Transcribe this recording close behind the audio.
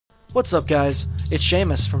What's up, guys? It's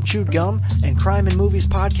Seamus from Chewed Gum and Crime and Movies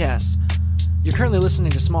Podcast. You're currently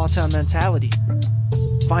listening to Small Town Mentality.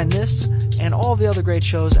 Find this and all the other great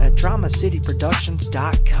shows at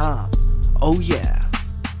DramaCityProductions.com. Oh, yeah.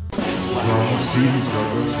 Drama City's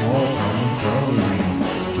got that small town mentality.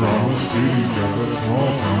 Drama City's got that small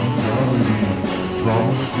town mentality.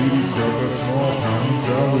 Drama City's got that small town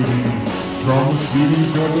mentality. Drama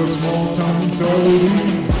City's got that small town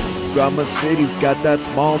mentality. Drama City's got that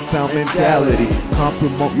small town mentality. Come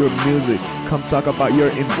promote your music, come talk about your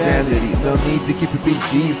insanity. No need to keep it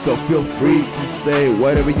PG, so feel free to say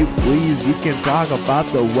whatever you please. You can talk about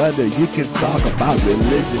the weather, you can talk about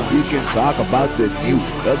religion, you can talk about the news.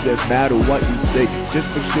 Doesn't matter what you say, just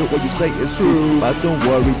make sure what you say is true. But don't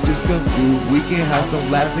worry, just come through. We can have some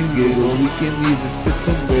laughs and giggles, we can even spit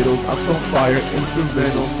some riddles on some fire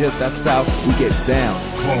instrumentals. Yeah, that's how we get down.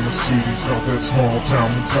 Drama City's got that small town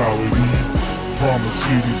mentality. Drama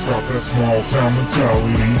City's got that small town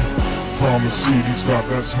mentality. Drama City's got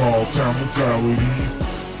that small town mentality.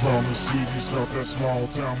 Drama City's got that small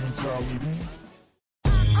town mentality.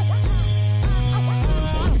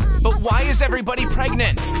 But why is everybody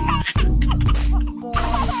pregnant?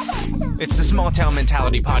 It's the Small Town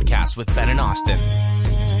Mentality Podcast with Ben and Austin.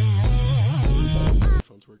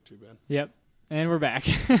 Phones work too bad. Yep. And we're back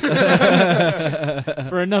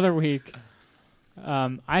for another week.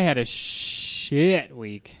 I had a shit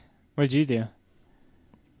week. What did you do?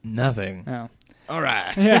 Nothing. Oh. All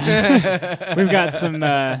right. Yeah. We've got some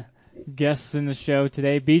guests in the show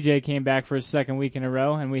today. BJ came back for his second week in a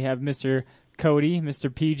row, and we have Mr. Cody, Mr.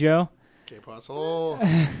 Pijo. Okay, Puzzle.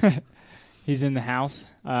 He's in the house.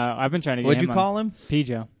 I've been trying to get What'd him you call him?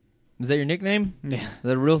 Pijo. Is that your nickname? Yeah. Is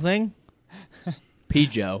that a real thing?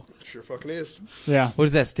 P-Joe. Sure fucking is. Yeah. What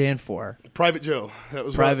does that stand for? Private Joe. That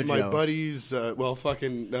was Private my Joe. buddy's,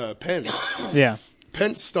 Pence. Yeah.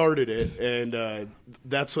 Pence started it, and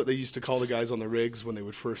that's what they used to call the guys on the rigs when they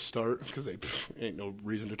would first start, because they ain't no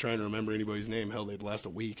reason to try and remember anybody's name. Hell, they'd last a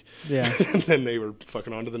week. Yeah. And then they were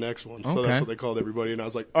fucking on to the next one. So Okay. that's what they called everybody, and I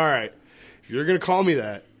was like, all right, if you're going to call me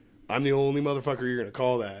that, I'm the only motherfucker you're going to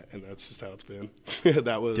call that, and that's just how it's been.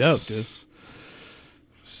 That was... Dope, dude.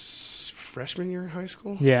 Freshman year in high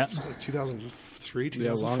school? Yeah. So like 2003, Yeah,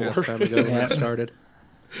 2004. long ass time ago when Yeah. that started.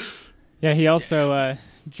 Yeah, he also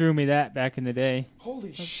drew me that back in the day.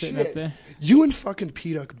 Holy sitting up shit. there. You and fucking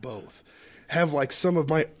P-Duck both have like some of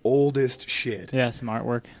my oldest shit. Yeah, some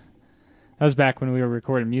artwork. That was back when we were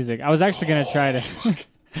recording music. I was actually going to try to...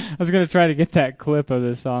 I was going to try to get that clip of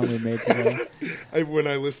the song we made today. When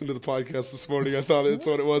I listened to the podcast this morning, I thought that's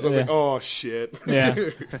what it was. I was Yeah. like, oh, shit. Yeah.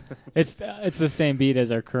 It's the same beat as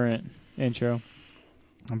our current intro.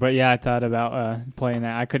 But yeah, I thought about playing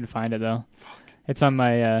that. I couldn't find it, though. It's on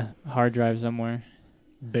my hard drive somewhere.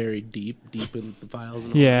 Buried deep in the files.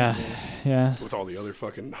 And Yeah. Yeah. With all the other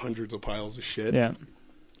fucking hundreds of piles of shit. Yeah.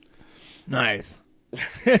 Nice.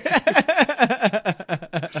 Do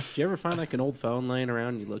you ever find like an old phone laying around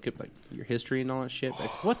and you look at like your history and all that shit?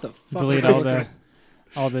 Like, what the fuck? Delete was I all looking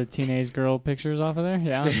all the teenage girl pictures off of there?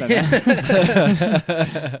 Yeah. I've done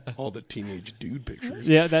that. All the teenage dude pictures.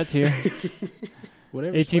 Yeah, that's here.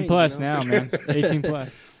 Whatever 18 swings, plus you know? now, man. 18 plus.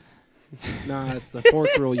 Nah, it's the fork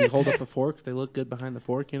rule. You hold up a fork, they look good behind the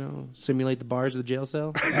fork, you know? Simulate the bars of the jail cell.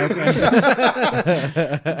 Okay.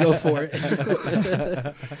 Go for it.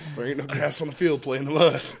 There ain't no grass on the field, play in the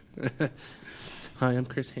mud. Hi, I'm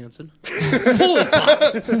Chris Hansen.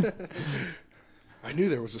 I knew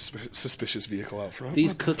there was a suspicious vehicle out front.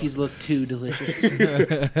 These cookies look too delicious.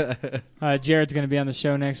 Jared's going to be on the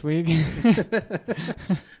show next week.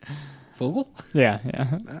 Fogel? Yeah.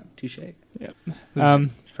 Ah, touche. Yep.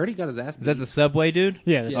 Heard he got his ass beat. Is that the Subway dude?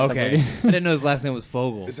 Yeah. That's Okay. somebody. I didn't know his last name was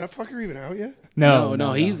Fogel. Is that fucker even out yet?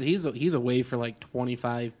 No, he's away for like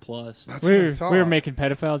 25 plus. That's We what I were thought. making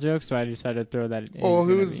pedophile jokes, so I decided to throw that in. Oh, It's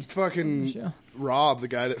who gonna was be fucking show. Rob, the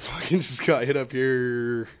guy that fucking just got hit up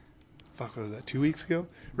here? Fuck, what was that? 2 weeks ago,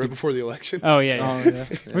 right before the election. Oh, yeah. Oh, yeah.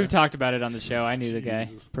 We've talked about it on the show. I knew the guy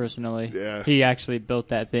Jesus. personally. Yeah. He actually built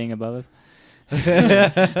that thing above us.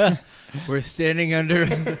 We're standing under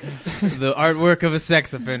the artwork of a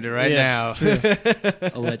sex offender right Yes, now.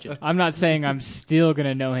 Alleged. I'm not saying I'm still going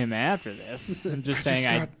to know him after this. I'm just saying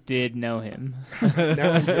I got- did know him.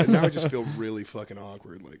 now I just feel really fucking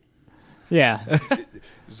awkward. Like, Yeah.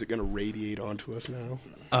 is it gonna radiate onto us now?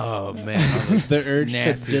 Oh, man. The urge to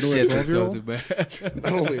Nasty diddle a shit that's 12-year-old? going through my-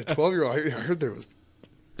 Not only a 12-year-old. I heard there was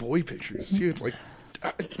boy pictures too. It's like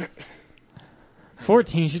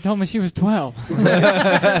 14. She told me she was 12.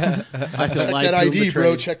 I feel check lied that to and ID, bro.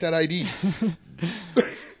 betrayed. Check that ID.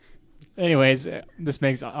 Anyways, this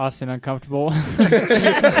makes Austin uncomfortable.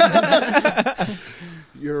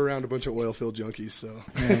 You're around a bunch of oil field junkies, so.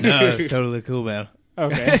 No, it's totally cool, man.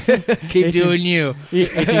 Okay. Keep 18 doing you.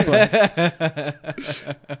 18 plus.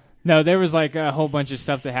 No, there was like a whole bunch of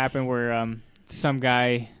stuff that happened where some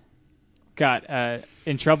guy got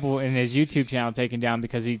in trouble in his YouTube channel taken down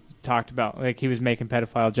because he talked about, like, he was making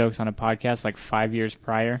pedophile jokes on a podcast like 5 years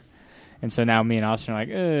prior. And so now me and Austin are like,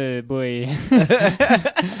 oh, boy.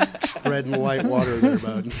 Treading light water there,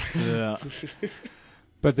 bud. Yeah.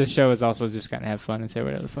 But the show is also just kind of have fun and say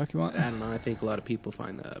whatever the fuck you want. I don't know. I think a lot of people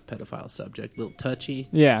find the pedophile subject a little touchy.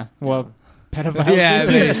 Yeah, well, pedophiles. Yeah, I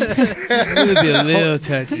do mean, too. it would be a little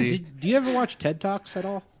touchy. Do you ever watch TED Talks at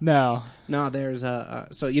all? No. No, there's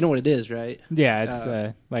so you know what it is, right? Yeah,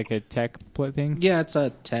 it's like a tech thing. Yeah, it's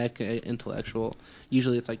a tech, intellectual.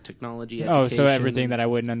 Usually it's like technology, education. Oh, so everything that I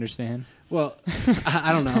wouldn't understand. Well,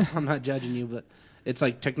 I don't know. I'm not judging you, but it's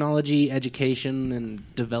like technology, education,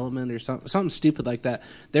 and development or something stupid like that.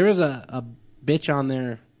 There was a bitch on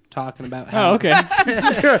there talking about how... Oh, okay.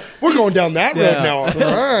 We're going down that road now. All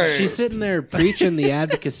right. She's sitting there preaching the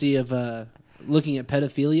advocacy of looking at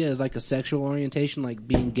pedophilia as like a sexual orientation, like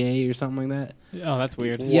being gay or something like that. Oh, that's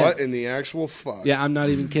weird. Yeah. What in the actual fuck? Yeah, I'm not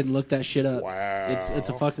even kidding. Look that shit up. Wow. It's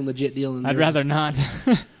a fucking legit deal. And I'd rather not.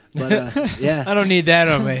 But yeah. I don't need that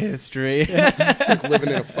on my history. It's like living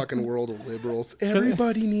in a fucking world of liberals.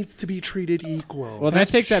 Everybody needs to be treated equal. Well, can I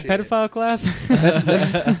take that shit. pedophile class?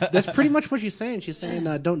 That's pretty much what she's saying. She's saying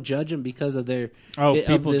don't judge them because of their... Oh, of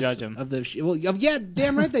people this- judge them. Well, yeah,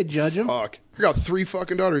 damn right they judge them. Fuck. I got 3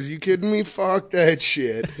 fucking daughters. You kidding me? Fuck that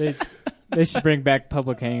shit. They should bring back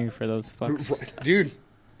public hanging for those fucks. Dude,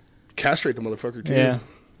 castrate the motherfucker, too. Yeah.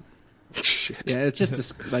 Shit. Yeah, it's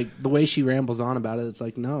just like the way she rambles on about it. It's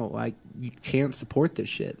like, no, like you can't support this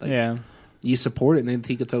shit. Like, Yeah. you support it and they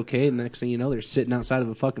think it's okay, and the next thing you know, they're sitting outside of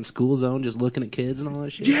a fucking school zone just looking at kids and all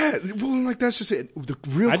that shit. Yeah, well, like, that's just it. The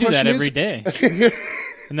real I do question that is... every day.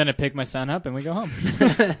 And then I pick my son up and we go home.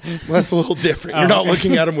 Well, that's a little different. You're not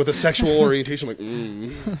looking at him with a sexual orientation like,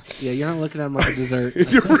 Yeah, you're not looking at them like a dessert.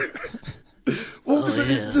 Well,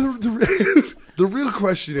 the real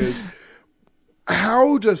question is,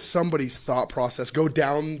 how does somebody's thought process go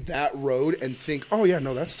down that road and think, oh, yeah,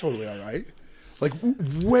 no, that's totally all right? Like,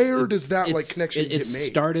 where does that like connection It get made?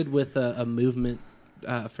 started with a movement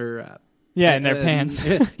for... Yeah, in their pants.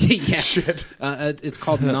 Yeah. Shit. It's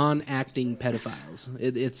called non-acting pedophiles.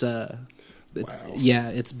 It's Wow. Yeah,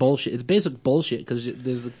 it's bullshit. It's basic bullshit because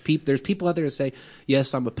there's people out there that say,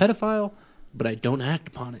 yes, I'm a pedophile, but I don't act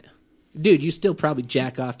upon it. Dude, you still probably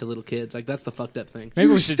jack off to little kids. Like, that's the fucked up thing. Maybe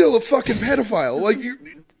You're we should still a fucking pedophile. Like,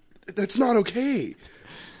 that's not okay. I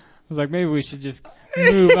was like, maybe we should just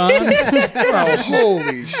move on. Wow,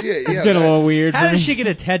 holy shit. It's Yeah, getting a little weird. How for does me. she get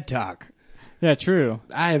a TED Talk? Yeah, true.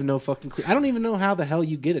 I have no fucking clue. I don't even know how the hell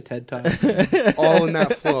you get a TED Talk. all in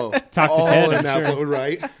that flow. Talk to all Ted, in I'm that sure. flow,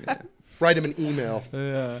 right? Write him an email.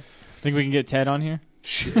 Think we can get Ted on here?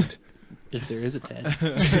 Shit. If there is a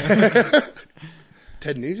Ted.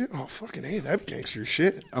 Ted Nugent? Oh, fucking hey, that gangster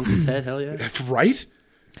shit. Uncle Ted, hell yeah. That's right?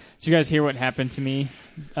 Did you guys hear what happened to me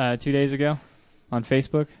 2 days ago on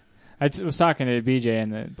Facebook? I was talking to BJ in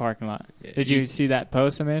the parking lot. Did you see that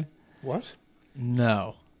post I made? What?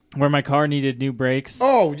 No. Where my car needed new brakes.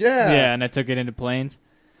 Oh, yeah. Yeah, and I took it into Plains.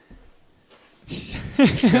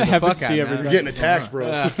 Happens to you every You're time. getting attacked, bro.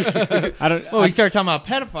 I don't. Well, we start talking about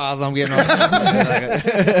pedophiles. I'm getting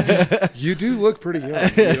all. You do look pretty young.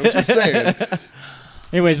 You know, just saying.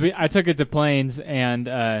 Anyways, I took it to Plains, and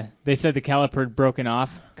they said the caliper had broken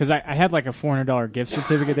off because I had like a $400 gift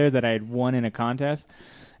certificate there that I had won in a contest,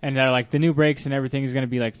 and they're like the new brakes and everything is going to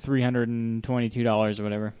be like $322 or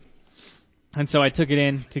whatever. And so I took it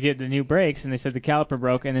in to get the new brakes, and they said the caliper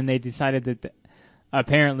broke, and then they decided that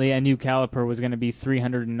apparently a new caliper was going to be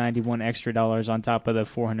 $391 extra on top of the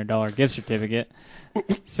 $400 gift certificate.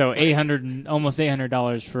 So almost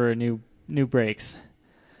 $800 for new brakes.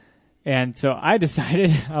 And so I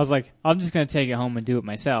decided, I was like, I'm just going to take it home and do it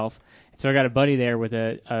myself. So I got a buddy there with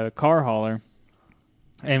a car hauler,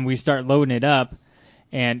 and we start loading it up,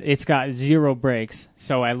 and it's got 0 brakes.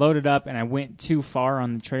 So I loaded up, and I went too far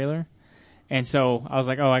on the trailer. And so I was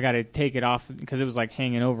like, oh, I got to take it off because it was like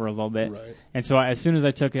hanging over a little bit. Right. And so as soon as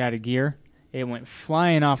I took it out of gear, it went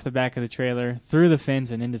flying off the back of the trailer, through the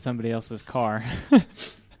fence, and into somebody else's car.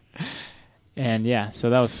 And yeah, so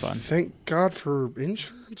that was fun. Thank God for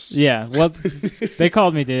insurance. Yeah, well, they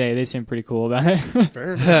called me today. They seemed pretty cool about it.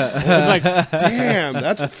 Fair enough. It's like, Damn,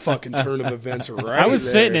 that's a fucking turn of events right I was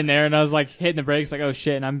there. sitting in there and I was like hitting the brakes, like, oh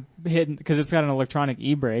shit, and I'm hitting because it's got an electronic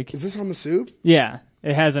e-brake. Is this on the soup? Yeah,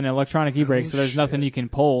 It has an electronic e-brake, so there's nothing you can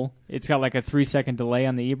pull. It's got like a 3-second delay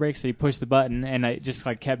on the e-brake, so you push the button, and it just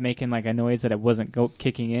like kept making like a noise that it wasn't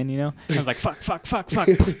kicking in. You know, I was like, fuck,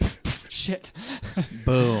 shit.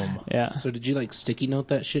 Boom. Yeah. So did you like sticky note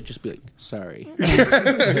that shit? Just be like, sorry. No,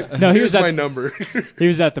 he Here's was my at number. he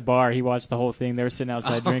was at the bar. He watched the whole thing. They were sitting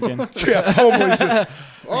outside drinking. Yeah, homeboy's just,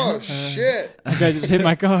 oh shit. The guy just hit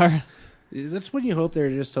my car. That's when you hope they're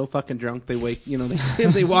just so fucking drunk they wake. You know,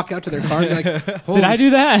 they walk out to their car and they're like, Did I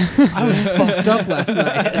do that? I was fucked up last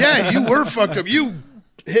night. Yeah, you were fucked up. You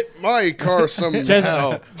hit my car somehow.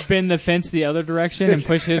 Just bend the fence the other direction and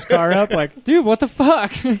push his car up. Like, dude, what the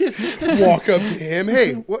fuck? Walk up to him.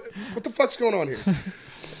 Hey, what the fuck's going on here?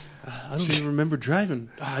 I don't even remember driving.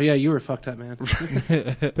 Oh yeah, you were fucked up, man.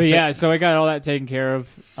 But yeah, so I got all that taken care of.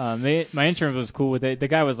 My insurance was cool with it. The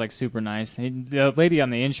guy was like super nice. The lady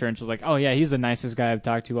on the insurance was like, "Oh yeah, he's the nicest guy I've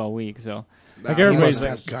talked to all week." So like everybody's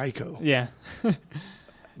like, Geico. yeah,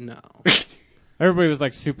 No. everybody was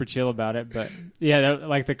like super chill about it. But yeah,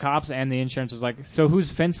 like the cops and the insurance was like, "So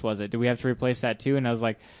whose fence was it? Do we have to replace that too?" And I was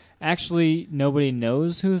like, "Actually, nobody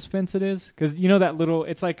knows whose fence it is because you know that little.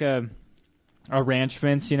 It's like a ranch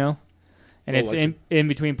fence, you know." And it's like in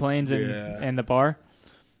between Plains and the bar.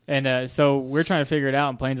 And so we're trying to figure it out,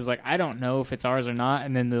 and Plains is like, I don't know if it's ours or not.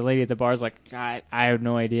 And then the lady at the bar is like, I have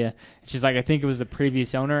no idea. And she's like, I think it was the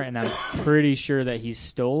previous owner, and I'm pretty sure that he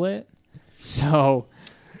stole it. So...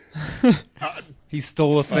 He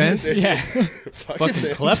stole a fence? yeah.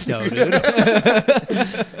 Fucking klepto,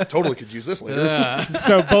 dude. Totally could use this later.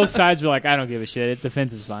 So both sides were like, I don't give a shit. The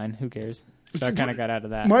fence is fine. Who cares? So I kind of got out of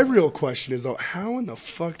that. My real question is, though, how in the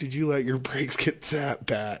fuck did you let your brakes get that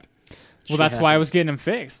bad? Well, that's why I was getting them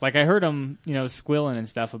fixed. Like, I heard them, squealing and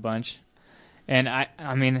stuff a bunch. And I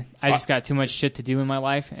mean, I just got too much shit to do in my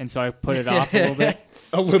life, and so I put it off a little bit.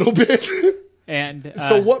 A little bit? And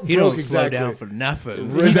so what You broke don't slow exactly? down for nothing.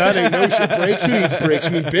 That ain't no shit. Brakes? Who needs brakes?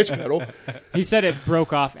 You mean bitch pedal? He said it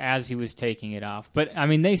broke off as he was taking it off. But, I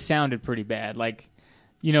mean, they sounded pretty bad. Like,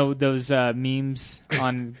 those memes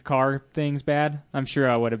on car things bad? I'm sure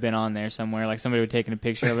I would have been on there somewhere. Like, somebody would have taken a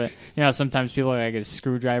picture of it. Sometimes people like a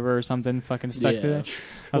screwdriver or something fucking stuck to it.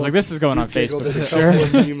 I was like, this is going on Giggled Facebook at for a sure.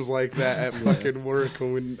 couple of memes like that at fucking work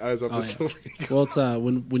when I was up in Silver Eagle. Well,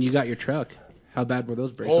 it's when you got your truck. How bad were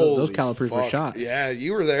those brakes? Holy Those calipers were fuck. shot. Yeah,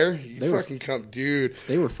 you were there. You They were- fucking come, dude.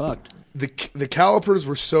 They were fucked. The calipers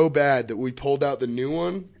were so bad that we pulled out the new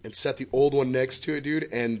one and set the old one next to it, dude.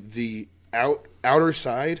 And the outer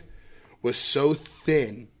side was so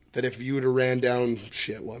thin that if you would have ran down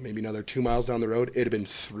maybe another 2 miles down the road, it'd have been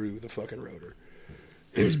through the fucking rotor.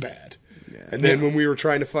 It was bad. Yeah. And then when we were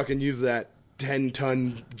trying to fucking use that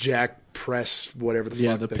 10-ton jack press, whatever the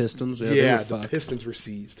fuck. The pistons. Yeah, they were the fucked. pistons were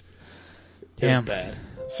seized. Damn. It was bad.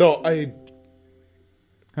 So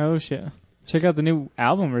Oh, shit. Check out the new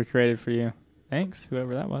album we created for you. Thanks,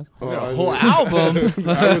 whoever that was. A whole album.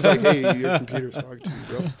 I was like, hey, your computer's talking to you,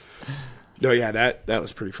 bro. No, yeah, that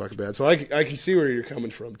was pretty fucking bad. So I can see where you're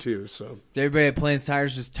coming from, too. So Did everybody at Plains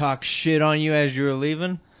Tires just talk shit on you as you were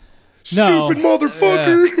leaving? No. Stupid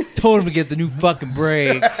motherfucker. Yeah. Told him to get the new fucking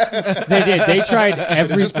brakes. They did. They tried Should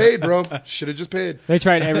have just paid, bro. Should have just paid. They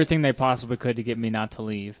tried everything they possibly could to get me not to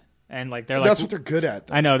leave. And like they're like, That's what they're good at,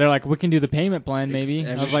 though. I know. They're like, we can do the payment plan, maybe.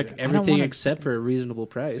 I was like, everything I don't except for a reasonable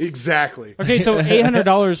price. Exactly. okay, so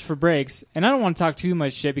 $800 for brakes, and I don't want to talk too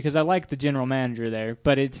much shit because I like the general manager there,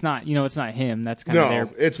 but it's not, it's not him. That's kind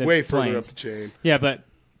of No, it's way further up the chain. Yeah, but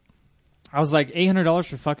I was like $800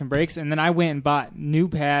 for fucking brakes, and then I went and bought new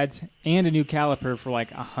pads and a new caliper for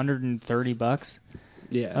like $130.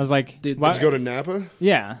 Yeah, I was like, Did why- Did you go to Napa?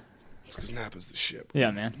 yeah, It's because Napa's the shit.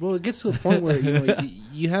 yeah, man. Well, it gets to a point where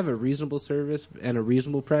you have a reasonable service and a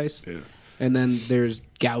reasonable price, Yeah. and then there's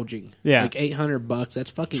gouging. Yeah. like $800.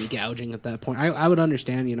 That's fucking gouging at that point. I would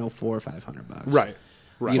understand, $400 or $500. Right.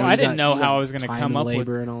 You Well, I didn't you know got how I was gonna time come and up with-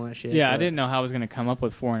 labor and all that shit. Yeah, I but- didn't know how I was going to come up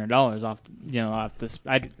with $400 off this.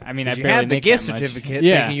 I mean, I You barely had the make gift that much. certificate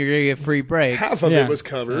Yeah, thinking you're going to get free brakes. Half of Yeah. it was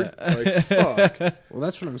covered. Like, fuck. Well,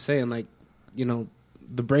 that's what I'm saying. Like,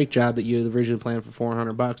 the brake job that you had originally planned for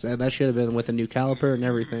 $400, that should have been with a new caliper and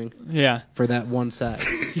everything yeah. for that one side.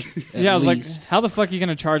 Yeah, I was least. like, how the fuck are you going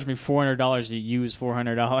to charge me $400 to use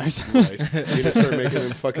 $400? Right. You're going to start making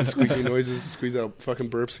them fucking squeaky noises to squeeze out fucking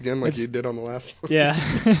burps again like you did on the last one. Yeah.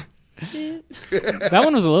 That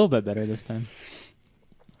one was a little bit better this time.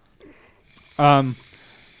 And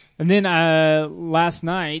then last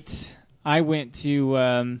night I went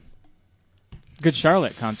to Good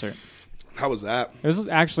Charlotte concert. How was that? It was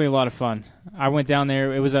actually a lot of fun. I went down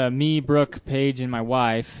there. It was me, Brooke, Paige, and my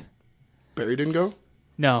wife. Barry didn't go?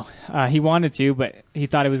 No, he wanted to, but he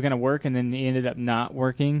thought it was going to work, and then he ended up not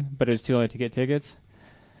working, but it was too late to get tickets.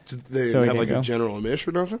 Did they So he have like didn't a go. general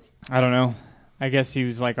admission or nothing? I don't know. I guess he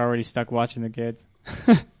was like already stuck watching the kids.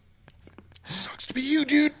 Sucks to be you,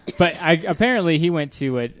 dude. But apparently he went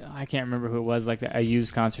to I can't remember who it was, like a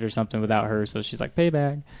used concert or something without her. So she's like,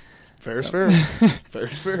 payback. Fair is fair. Fair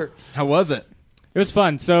is fair. How was it? It was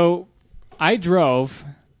fun. So I drove,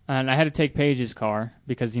 and I had to take Paige's car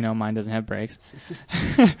because, mine doesn't have brakes.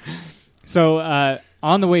 So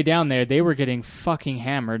on the way down there, they were getting fucking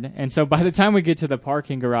hammered. And so by the time we get to the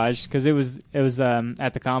parking garage, because it was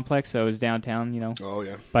at the complex, so it was downtown, Oh,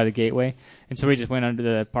 yeah. by the gateway. And so we just went under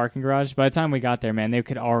the parking garage. By the time we got there, man, they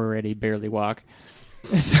could already barely walk.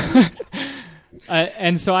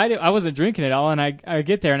 And so I wasn't drinking it all, and I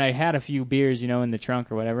get there, and I had a few beers, in the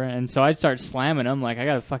trunk or whatever. And so I'd start slamming them, like, I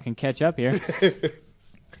got to fucking catch up here.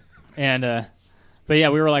 And, but yeah,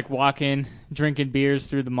 we were like walking, drinking beers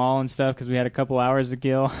through the mall and stuff because we had a couple hours to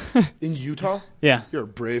kill. In Utah? Yeah, You're a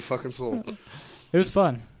brave fucking soul. it was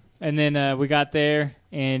fun. And then we got there,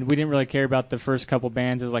 and we didn't really care about the first couple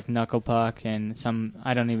bands. It was like Knuckle Puck and some,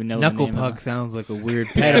 I don't even know the Knuckle name of Puck them. sounds like a weird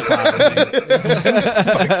pedophile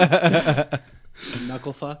name.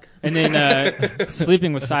 Knuckle fuck. And then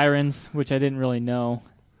Sleeping with Sirens, which I didn't really know,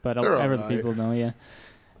 but They're other alright. people know, yeah.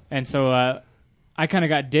 And so I kind of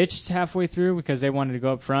got ditched halfway through because they wanted to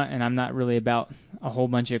go up front, and I'm not really about a whole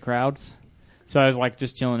bunch of crowds. So I was like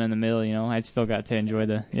just chilling in the middle, I still got to enjoy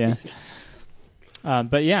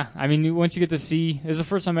but yeah, I mean, once you get to see, this is the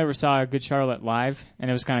first time I ever saw a Good Charlotte live, and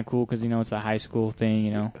it was kind of cool because, it's a high school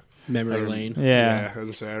thing, Memory lane. Yeah. I was going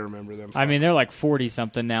to say, I remember them. I mean, they're like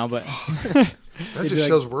 40-something now, but that It'd just be like-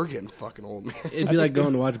 shows we're getting fucking old, man. It'd be like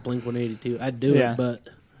going to watch Blink-182. I'd do Yeah. it, but,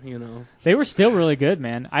 they were still really good,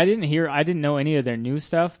 man. I didn't know any of their new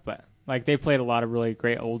stuff, but like they played a lot of really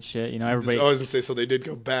great old shit, everybody. I was going to say, so they did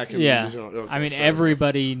go back. And Yeah, okay, I mean, fair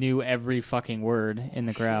everybody knew every fucking word in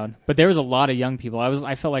the crowd, but there was a lot of young people.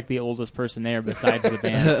 I felt like the oldest person there besides the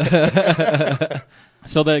band.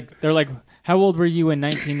 So they're like, "How old were you in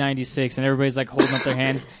 1996?" And everybody's like holding up their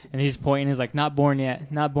hands, and he's pointing. He's like, "Not born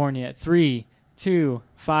yet, not born yet. 3, 2,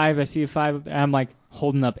 5. I see a 5." And I'm like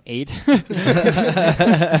holding up 8.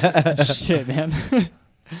 Shit, man.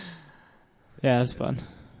 Yeah, that's fun.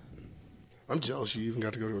 I'm jealous you even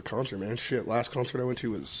got to go to a concert, man. Shit, last concert I went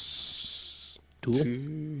to was... Tool?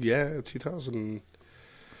 2000...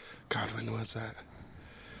 God, when was that?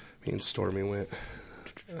 Me and Stormy went.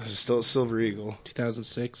 It was still Silver Eagle.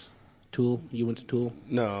 2006. Tool. You went to Tool?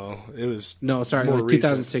 No, it was... No, sorry, more like recent.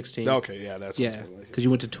 2016. Okay, yeah, that's... Yeah, because you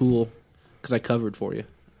went to Tool because I covered for you.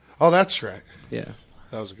 Oh, that's right. Yeah.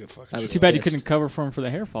 That was a good fucking I was show. Too bad you pissed. couldn't cover for him for the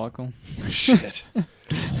hair follicle. Shit.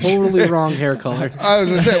 Totally wrong hair color. I was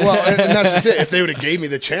going to say, well, and that's just it. If they would have gave me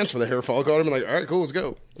the chance for the hair follicle, I'd have been like, all right, cool, let's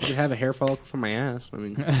go. You could have a hair follicle from my ass. I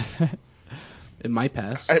mean, it might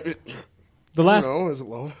pass. The I last don't know, is it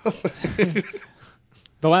low enough?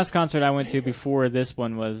 The last concert I went to before this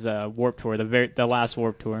one was Warped Tour, the last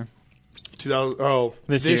Warped Tour 2000, oh,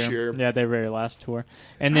 this year. Yeah, their very last tour.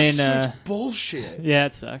 And That's then, such bullshit. yeah,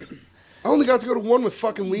 it sucks. I only got to go to one with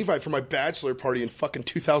fucking Levi for my bachelor party in fucking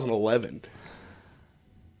 2011.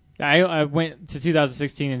 I went to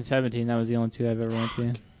 2016 and 17. That was the only two I've ever went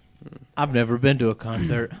to. I've never been to a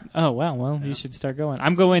concert. Oh, wow. Well, you should start going.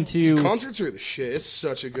 I'm going to... Concerts are the shit. It's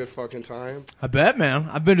such a good fucking time. I bet, man.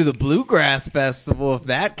 I've been to the Bluegrass Festival, if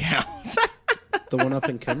that counts. The one up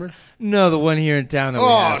in Kemmer? No, the one here in town that we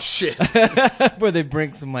Oh, have. shit. Where they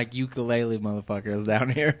bring some, like, ukulele motherfuckers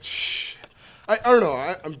down here. I don't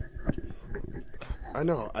know. I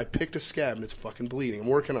know. I picked a scab and it's fucking bleeding. I'm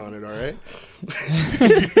working on it, all right?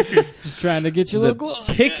 Just trying to get you a little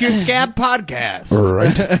closer. Pick Your Scab podcast.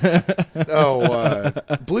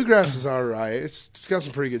 Bluegrass is all right. It's got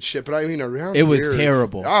some pretty good shit, but I mean, around It was here,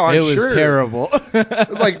 terrible. Oh, I'm it was sure. terrible.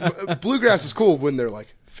 Like, bluegrass is cool when they're, like,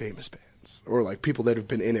 famous bands or, like, people that have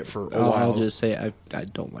been in it for a while. I'll just say I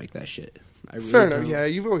don't like that shit. I really Fair enough. don't. Yeah,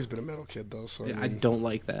 you've always been a metal kid, though. So Yeah, I I mean, don't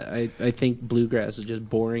like that. I think bluegrass is just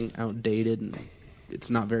boring, outdated, and it's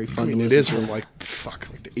not very fun I mean, to it listen is to. from like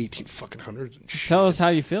the 18 fucking hundreds and shit. Tell us how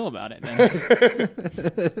you feel about it,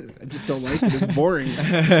 then. I just don't like it. It's boring.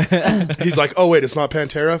 He's like, oh wait, it's not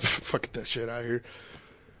Pantera. Fuck that shit out of here.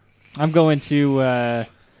 I'm going to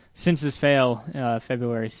Senses Fail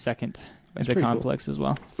February 2nd at the pretty Complex as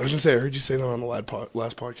well. I was gonna say, I heard you say that on the last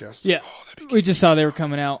podcast. Yeah. Oh, that'd be We just saw they were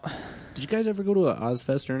coming out. Did you guys ever go to a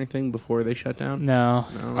Ozfest or anything before they shut down? No.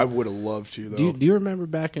 No. I would have loved to though. Do you remember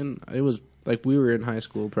back in it was like we were in high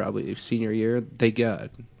school probably senior year, they got I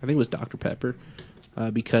think it was Dr. Pepper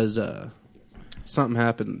because something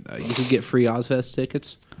happened. You could get free Ozfest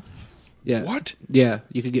tickets. Yeah. What? Yeah,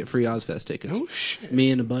 you could get free Ozfest tickets. No shit.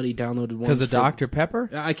 Me and a buddy downloaded one. Because of Dr. Pepper?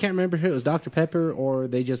 I can't remember if it was Dr. Pepper or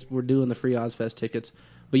they just were doing the free Ozfest tickets.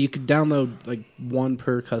 But you could download like one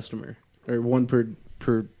per customer or one per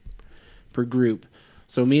group.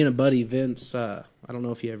 So me and a buddy, Vince, I don't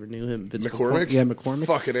know if you ever knew him. Vince McCormick? Yeah, McCormick.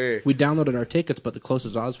 Fucking A. We downloaded our tickets, but the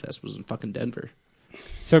closest Ozfest was in fucking Denver.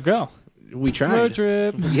 So go. We tried. Road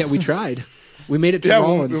trip. Yeah, we tried. We made it to Yeah,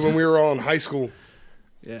 Rollins. when we were all in high school.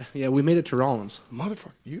 Yeah, we made it to Rollins.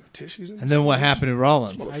 Motherfucker, you have tissues in And then what happened in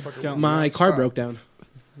Rollins? I don't. My car broke down.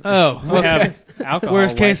 Oh, We have alcohol.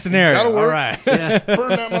 worst case wipes. scenario. That'll All work. right. Burn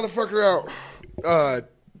that motherfucker out.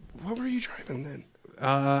 What were you driving then?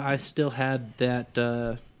 I still had that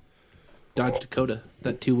Dodge Dakota,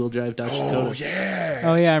 that 2-wheel drive Dodge Oh, Dakota. yeah.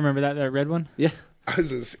 Oh yeah, I remember that red one. Yeah, I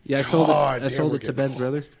was just, I sold it. God I sold damn, it to we're Ben's getting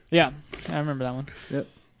brother. Yeah, I remember that one. Yep.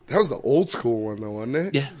 That was the old school one, though, wasn't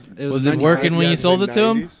it? Yeah. Was it 90 working when Yeah, you it's sold like it to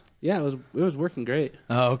him? 90s. Yeah, it was working great.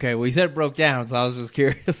 Oh, okay. Well, you said it broke down, so I was just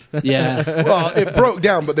curious. Yeah, Well, it broke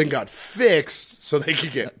down, but then got fixed so they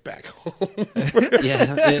could get back home.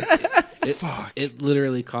 yeah. It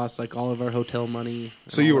literally cost like all of our hotel money.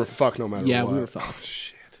 So you were fucked no matter Yeah, what. we were fucked. Oh,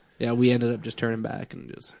 shit. Yeah, we ended up just turning back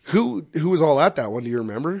and just. Who was all at that one? Do you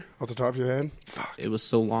remember off the top of your head? Fuck. It was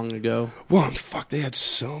so long ago. Well, fuck, they had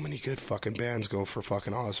so many good fucking bands go for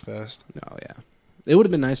fucking Ozfest. Oh yeah, it would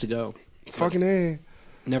have been nice to go. Fucking A.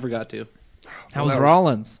 Never got to. How Well, was that was-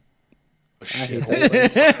 Rollins?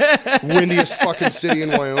 Shithole. Windiest fucking city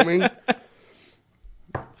in Wyoming.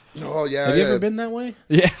 Oh, yeah. Have you yeah. ever been that way?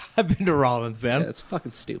 Yeah, I've been to Rollins, man. Yeah, it's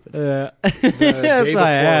fucking stupid. That's day why I before.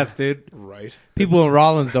 asked, dude. Right. People in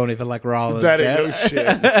Rollins don't even like Rollins. That man. ain't no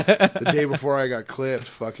shit. The day before I got clipped,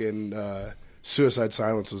 fucking Suicide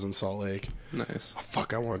Silence was in Salt Lake. Nice. Oh,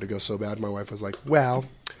 fuck, I wanted to go so bad. My wife was like, well,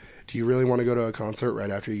 do you really want to go to a concert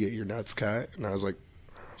right after you get your nuts cut? And I was like,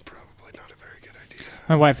 probably not a very good idea.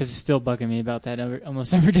 My wife is still bugging me about that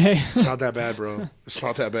almost every day. It's not that bad, bro. It's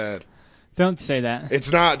not that bad. Don't say that. It's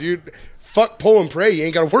not, dude. Fuck pull and pray. You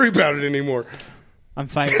ain't got to worry about it anymore. I'm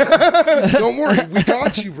fighting. Don't worry. We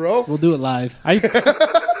got you, bro. We'll do it live.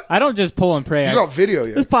 I don't just pull and pray. You got video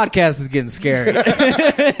This yet. podcast is getting scary. We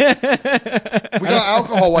got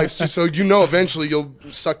alcohol wipes too, so you know eventually you'll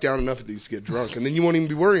suck down enough of these to get drunk, and then you won't even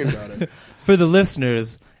be worrying about it. For the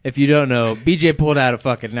listeners, if you don't know, BJ pulled out a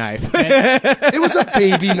fucking knife. It was a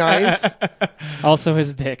baby knife. Also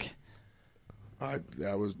his dick.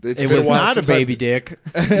 It's It been was a while not a since baby dick.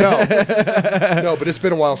 No, but it's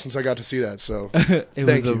been a while since I got to see that. So It Thank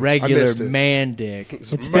was you. a I regular missed it. man dick.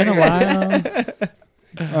 It's been a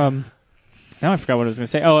while. Now I forgot what I was going to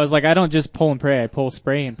say. Oh, I was like, I don't just pull and pray. I pull,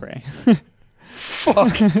 spray, and pray.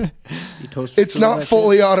 fuck. You toast It's all not that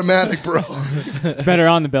fully automatic, bro. It's better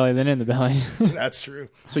on the belly than in the belly. That's true.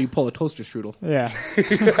 shit? So you pull a toaster strudel. Yeah.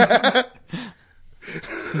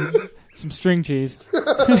 some string cheese.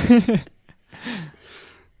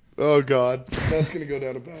 Oh god, that's gonna go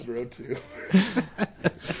down a bad road too.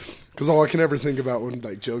 Because all I can ever think about when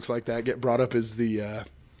like jokes like that get brought up is the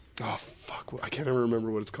oh fuck, I can't ever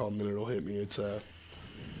remember what it's called, and then it'll hit me. It's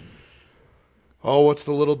oh, what's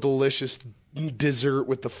the little delicious dessert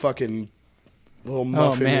with the fucking little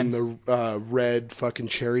muffin man. and the red fucking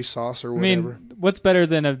cherry sauce or I whatever? mean, what's better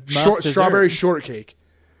than a muff dessert? Strawberry shortcake.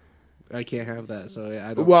 I can't have that, so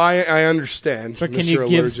I don't. Well, I understand. But can Mr. you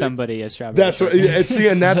give Allergic. somebody a strawberry? That's what. See,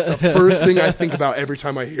 and that's the first thing I think about every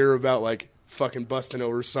time I hear about like fucking busting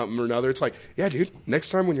over something or another. It's like, yeah, dude. Next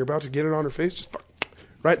time when you're about to get it on her face, just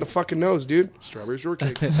right in the fucking nose, dude. Strawberry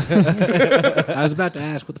shortcake. I was about to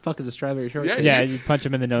ask, what the fuck is a strawberry shortcake? Yeah, you punch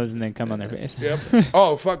them in the nose and then come on their face. Yep.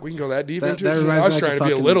 Oh fuck, we can go that deep That- into that it. reminds I was me trying like to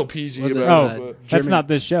be a fucking- little PG was it, about Oh, it. that's German- not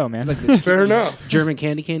this show, man. But fair enough. German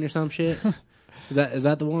candy cane or some shit. Is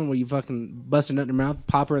that the one where you fucking bust a nut in your mouth,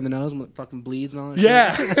 pop her in the nose, and it fucking bleeds and all that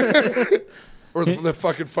Yeah. Or the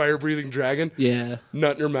fucking fire breathing dragon. shit? Yeah.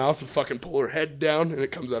 Nut in her mouth and fucking pull her head down and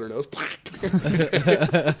it comes out her nose.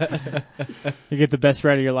 You get the best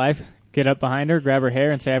ride of your life. Get up behind her, grab her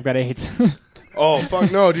hair, and say, "I've got AIDS." Oh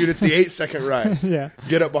fuck no, dude! It's the 8-second ride. Yeah.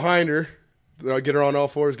 Get up behind her, get her on all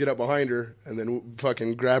fours, get up behind her, and then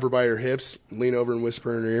fucking grab her by her hips, lean over and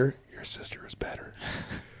whisper in her ear, "Your sister is better."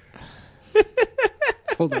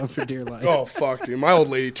 Hold on for dear life. Oh fuck, dude! My old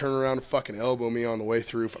lady turned around and fucking elbow me on the way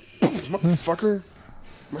through. Motherfucker,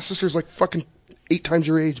 my sister's like fucking 8 times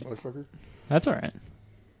your age, motherfucker. That's all right.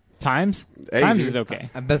 Times? Hey, Times dude. is okay.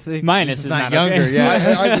 I bet Minus is is not not younger. okay.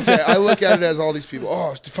 Yeah. I was gonna say, I look at it as all these people.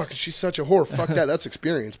 Oh, fucking, she's such a whore. Fuck that. That's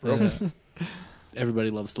experience, bro.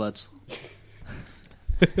 Everybody loves sluts.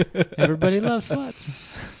 Everybody loves sluts.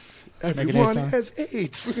 Everyone song. has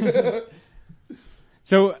AIDS.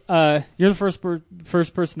 So you're the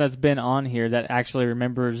first person that's been on here that actually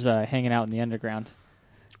remembers hanging out in the underground. Do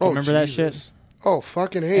you remember that shit? Oh,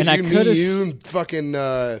 fucking hey, And I dude, coulda you and fucking,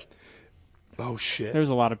 oh, shit. There was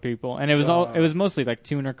a lot of people, and it was mostly like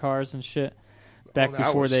tuner cars and shit back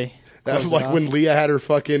before they. That was closed like it off. when Leah had her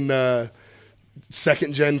fucking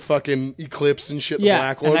second gen fucking Eclipse and shit, the Yeah,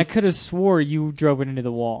 black one. and I could have swore you drove it into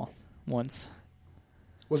the wall once.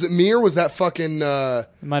 Was it me or was that fucking It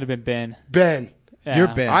might have been Ben. Ben? Yeah. You're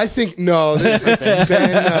Ben. I think, no, it's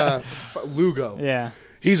Ben Lugo. Yeah.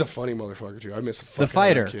 He's a funny motherfucker, too. I miss the fuck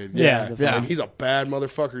fighter. out of that kid. Yeah, Yeah. the And he's a bad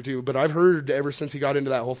motherfucker, too. But I've heard ever since he got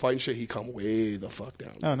into that whole fighting shit, he come way the fuck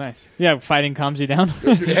down. Oh, nice. Yeah, fighting calms you down.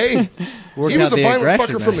 Hey, Work he was out a the violent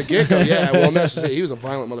aggression, fucker from the man. get-go. Yeah, well, that's just it. He was a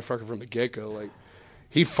violent motherfucker from the get-go. Like,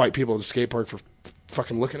 he'd fight people at the skate park for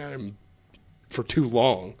fucking looking at him for too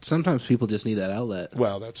long. Sometimes people just need that outlet.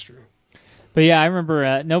 Well, that's true. But yeah, I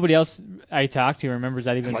remember nobody else I talked to remembers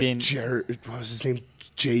that even Like being. Jared, what was his name?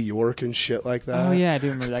 Jay York and shit like that. Oh yeah, I do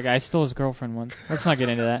remember that guy. I stole his girlfriend once. Let's not get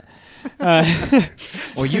into that.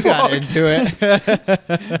 Well, you got into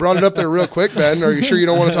it. Brought it up there real quick, Ben. Are you sure you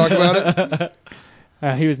don't want to talk about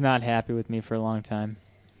it? He was not happy with me for a long time.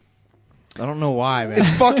 I don't know why, man. It's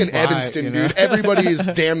fucking Why, Evanston, you know? dude. Everybody's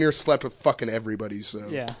damn near slept with fucking everybody, so.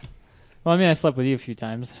 Yeah. Well, I mean, I slept with you a few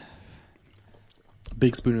times.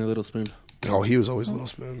 Big spoon or little spoon? Oh, he was always Little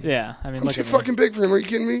Spoon. Yeah, I mean, I'm look too at me. fucking big for him. Are you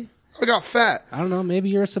kidding me? I got fat. I don't know. Maybe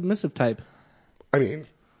you're a submissive type. I mean,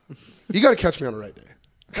 you got to catch me on the right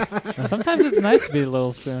day. Sometimes it's nice to be a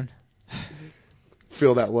little spoon.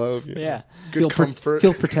 Feel that love. You know? Yeah. Good comfort.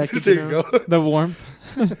 Feel protected. There you you know? go. The warmth.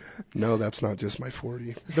 No, that's not just my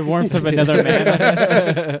 40. The warmth of another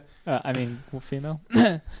man. I mean, female.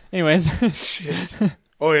 Anyways. Shit.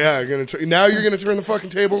 Oh yeah, now you're gonna turn the fucking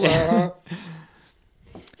tables.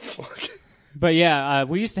 Fuck. But yeah,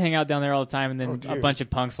 we used to hang out down there all the time, and then a dude. bunch of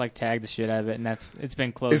punks like tagged the shit out of it, and it's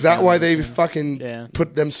been closed. Is that down why ever they since. fucking Yeah.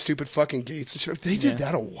 put them stupid fucking gates and shit? They did Yeah.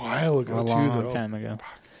 that a while ago a too, long though. time ago?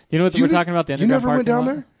 Do you know what You we're did- talking about? The You underground never went down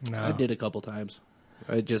parking there? lot? I did a couple times.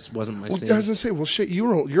 It just wasn't my Well, scene. I was gonna say, well, shit,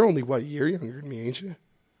 you're only what, a year younger than me, ain't you?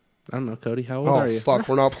 I don't know, Cody. How old Oh are you? fuck,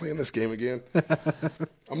 we're not playing this game again.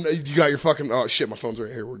 You got your fucking. Oh shit, my phone's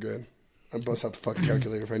right here. We're good. I bust out the fucking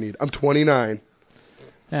calculator if I need. I'm 29.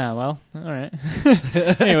 Yeah, well, all right.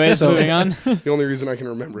 Anyways, moving on. The only reason I can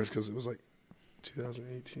remember is because it was like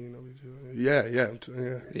 2018. Yeah.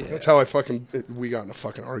 That's how we got in a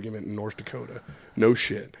fucking argument in North Dakota. No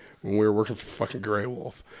shit. When we were working for fucking Grey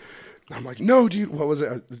Wolf. I'm like, no, dude. What was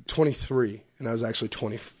it? 23, and I was actually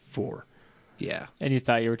 24. Yeah. And you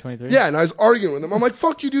thought you were 23? Yeah, and I was arguing with him. I'm like,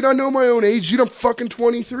 fuck you, dude. I know my own age. Dude, I'm fucking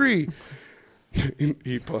 23.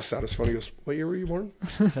 He busts out his phone. He goes, what year were you born?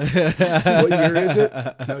 What year is it?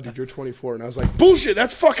 No, dude, you're 24. And I was like, bullshit.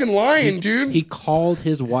 That's fucking lying, dude. He called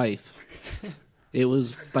his wife. It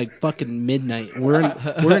was like fucking midnight. We're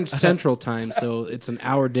in Central Time, so it's an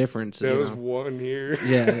hour difference. It you was know. 1 year.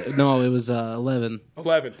 Yeah, no, it was 11.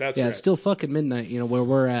 11, that's Yeah, right. it's still fucking midnight, you know, where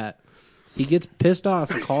we're at. He gets pissed off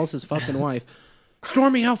and calls his fucking wife.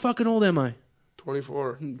 Stormy, how fucking old am I?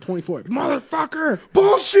 24. 24. Motherfucker!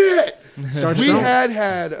 Bullshit! Starts We throwing,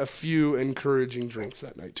 had a few encouraging drinks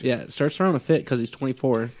that night, too. yeah, starts throwing a fit because he's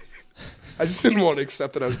 24. I just didn't want to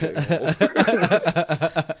accept that I was getting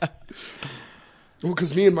old. Well,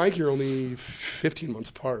 because me and Mikey are only 15 months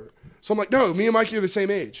apart. So I'm like, no, me and Mikey are the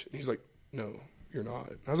same age. And he's like, no, you're not.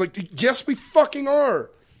 And I was like, yes, we fucking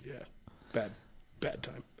are. Yeah, bad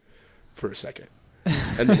time for a second.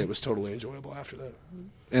 And then it was totally enjoyable after that.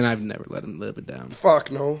 And I've never let him live it down.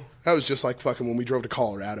 Fuck, no. That was just like fucking when we drove to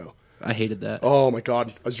Colorado. I hated that. Oh, my God.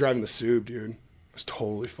 I was driving the Sub, dude. I was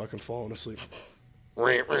totally fucking falling asleep.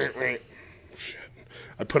 Shit.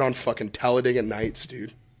 I put on fucking Talladega Nights,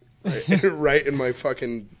 dude. Right, right in my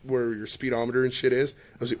fucking, where your speedometer and shit is.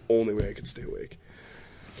 That was the only way I could stay awake.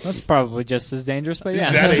 That's probably just as dangerous, but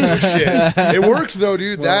yeah. That ain't no shit. It worked, though,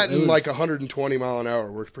 dude. Well, that it and was- like 120 mile an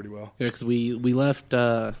hour worked pretty well. Yeah, because we left,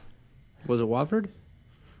 was it Watford?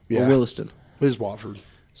 Yeah. Or Williston? It was Wofford.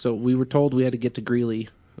 So we were told we had to get to Greeley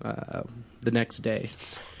the next day.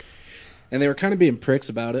 And they were kind of being pricks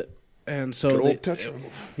about it. And so Good they, old Tetra.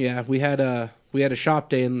 yeah, we had a shop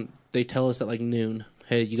day, and they tell us at like noon,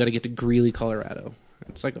 hey, you got to get to Greeley, Colorado.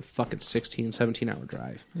 It's like a fucking 16, 17-hour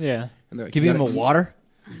drive. Yeah. And they're like, Give you him a gotta- water.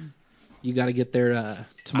 You got to get there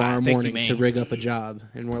tomorrow thank you, morning man. to rig up a job.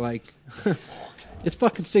 And we're like, it's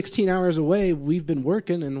fucking 16 hours away. We've been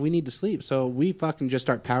working, and we need to sleep. So we fucking just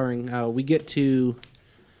start powering. We get to,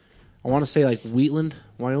 I want to say like Wheatland,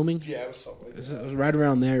 Wyoming. Yeah, it was something like that. It was right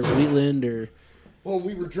around there, Wheatland or... Well,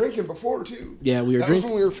 we were drinking before, too. Yeah, we were That was drinking.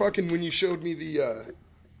 when we were fucking, when you showed me the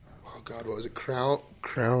God, what was it? Crown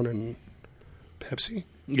and Pepsi?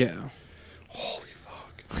 Yeah. Holy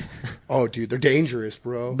fuck. Oh, dude, they're dangerous,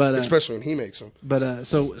 bro. But, especially when he makes them. But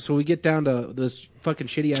so we get down to this fucking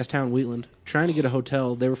shitty ass town, Wheatland, trying to get a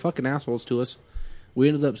hotel. They were fucking assholes to us. We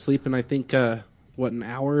ended up sleeping, I think, an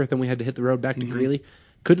hour. Then we had to hit the road back to Greeley.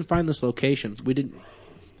 Couldn't find this location. We didn't.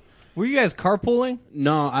 Were you guys carpooling?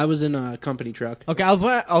 No, I was in a company truck. Okay, I was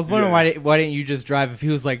wondering why didn't you just drive if he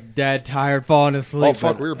was like dead, tired, falling asleep? Oh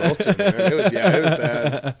fuck, we were both doing it. It was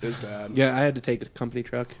bad. It was bad. Yeah, I had to take a company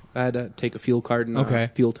truck. I had to take a fuel card and a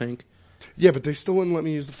fuel tank. Yeah, but they still wouldn't let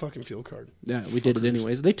me use the fucking fuel card. Yeah, we did it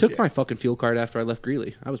anyways. They took my fucking fuel card after I left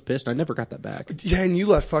Greeley. I was pissed. I never got that back. Yeah, and you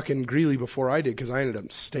left fucking Greeley before I did because I ended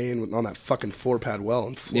up staying on that fucking 4-pad well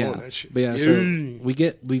and flowing that shit. But yeah, so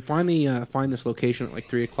we finally find this location at like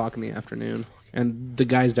 3:00 in the afternoon, and the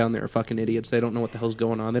guys down there are fucking idiots. They don't know what the hell's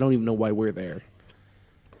going on. They don't even know why we're there.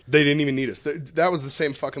 They didn't even need us. That was the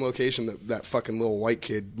same fucking location that fucking little white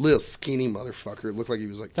kid, little skinny motherfucker. It looked like he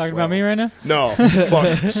was like Talking 12. about me right now? No,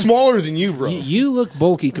 fuck, smaller than you, bro. You look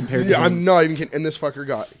bulky compared to Yeah, him. I'm not even kidding. And this fucker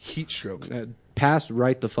got heat stroke. Passed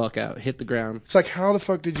right the fuck out. Hit the ground. It's like, how the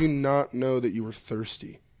fuck did you not know that you were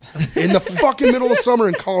thirsty in the fucking middle of summer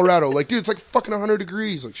in Colorado? Like, dude, it's like fucking 100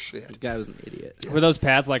 degrees. Like, shit. The guy was an idiot. Were those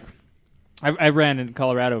pads like? I ran in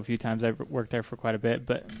Colorado a few times. I worked there for quite a bit,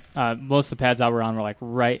 but most of the pads I were on were like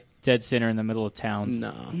right dead center in the middle of towns.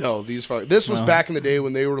 No, this was back in the day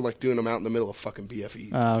when they were like doing them out in the middle of fucking BFE.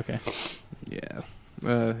 Oh, okay. Yeah.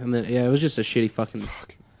 And then it was just a shitty fucking.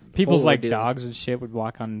 People's whole like ordeal. dogs and shit would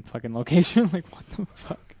walk on fucking location. Like, what the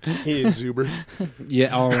fuck? He and Zuber.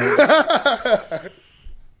 Yeah. All right.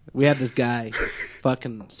 We had this guy,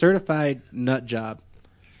 fucking certified nut job.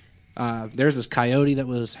 There's this coyote that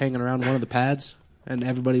was hanging around one of the pads, and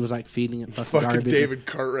everybody was like feeding it fucking garbage. David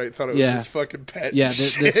Cartwright thought it was his fucking pet. Yeah,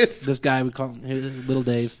 shit. this guy, we call him Little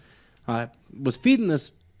Dave, was feeding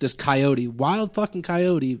this coyote, wild fucking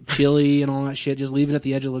coyote, chili and all that shit, just leaving at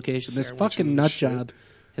the edge of the location. This Sandwiches fucking and nut shit. job,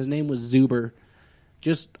 his name was Zuber,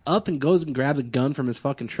 just up and goes and grabs a gun from his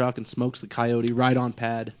fucking truck and smokes the coyote right on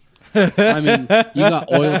pad. I mean, you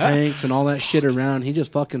got oil tanks and all that shit around. He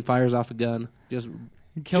just fucking fires off a gun.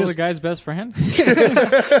 Killed the guy's best friend?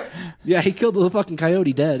 Yeah, he killed the fucking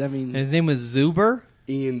coyote dead. I mean, His name was Zuber?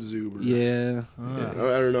 Ian Zuber. yeah.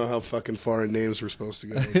 I don't know how fucking foreign names were supposed to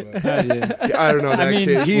go. But Yeah. I don't know. That mean,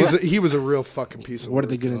 kid, he was a real fucking piece of What are work,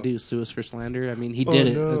 they going though. to do? Sue us for slander? I mean, he did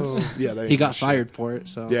it. No. That's- Yeah, they he ain't got do shit. fired for it.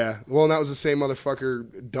 So Yeah. Well, and that was the same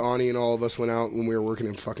motherfucker, Donnie and all of us went out when we were working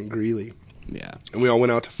in fucking Greeley. yeah. And we all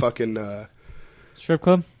went out to fucking, Strip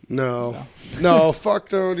club? no,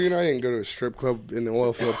 fuck no, dude. I didn't go to a strip club in the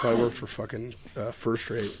oil field until I worked for fucking First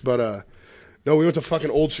Rate. But, no, we went to fucking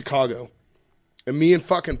Old Chicago. And me and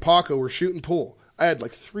fucking Paco were shooting pool. I had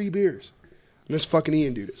like 3 beers. And this fucking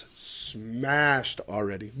Ian dude is smashed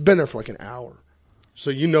already. Been there for like an hour. So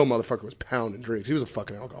you know motherfucker was pounding drinks. He was a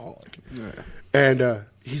fucking alcoholic. And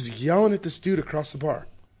he's yelling at this dude across the bar.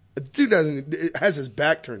 The dude has his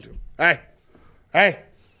back turned to him. Hey,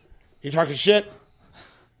 you talking shit?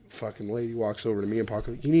 Fucking lady walks over to me and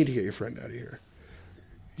Paco. You need to get your friend out of here.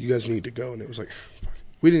 You guys need to go. And it was like, fuck.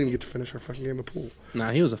 We didn't even get to finish our fucking game of pool.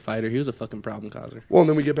 Nah, he was a fighter. He was a fucking problem causer. Well, and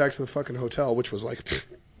then we get back to the fucking hotel, which was like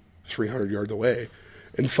 300 yards away.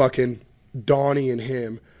 And fucking Donnie and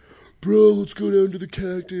him, bro, let's go down to the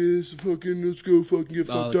Cactus. Fucking, let's go fucking get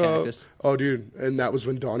fucked the up. Cactus. Oh, dude. And that was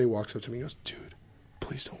when Donnie walks up to me and goes, dude,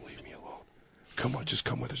 please don't leave me alone. Come on, just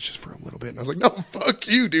come with us just for a little bit. And I was like, no, fuck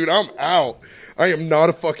you, dude. I'm out. I am not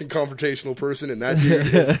a fucking confrontational person, and that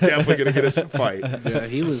dude is definitely going to get us in a fight. Yeah,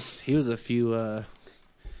 he was a few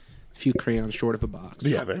crayons short of a box.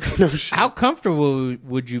 Yeah, man. No shit. How comfortable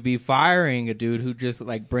would you be firing a dude who just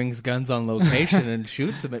like brings guns on location and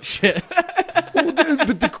shoots him at shit? Well,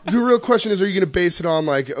 but the real question is, are you going to base it on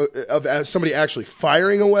like of somebody actually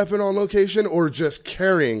firing a weapon on location or just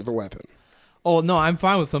carrying the weapon? Oh no, I'm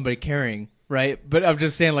fine with somebody carrying, right? But I'm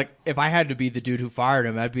just saying, like, if I had to be the dude who fired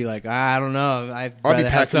him, I'd be like, I don't know, I'd I'll be rather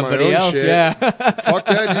have packing my somebody own else. shit. Yeah. Fuck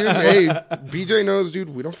that, dude. Hey, BJ knows,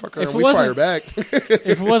 dude. We don't fuck If around. it We fire wasn't- back. If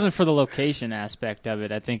it wasn't for the location aspect of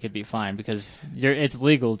it, I think it'd be fine because it's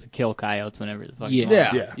legal to kill coyotes whenever the fuck you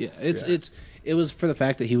want. Yeah. Yeah. It was for the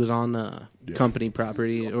fact that he was on company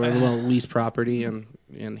property or lease property,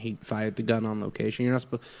 and he fired the gun on location. You're not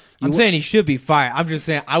supposed. I'm saying he should be fired. I'm just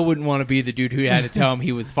saying I wouldn't want to be the dude who had to tell him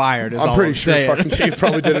he was fired. I'm pretty sure fucking Dave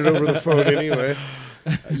probably did it over the phone anyway.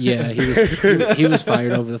 Yeah, he was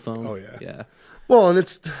fired over the phone. Oh, yeah. Yeah. Well, and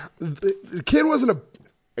the kid wasn't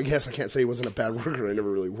I guess I can't say he wasn't a bad worker. I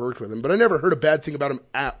never really worked with him, but I never heard a bad thing about him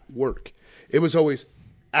at work. It was always,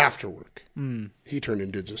 after work, he turned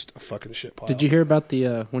into just a fucking shit pile. Did you hear about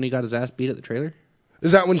the when he got his ass beat at the trailer?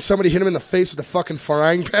 Is that when somebody hit him in the face with a fucking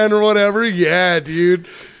frying pan or whatever? Yeah, dude.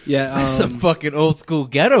 Yeah, That's some fucking old school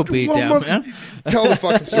ghetto beatdown, man. Tell the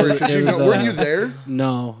fucking story, because were you there?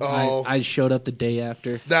 No, Oh. I showed up the day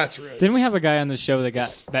after. That's right. Didn't we have a guy on the show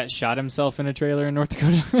that shot himself in a trailer in North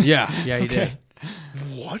Dakota? Yeah, he did.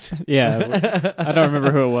 What? Yeah, I don't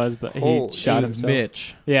remember who it was, but he Holy shot It was himself.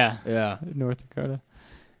 Mitch. Yeah, Yeah. North Dakota.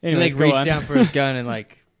 He Anyways, go reached on. down for his gun and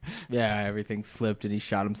everything slipped and he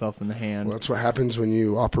shot himself in the hand. Well, that's what happens when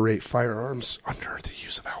you operate firearms under the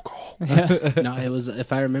use of alcohol. No, it was,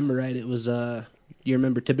 if I remember right, it was you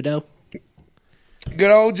remember Thibodeau? Good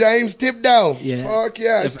old James Thibodeau. Yeah. Fuck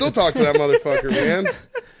yeah. I still talk to that motherfucker, man.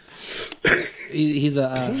 He's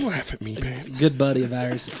a Don't laugh at me, man. good buddy of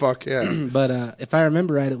ours. Fuck yeah. But if I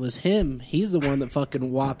remember right, it was him. He's the one that fucking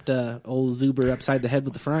whopped old Zuber upside the head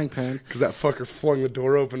with the frying pan. Because that fucker flung the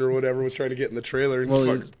door open or whatever, was trying to get in the trailer, and Well,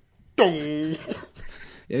 fucking dong.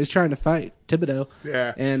 He was trying to fight Thibodeau.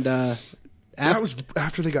 Yeah. And That was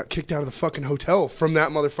after they got kicked out of the fucking hotel from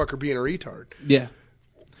that motherfucker being a retard. yeah.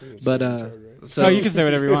 But so Oh, you can say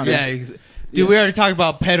whatever you want. Yeah, man. dude, we already talked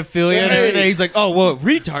about pedophilia and Hey. everything. He's like, oh, well,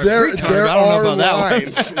 retard. There retard. are I don't know about that one.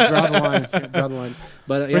 lines. draw the line. Draw the line.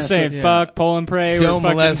 But We're saying fuck, pull and pray. Don't we're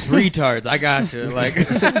fucking- molest retards. I got you. Like,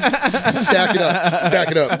 Stack it up.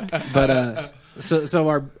 Stack it up. But so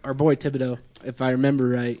our boy Thibodeau, if I remember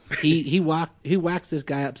right, he whacks this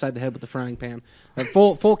guy upside the head with the frying pan, a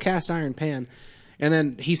full cast iron pan, and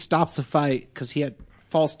then he stops the fight because he had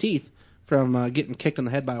false teeth from getting kicked in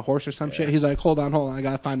the head by a horse or some shit. He's like, hold on, I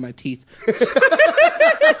gotta find my teeth.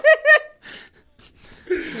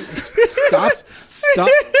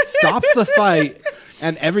 stops the fight,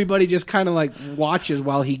 and everybody just kind of like watches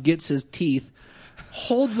while he gets his teeth,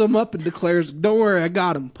 holds them up and declares, don't worry, I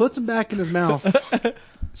got him, puts them back in his mouth,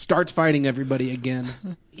 starts fighting everybody again.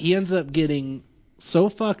 He ends up getting so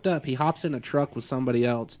fucked up, he hops in a truck with somebody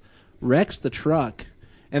else, wrecks the truck,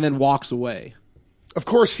 and then walks away. Of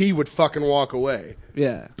course he would fucking walk away.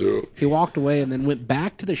 Yeah. He walked away and then went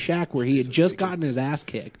back to the shack where he had just gotten his ass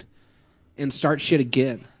kicked and start shit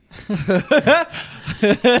again.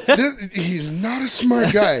 He's not a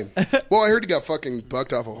smart guy. Well, I heard he got fucking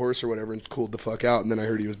bucked off a horse or whatever and cooled the fuck out, and then I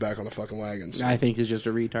heard he was back on the fucking wagon. So I think he's just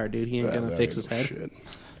a retard, dude. He ain't gonna that fix ain't his head. shit.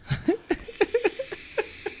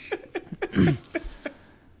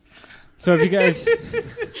 So have you guys?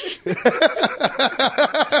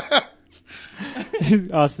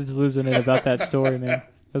 Austin's losing it about that story, man.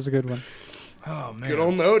 That's a good one. oh, man. Good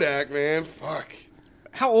old Nodak, man. Fuck.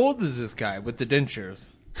 How old is this guy with the dentures?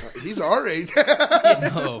 He's our age.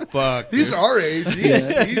 Oh, fuck. He's dude. our age.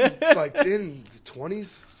 He's like in the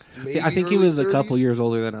 20s, maybe I think he early was a 30s. couple years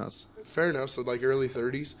older than us. Fair enough, so like early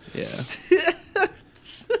 30s. Yeah.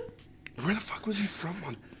 Where the fuck was he from?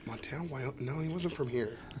 Montana? Wyoming? No, he wasn't from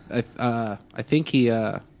here. I think he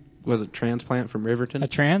was a transplant from Riverton. A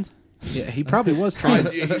trans? Yeah, he probably was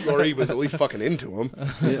trans. Or he was at least fucking into him.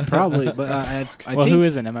 Yeah, probably, but I Well, think who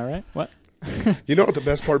isn't? Am I right? What? You know what the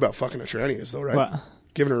best part about fucking a tranny is, though, right? What?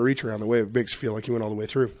 Giving her a reach around the way, it makes you feel like you went all the way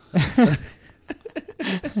through.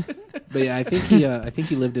 But yeah, I think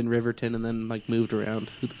he lived in Riverton and then like moved around.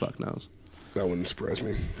 Who the fuck knows? That wouldn't surprise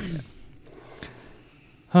me.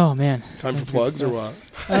 Oh man. Time for plugs or what?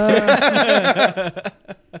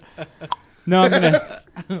 No, I'm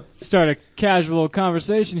gonna start a casual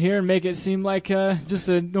conversation here and make it seem like just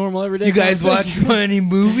a normal everyday. You guys conversation. watch any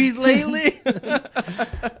movies lately?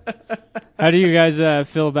 How do you guys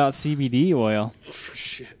feel about CBD oil?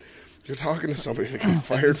 Shit. You're talking to somebody that got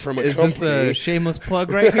fired from a Is company. this a shameless plug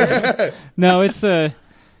right here? No, it's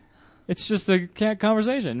just a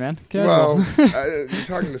conversation, man. Casual. Well, you're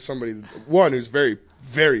talking to somebody, one, who's very,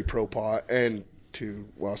 very pro-pot, and two,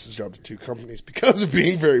 lost his job to two companies because of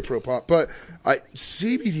being very pro-pot. But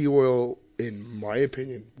CBD oil, in my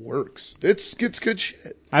opinion, works. It's good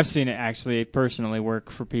shit. I've seen it actually personally work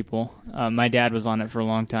for people. My dad was on it for a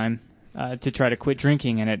long time to try to quit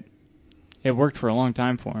drinking, and it worked for a long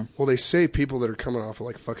time for him. Well, they say people that are coming off of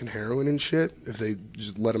like fucking heroin and shit, if they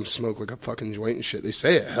just let them smoke like a fucking joint and shit, they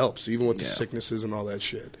say it helps, even with the sicknesses and all that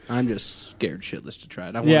shit. I'm just scared shitless to try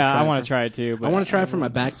it. I want to try it too. But I want to try it for my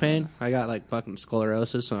back pain. I got like fucking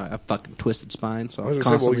sclerosis, so I have fucking twisted spine, so I I'm was gonna say,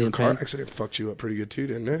 well, constantly your in car pain. accident fucked you up pretty good too,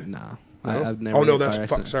 didn't it? Nah, No? I've never. Oh no, had a that's car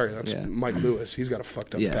accident. sorry, that's Yeah. Mike Lewis. He's got a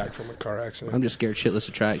fucked up Yeah. back from a car accident. I'm just scared shitless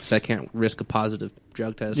to try it because I can't risk a positive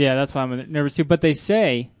drug test. Yeah, that's why I'm nervous too. But they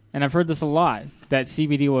say, and I've heard this a lot, that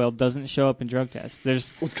CBD oil doesn't show up in drug tests. Well,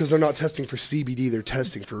 it's because they're not testing for CBD; they're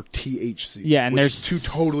testing for THC. Yeah, and which there's is two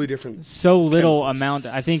totally different. so little chemicals. amount.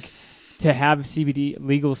 I think to have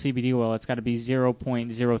legal CBD oil, it's got to be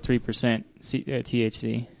 0.03%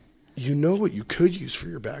 THC. You know what you could use for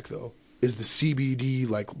your back though is the CBD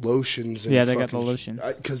like lotions. And Yeah, they got the lotions.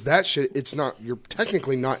 Because that shit, it's not. You're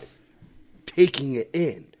technically not taking it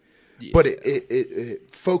in, but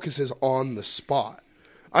it focuses on the spot.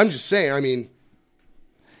 I'm just saying. I mean,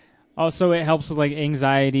 also it helps with like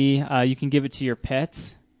anxiety. You can give it to your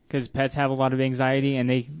pets because pets have a lot of anxiety and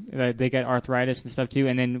they get arthritis and stuff too.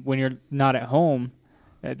 And then when you're not at home,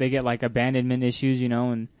 they get like abandonment issues,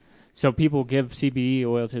 and so people give CBD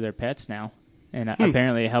oil to their pets now, and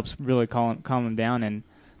apparently it helps really calm them down and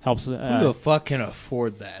helps. Who the fuck can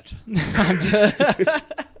afford that?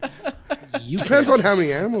 Depends on how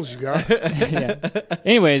many animals you got. Yeah.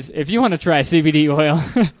 Anyways, if you want to try CBD oil,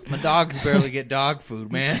 My dogs barely get dog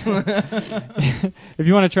food, man. if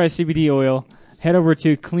you want to try CBD oil, head over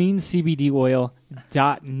to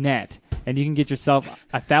cleancbdoil.net and you can get yourself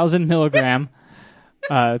 1,000 milligram,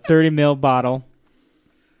 30 ml bottle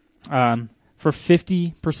for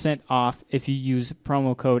 50% off if you use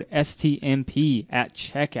promo code STMP at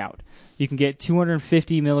checkout. You can get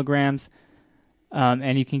 250 milligrams,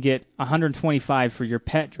 and you can get 125 for your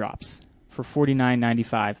pet drops for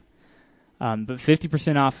 $49.95. But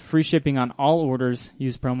 50% off, free shipping on all orders.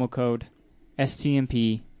 Use promo code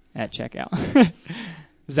STMP at checkout.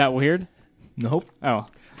 Is that weird? Nope. Oh.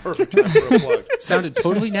 Perfect time for a plug. Sounded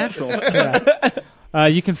totally natural.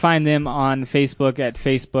 You can find them on Facebook at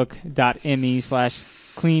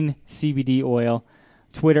facebook.me/cleancbd oil,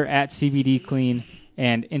 Twitter at CBDclean,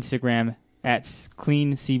 and Instagram at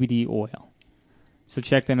cleancbdoil. So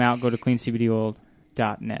check them out. Go to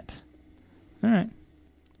cleancbdoil.net. All right.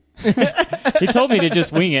 He told me to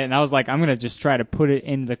just wing it, and I was like, I'm going to just try to put it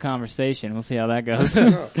into the conversation. We'll see how that goes.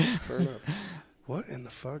 Fair enough. What in the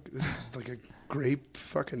fuck? This is like a grape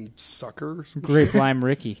fucking sucker or something? Grape Lime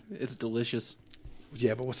Ricky. It's delicious.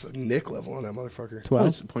 Yeah, but what's the Nick level on that motherfucker? 12?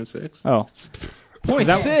 0.6. Oh.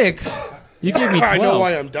 0.6. You gave me 12. I know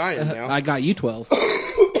why I'm dying now. I got you 12.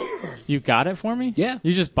 You got it for me? Yeah.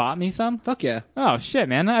 You just bought me some? Fuck yeah. Oh, shit,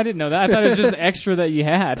 man. I didn't know that. I thought it was just extra that you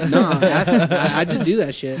had. No, I just do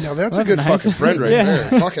that shit. Now that's That's a good nice. fucking friend right Yeah.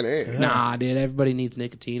 there. Fucking A. Nah, dude, everybody needs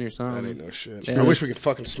nicotine or That something. ain't no shit. Yeah. I wish we could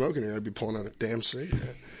fucking smoke in here. I'd be pulling out a damn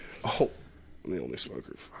cigarette. Oh, I'm the only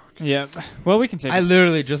smoker. Fuck. Yeah. Well, we can take I it.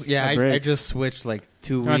 literally just A break. I just switched like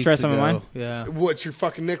 2 wanna weeks try some of ago. mine? Yeah. What's your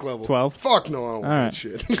fucking Nick level? 12. Fuck no, I don't want right. that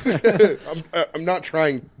shit. I'm not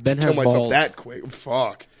trying Ben to has kill myself balls. that quick.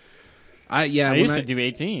 Fuck. I when used to do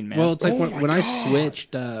 18, man. Well, it's like Oh my when I God.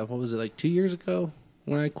 switched, what was it, like 2 years ago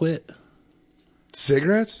when I quit?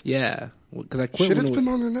 Cigarettes? Yeah. Because I quit Shit, when it's it been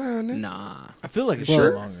was... longer than that, Nick. Nah. I feel like it's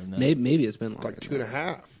Well, longer than that. Maybe it's been longer. Like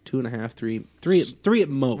 2.5. 2.5, 3 at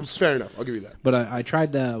most. Fair enough. I'll give you that. But I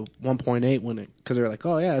tried the 1.8 when because they were like,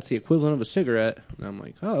 oh yeah, it's the equivalent of a cigarette, and I'm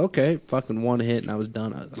like, oh okay, fucking one hit and I was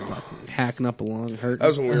done. I was fucking hacking up along, hurting. That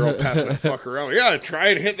was when we were all passing that fucker around. Yeah, try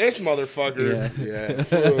and hit this motherfucker. Yeah.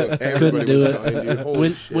 Everybody Couldn't do was it. dying, dude.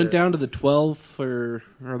 Holy shit. Went down to the 12 or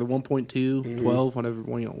the 1.2, 12,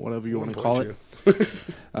 whatever you want to call it.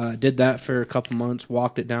 Did that for a couple months,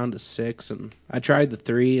 walked it down to 6, and I tried the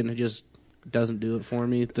 3, and it just doesn't do it for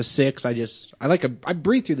me. The 6, I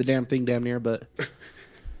breathe through the damn thing damn near, but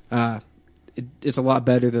it's a lot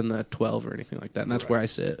better than the 12 or anything like that, and that's where I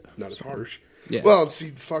sit. Not as harsh. Yeah. Well, see,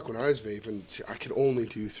 fuck, when I was vaping, I could only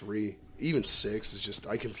do 3. Even 6 is just,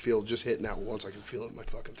 I can feel, just hitting that once, I can feel it in my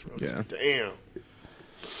fucking throat. It's Yeah. like, damn.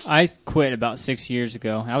 I quit about 6 years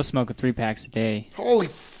ago. I was smoking 3 packs a day. Holy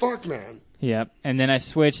fuck, man. Yep. And then I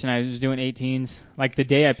switched and I was doing 18s. Like the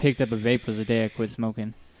day I picked up a vape was the day I quit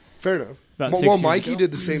smoking. Fair enough. About Well, 6 years Mikey ago.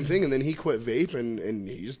 did the same thing, and then he quit vape, and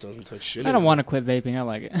he just doesn't touch shit. I don't want to quit vaping. I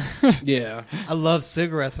like it. Yeah. I love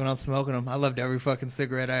cigarettes when I'm smoking them. I loved every fucking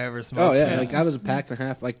cigarette I ever smoked. Oh yeah, like I was a pack and a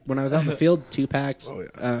half. Like when I was out in the field, 2 packs. Oh,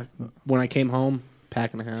 yeah. When I came home,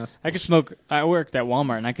 pack and a half. I could smoke. I worked at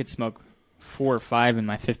Walmart and I could smoke 4 or 5 in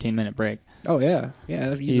my 15-minute break. Oh yeah, you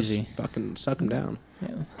Easy. just fucking suck them down.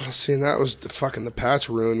 Oh, see, and that was the patch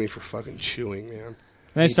ruined me for fucking chewing, man.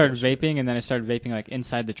 Then I started vaping, and then I started vaping like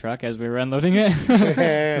inside the truck as we were unloading it.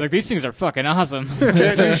 I was like, these things are fucking awesome.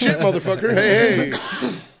 Can't do shit, motherfucker. Hey.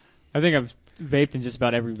 I think I've vaped in just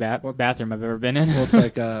about every bathroom I've ever been in. Well, it's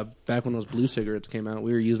like back when those blue cigarettes came out,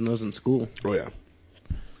 we were using those in school, Oh, yeah.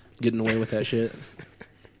 getting away with that shit.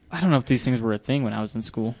 I don't know if these things were a thing when I was in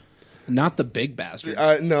school. Not the big bastards.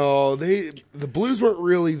 No, the blues weren't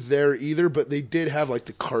really there either, but they did have like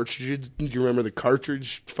the cartridges. Do you remember the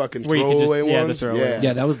cartridge fucking Where you could just- throwaway yeah, the ones? throwaway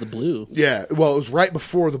Yeah, that was the blue. Yeah. Well, it was right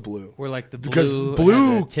before the blue. Where like the blue, Because had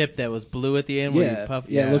blue- the tip that was blue at the end where you Yeah, puff.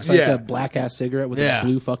 yeah, it looks like Yeah. a black ass cigarette with Yeah. a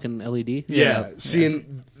blue fucking LED. Yeah. See,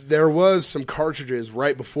 and there was some cartridges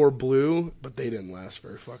right before Blue, but they didn't last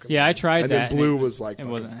very fucking long. Yeah, I tried and that. then Blue was like... It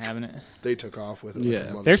wasn't having it. They took off with it. Yeah. Like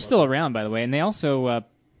a They're motherfucker. still around, by the way. And they also,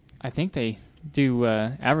 I think they do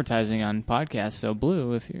advertising on podcasts. So,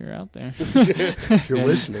 Blue, if you're out there. If you're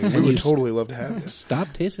listening, we And would you totally love to have you.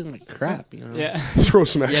 Stop tasting like crap, you know? Yeah. Throw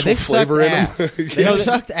some actual they've flavor in sucked them. ass. They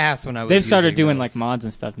sucked ass when I was They've started using doing those. like mods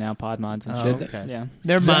and stuff now, pod mods and shit. okay. Yeah.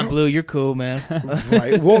 Never mind, Blue. You're cool, man.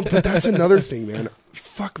 Right. Well, but that's another thing, man.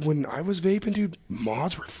 Fuck, when I was vaping, dude,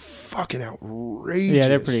 mods were fucking outrageous. Yeah,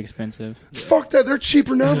 they're pretty expensive. Fuck that. They're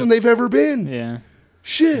cheaper now than they've ever been. Yeah.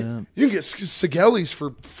 Shit. You can get Sigelis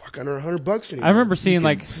for fuck under $100 anymore. I remember seeing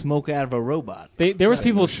like Smoke out of a robot. there was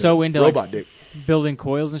people so into Robot like dick. building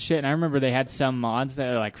coils and shit, and I remember they had some mods that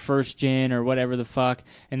are like first gen or whatever the fuck,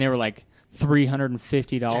 and they were like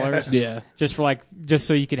 $350 Yeah. just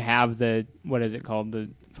so you could have the, what is it called, the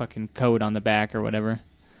fucking code on the back or whatever.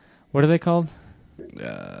 What are they called?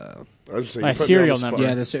 I was saying, A you put me serial on the number. spot.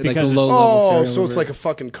 Yeah, the like Because a it's- low level Oh, serial so it's number. like a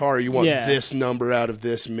fucking car. You want Yeah. this number out of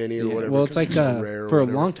this many or Yeah. whatever. Well, it's 'cause like so rare or for a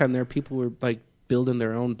whatever. long time there, people were like building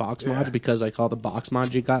their own box mods because like all the box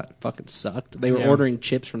mods you got fucking sucked. They were Yeah. ordering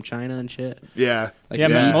chips from China and shit. Yeah. Like, Yeah,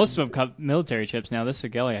 but most of them come military chips now. This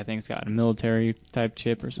Sigeli, I think, has got a military type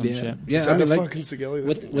chip or some yeah, shit. yeah. Is I that mean, a like fucking Sigelli?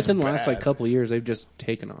 within the last like Bad. couple of years, they've just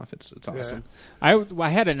taken off. It's awesome. I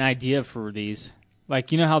had an idea for these.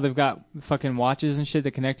 Like, you know how they've got fucking watches and shit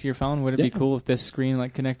that connect to your phone? Would it be Yeah. cool if this screen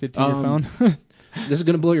like connected to your phone? This is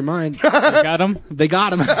gonna blow your mind. They got them? They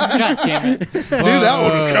got him. God damn it. Knew that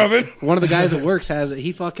one was coming. One of the guys that works has it.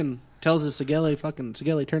 He fucking tells his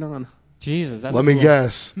Sigeli, turn on. Jesus, that's Let cool. me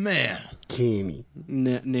guess. Man. Kenny.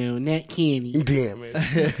 No, not Kenny. Damn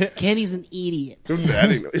it. Kenny's an idiot.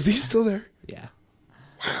 Is he still there? Yeah.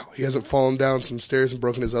 Wow. He hasn't fallen down some stairs and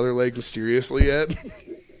broken his other leg mysteriously yet?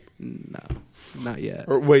 No, not yet.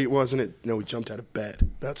 Or wait, wasn't it? No, he jumped out of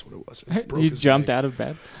bed. That's what it was. He broke You his jumped leg out of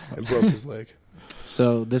bed? and broke his leg.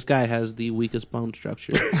 So this guy has the weakest bone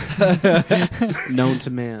structure known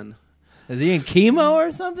to man. Is he in chemo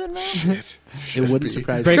or something, man? Shit. It wouldn't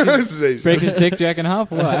surprise Break me. his, break his dick jacking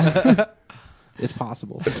off? What? It's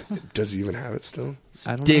possible. Does he even have it still?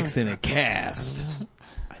 I don't Dick's know. in a cast.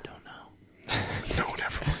 I don't know. No one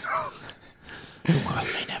ever will know. The world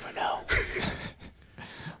may never know.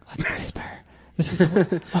 Let's whisper. This is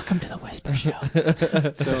the, welcome to the Whisper Show.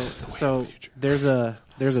 So there's a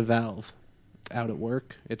valve out at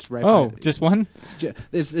work. It's right. Oh, by, just one?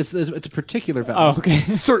 it's a particular Oh, valve. okay.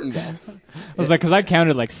 Certain valve. I was like, because I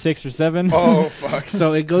counted like 6 or 7. Oh, fuck.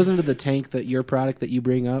 So it goes into the tank that your product that you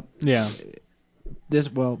bring up. Yeah. This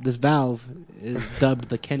valve is dubbed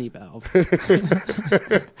the Kenny valve.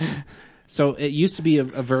 So it used to be a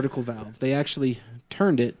vertical valve. They actually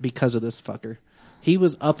turned it because of this fucker. He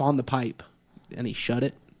was up on the pipe and he shut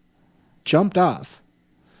it, jumped off,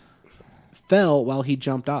 fell while he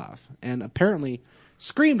jumped off, and apparently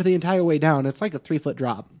screamed the entire way down. It's like a 3-foot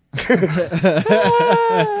drop.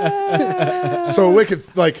 So wicked,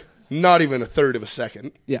 like, not even a third of a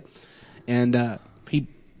second. Yeah. And he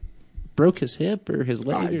broke his hip or his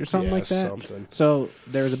leg or something yeah, like that. something. So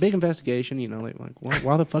there was a big investigation, like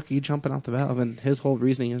why the fuck are you jumping off the valve? And his whole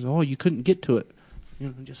reasoning is, oh, you couldn't get to it.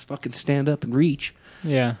 Just fucking stand up and reach.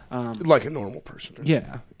 Yeah. Like a normal person.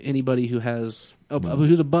 Yeah, anybody who has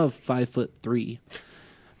who's above 5'3".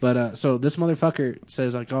 But so this motherfucker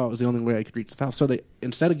says like, oh, it was the only way I could reach the valve. So they,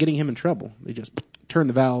 instead of getting him in trouble, they just turned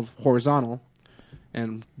the valve horizontal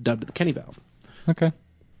and dubbed it the Kenny valve. Okay.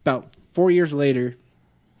 About 4 years later,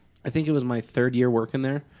 I think it was my 3rd year working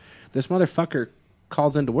there, this motherfucker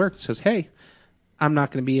calls into work and says, hey, I'm not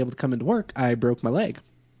going to be able to come into work. I broke my leg.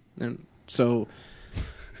 And so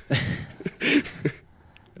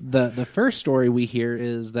the first story we hear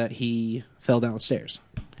is that he fell downstairs.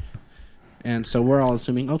 And so we're all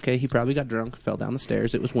assuming, okay, he probably got drunk, fell down the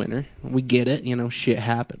stairs. It was winter. We get it. Shit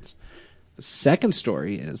happens. The second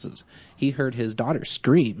story is he heard his daughter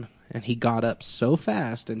scream, and he got up so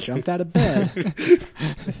fast and jumped out of bed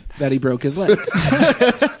that he broke his leg.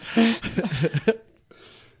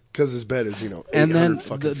 Because his bed is, And then 800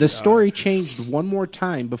 fucking the feet story changed one more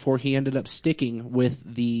time before he ended up sticking with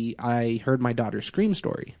the I heard my daughter scream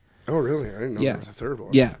story. high. Oh, really? I didn't know Yeah. there was a third one.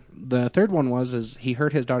 Yeah. The third one was he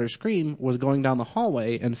heard his daughter scream, was going down the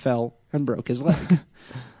hallway, and fell and broke his leg.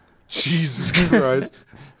 Jesus Christ.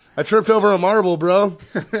 I tripped over a marble, bro.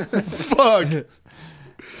 Fuck.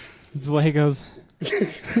 It's Legos.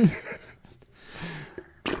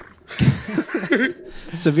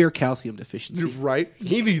 Severe calcium deficiency. Right?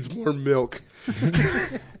 He needs more milk.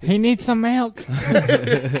 He needs some milk.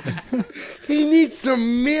 He needs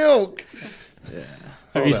some milk.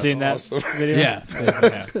 Have you that's seen that awesome. video?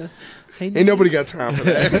 Yeah. Hey, Ain't nobody got time for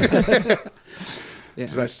that. Yeah.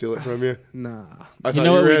 Did I steal it from you? Nah. I thought know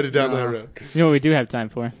you what were we- headed down that road. You know what we do have time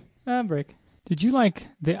for? Break. Did you like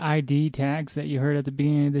the ID tags that you heard at the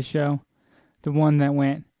beginning of the show? The one that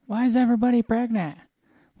went, "Why is everybody pregnant?"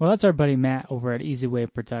 Well, that's our buddy Matt over at Easy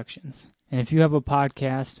Wave Productions. And if you have a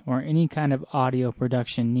podcast or any kind of audio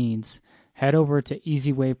production needs, head over to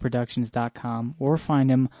easywaveproductions.com or find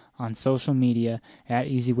him on social media at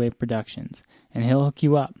Easy Wave Productions, and he'll hook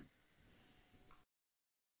you up.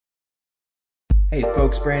 Hey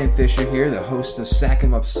folks, Brandon Fisher here, the host of Sack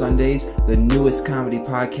 'em Up Sundays, the newest comedy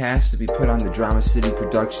podcast to be put on the Drama City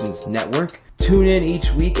Productions network. Tune in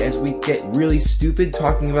each week as we get really stupid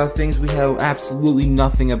talking about things we know absolutely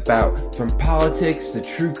nothing about. From politics to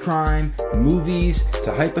true crime, movies,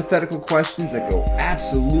 to hypothetical questions that go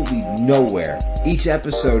absolutely nowhere. Each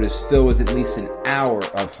episode is filled with at least an hour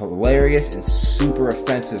of hilarious and super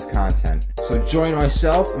offensive content. So join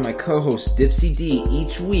myself and my co-host Dipsy D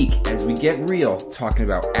each week as we get real, talking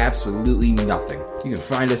about absolutely nothing. You can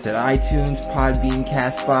find us at iTunes, Podbean,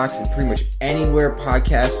 CastBox, and pretty much anywhere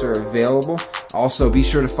podcasts are available. Also, be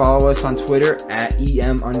sure to follow us on Twitter at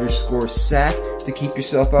EM_SAC to keep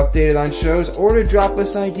yourself updated on shows or to drop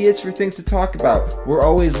us ideas for things to talk about. We're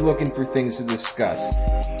always looking for things to discuss.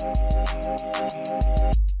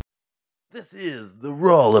 This is the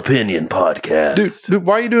Raw Opinion Podcast. Dude,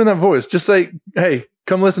 why are you doing that voice? Just say, hey,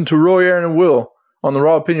 come listen to Roy, Aaron, and Will on the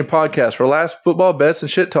Raw Opinion Podcast for laughs, football bets,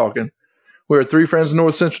 and shit talking. We're three friends in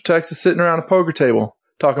North Central Texas sitting around a poker table,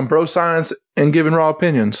 talking bro science and giving raw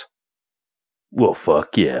opinions. Well,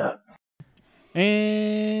 fuck yeah.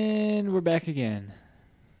 And we're back again.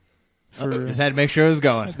 Just had to make sure it was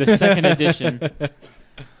going. The second edition.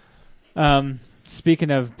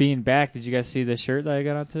 Speaking of being back, did you guys see the shirt that I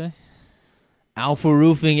got out today? Alpha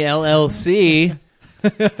Roofing LLC.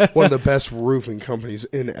 One of the best roofing companies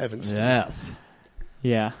in Evanston. Yes.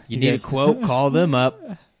 Yeah. You need a quote, call them up.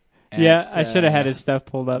 Yeah, I should have had his stuff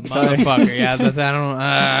pulled up. Motherfucker, yeah, that's,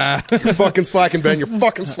 I don't You're fucking slacking, Ben. You're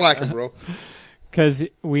fucking slacking, bro. Because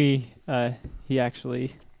he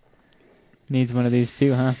actually needs one of these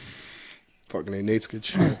too, huh? Fucking A. Nate's good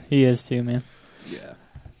shit. He is too, man. Yeah.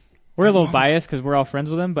 We're a little biased because we're all friends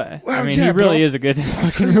with him, but Well, I mean, yeah, he really but is a good I'll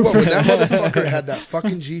fucking tell you what, roofer. when that motherfucker had that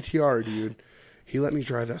fucking GTR, dude, he let me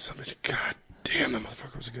drive that something. God damn, that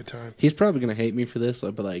motherfucker was a good time. He's probably going to hate me for this,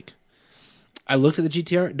 but like, I looked at the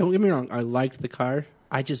GTR. Don't get me wrong. I liked the car.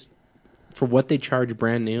 I just, for what they charge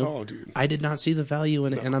brand new, Oh, dude. I did not see the value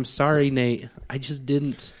in it. And I'm sorry, Nate. I just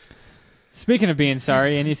didn't. Speaking of being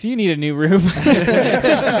sorry, and if you need a new roof,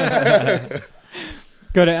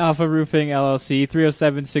 go to Alpha Roofing LLC,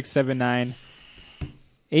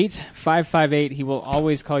 307-679-8558. He will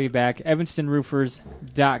always call you back.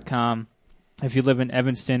 EvanstonRoofers.com if you live in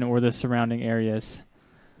Evanston or the surrounding areas.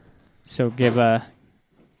 So give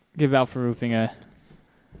Alpha Roofing a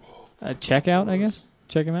checkout, I guess.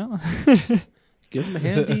 Check him out. Give him a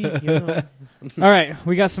handy. All right,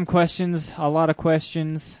 we got some questions, a lot of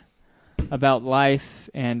questions about life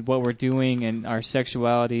and what we're doing and our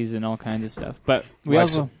sexualities and all kinds of stuff. But we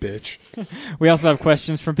Life's also a bitch. we also have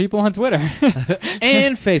questions from people on Twitter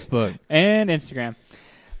and Facebook and Instagram.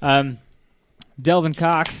 Delvin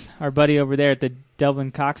Cox, our buddy over there at the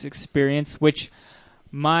Delvin Cox Experience, which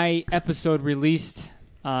my episode released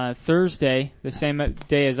Thursday, the same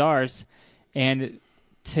day as ours, and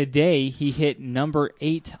today he hit number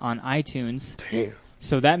 8 on iTunes. Damn.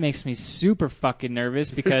 So that makes me super fucking nervous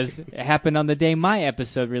because it happened on the day my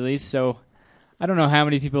episode released. So I don't know how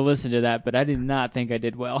many people listened to that, but I did not think I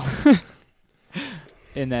did well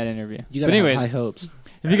in that interview. You but gotta anyways, have high hopes.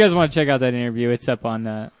 if you guys want to check out that interview, it's up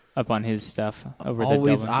on his stuff over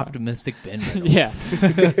always the optimistic Ben Reynolds. Yeah,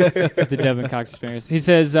 the Devin Cox Experience. He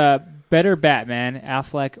says, better Batman,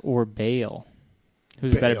 Affleck or Bale?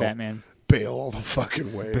 Who's a better Bale. Batman? Bale all the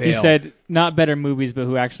fucking way. He said not better movies, but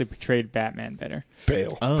who actually portrayed Batman better.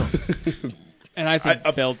 Bale. Oh. And I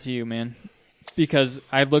think Bale to you, man. Because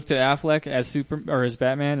I looked at Affleck as as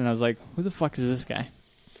Batman, and I was like, who the fuck is this guy?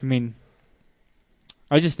 I mean,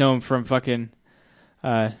 I just know him from fucking,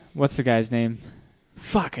 what's the guy's name?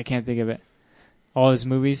 Fuck, I can't think of it. All his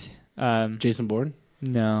movies. Jason Bourne?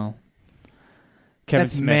 No. Kevin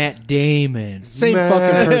That's Smith. Matt Damon. Same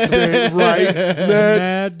fucking person. Right?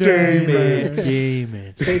 Matt Damon. Matt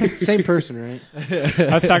Damon. Same person, right?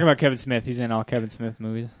 I was talking about Kevin Smith. He's in all Kevin Smith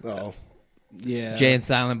movies. Oh. Yeah. Jay and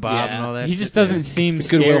Silent Bob Yeah. and all that. He just doesn't seem Good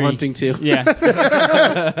scary. Will Hunting, too. Yeah.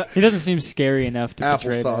 He doesn't seem scary enough to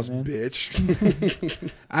portray Applesauce, Batman.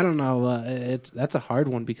 bitch. I don't know. That's a hard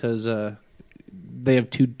one because they have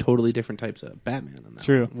two totally different types of Batman in that.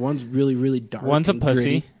 True. One's really, really dark. One's a and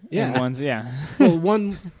pussy, gritty. Yeah. And one's yeah. Well,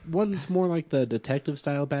 one's more like the detective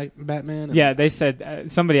style Batman. and- Yeah, they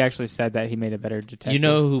said somebody actually said that he made a better detective. You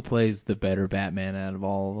know who plays the better Batman out of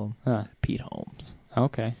all of them? Huh. Pete Holmes.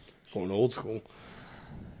 Okay. Going old school.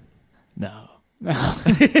 No.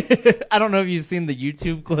 I don't know if you've seen the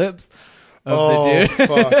YouTube clips of the dude.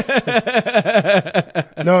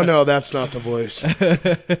 Fuck. No, that's not the voice.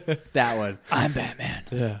 That one. I'm Batman.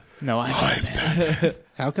 Yeah. No, I'm Batman.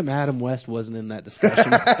 How come Adam West wasn't in that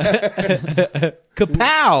discussion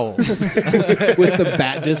Kapow! with the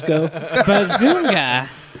bat disco? Bazunga.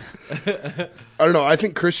 I don't know. I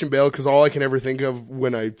think Christian Bale, because all I can ever think of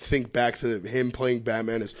when I think back to him playing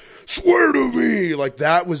Batman is "Swear to me." Like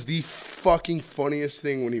that was the fucking funniest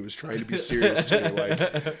thing when he was trying to be serious to me. Like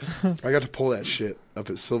I got to pull that shit up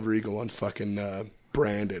at Silver Eagle on fucking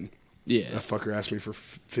Brandon. Yeah. That fucker asked me for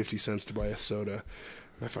 50 cents to buy a soda.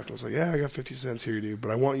 And I fucking was like, "Yeah, I got 50 cents here, dude.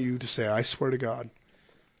 But I want you to say, I swear to God."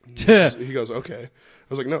 He goes, "Okay." I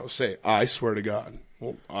was like, "No, say, I swear to God."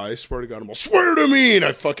 Well, I swear to God, I'm all, "Swear to me," and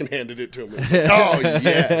I fucking handed it to him. Like, oh,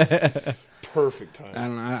 yes. Perfect time. I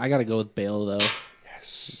don't know. I got to go with Bale, though.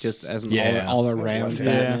 Yes. Just as an Yeah. all around left-handed.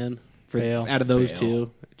 Batman. For, Bale. out of those Bale.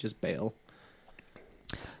 two, just Bale.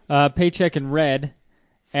 Paycheck and Red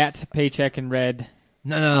at Paycheck and Red.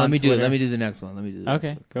 No, On let me do it. Twitter. Let me do the next one. Let me do the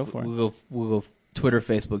Okay, go for it. We'll go Twitter,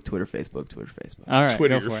 Facebook, Twitter, Facebook, Twitter, Facebook. All right,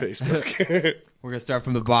 Twitter, go your for it. Facebook. We're going to start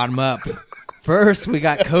from the bottom up. First, we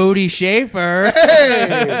got Cody Schaefer.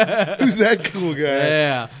 Hey, who's that cool guy?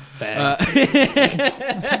 Yeah.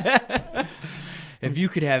 If you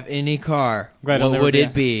could have any car, Glad I'll what never would be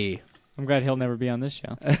it be? I'm glad he'll never be on this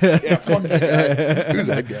show. Yeah, fuck that guy. Who's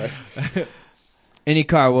that guy? Any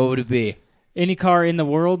car, what would it be? Any car in the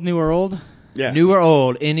world, new or old? Yeah. New or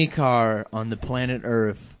old, any car on the planet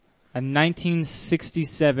Earth. A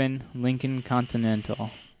 1967 Lincoln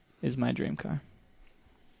Continental is my dream car.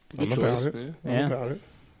 I'm about it. Yeah. I'm about it.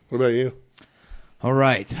 What about you? All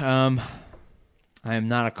right. I am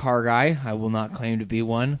not a car guy. I will not claim to be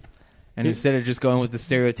one. And instead of just going with the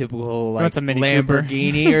stereotypical like What's a Mini Cooper?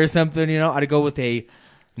 Lamborghini or something, I'd go with a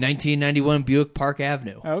 1991 Buick Park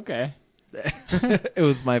Avenue. Okay. It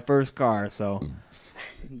was my first car, so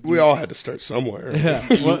We all had to start somewhere.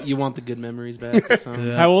 You want the good memories back?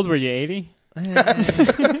 So. How old were you? 80?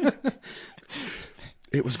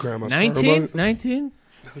 It was Grandma's 19? car. 19?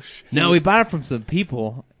 Oh, shit. No, we bought it from some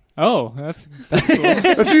people. Oh, that's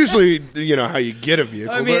That's usually, how you get a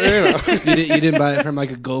vehicle. I mean- but, You didn't buy it from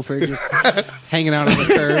like a gopher just hanging out on the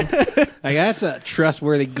curb. Like that's a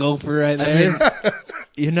trustworthy gopher right there.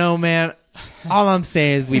 Man, all I'm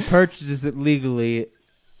saying is we purchased it legally,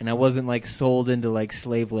 and I wasn't like sold into like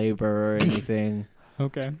slave labor or anything.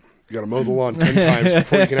 okay. you got to mow the lawn 10 times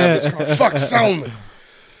before you can have this car. Fuck, sell me.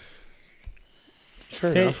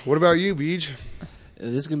 Fair enough. What about you, Beej?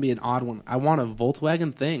 This is gonna be an odd one. I want a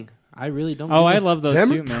Volkswagen thing. I really don't. Oh, give I a- love those Them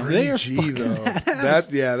too, man. pretty They are G, fucking though.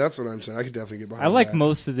 That's what I'm saying. I could definitely get behind I like that.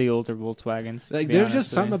 most of the older Volkswagens. to Like, be there's honest just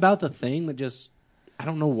with something you. about the thing that just I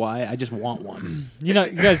don't know why. I just want one. You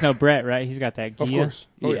guys know Brett, right? He's got that Gia. Of course.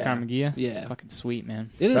 Oh, yeah. Carmen Gia. Yeah. Fucking sweet, man.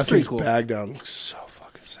 It is That pretty thing's cool. bag down looks so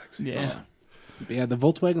fucking sexy. Yeah. But yeah, the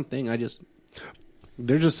Volkswagen thing.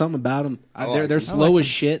 There's just something about them. like They're it. slow as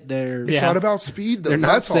shit. They're It's Yeah. not about speed, though. they're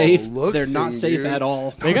not That's safe. All a look They're not thing, safe dude. at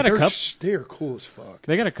all. They got a They're couple. They're cool as fuck.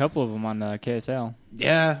 They got a couple of them on KSL.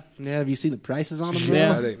 Yeah. Have you seen the prices on them?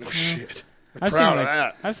 Yeah. That ain't no shit. I'm I've seen proud of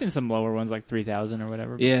that. I've seen some lower ones like 3,000 or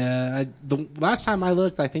whatever. Yeah. The last time I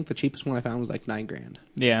looked, I think the cheapest one I found was like $9,000,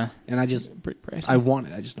 Yeah. and I just Pretty pricey. I want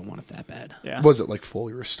it. I just don't want it that bad. Yeah. Was it like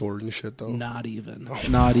fully restored and shit, though? Not even.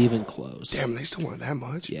 Not even close. Damn, they still want that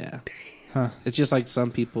much? Yeah. Huh. It's just like some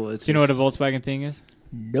people. It's Do you know what a just- Volkswagen thing is?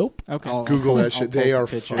 Nope. Okay. Google that I'll shit. pull They up are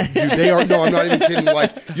the picture. fuck, dude. They are. No, I'm not even kidding.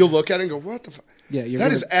 Like you'll look at it and go, "What the fuck?" Yeah, you're That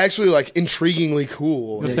gonna, is actually like intriguingly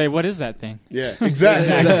cool. They'll Like, say, what is that thing? yeah,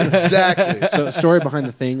 exactly, exactly. So the story behind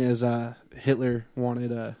the thing is Hitler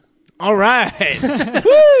wanted All right.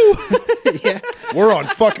 We're on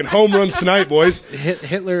fucking home runs tonight, boys.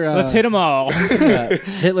 Hitler. Let's hit them all.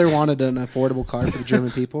 Hitler wanted an affordable car for the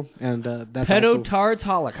German people, and that's also, Pedotards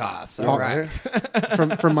Holocaust. All right.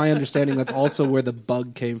 from my understanding, that's also where the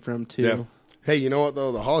bug came from too. Yeah. Hey, you know what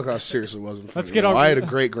though? The Holocaust seriously wasn't. Let's funny. get our- I had a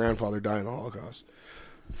great grandfather die in the Holocaust.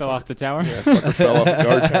 Fell off the tower. Yeah, fucker fell off the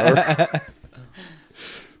guard tower.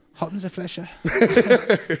 Halten Sie Fläche.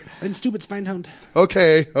 Ein stupid Schweinhund.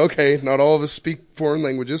 Okay. Not all of us speak foreign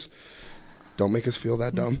languages. Don't make us feel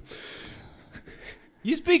that dumb.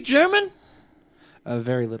 You speak German?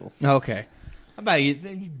 Very little. Okay. How about you?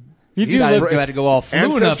 You You do guys look, got to go all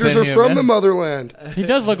fluent Ancestors up in are here, from man. the motherland. he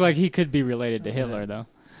does look like he could be related to Hitler, though.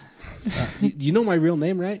 You know my real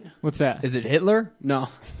name, right? What's that? Is it Hitler? No.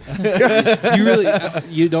 You really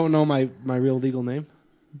you don't know my real legal name?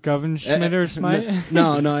 Govern Schmidt or Smite?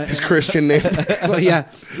 No. His Christian name. So yeah,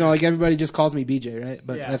 no, like everybody just calls me BJ, right?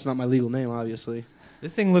 But Yeah. that's not my legal name, obviously.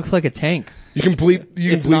 This thing looks like a tank. You can bleep. You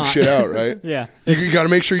can It's bleep not. shit out, right? Yeah. You got to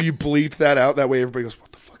make sure you bleep that out. That way, everybody goes,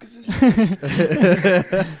 "What the fuck is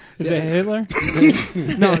this?" Is it Hitler?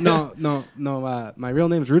 No. My real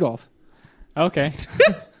name is Rudolph. Okay.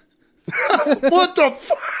 What the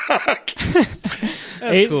fuck?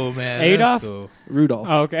 That's cool, man. Adolf? That's cool. Rudolph.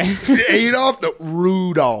 Oh, okay. Adolf? No,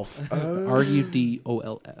 Rudolph.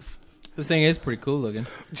 Rudolf. This thing is pretty cool looking.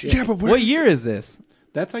 Yeah, but What year is this?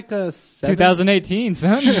 That's like a 2018,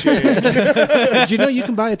 son. Did you know you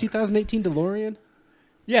can buy a 2018 DeLorean?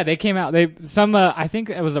 Yeah, they came out. I think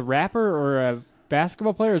it was a rapper or a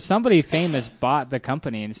basketball player or somebody famous bought the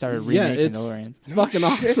company and started remaking it's DeLoreans. fucking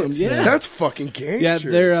awesome. Yeah, that's fucking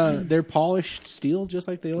gangster. Yeah, they're polished steel just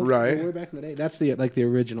like they Right. were back in the day. That's the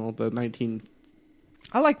original, the 1950s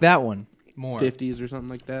I like that one more. or something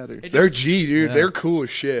like that. Or, They're G, dude. Yeah. They're cool as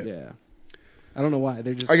shit. yeah, I don't know why.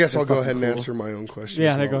 They're just. I guess they're I'll go fucking ahead and cool. answer my own question.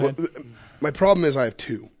 Yeah, as go well. ahead. My problem is I have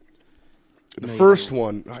two. The first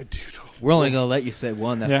one, I do. We're only gonna let you say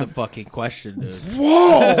one. That's Yeah. the fucking question, dude.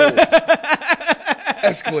 Whoa!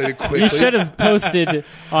 Escalated quickly. You should have posted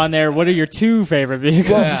on there, what are your two favorite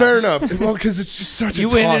vehicles? Well, fair enough. Well, because it's just such a You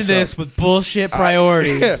toss went into this with bullshit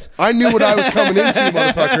priorities. I knew what I was coming into,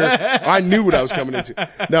 motherfucker. I knew what I was coming into.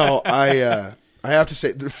 No, I have to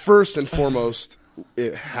say, the first and foremost,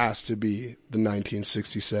 it has to be the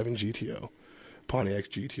 1967 GTO. Pontiac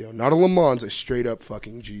GTO. Not a Le Mans, a straight up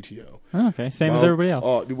fucking GTO. Oh, okay, same as everybody else.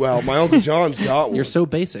 Oh, well, my Uncle John's got one. You're so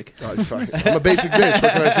basic. Oh, fuck it. I'm a basic bitch.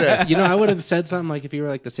 What can I say? You know, I would have said something like if you were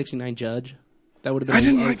like the '69 Judge. That would have been. I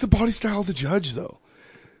didn't like the body style of the Judge, though.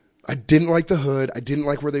 I didn't like the hood. I didn't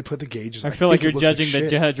like where they put the gauges. I feel like think you're it looks judging the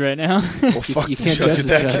shit. judge right now. Well, fuck you the can't judge judge in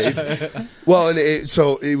the that judge. case. Well, and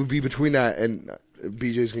so it would be between that and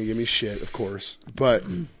BJ's gonna give me shit, of course. But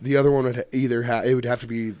the other one would either it would have to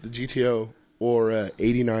be the GTO or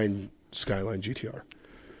 '89 Skyline GTR.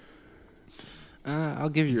 I'll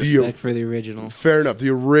give you respect for the original. Fair enough. The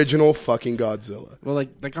original fucking Godzilla. Well,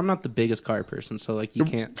 like I'm not the biggest car person, so like you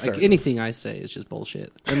can't Fair like enough. anything I say is just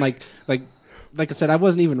bullshit. And like I said, I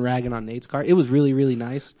wasn't even ragging on Nate's car. It was really really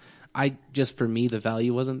nice. I just for me the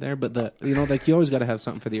value wasn't there, but you always got to have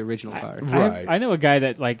something for the original car. Right. I know a guy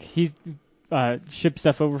that like he ships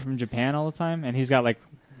stuff over from Japan all the time, and he's got like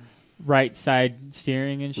right side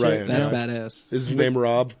steering and shit. Right. you That's know? badass. Is his name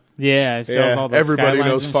Rob? Yeah, he sells all those everybody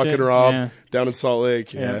Skylines knows and fucking shit. Rob Yeah. down in Salt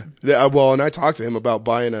Lake. Yeah. Well, and I talked to him about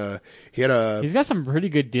buying He He's got some pretty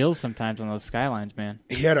good deals sometimes on those Skylines, man.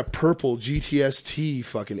 He had a purple GTST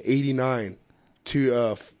fucking '89 to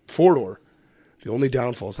 4-door. The only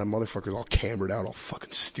downfall is that motherfucker's all cambered out, all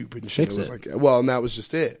fucking stupid and shit. Fix It was it. like, well, and that was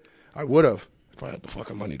just it. I would have if I had the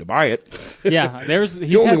fucking money to buy it. Yeah,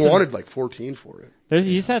 He only wanted like 14 for it.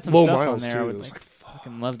 He's had some Low stuff miles on there too. I would It was like,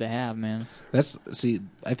 fucking love to have, man. I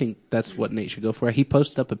think that's what Nate should go for. He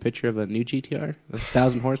posted up a picture of a new GTR,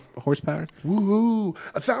 1,000 horsepower. Woohoo!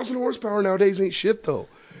 1,000 horsepower nowadays ain't shit though.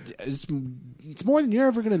 It's more than you're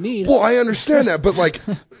ever gonna need. Well, I understand that, but like,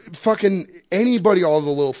 fucking anybody, all the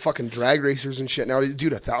little fucking drag racers and shit nowadays,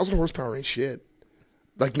 dude, 1,000 horsepower ain't shit.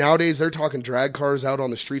 Like nowadays, they're talking drag cars out on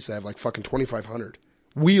the streets that have like fucking 2,500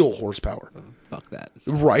 wheel horsepower. Fuck that.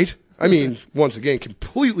 Right? I mean, once again,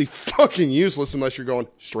 completely fucking useless unless you're going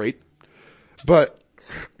straight. But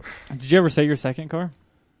Did you ever say your second car?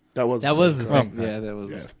 that was the second. Yeah, that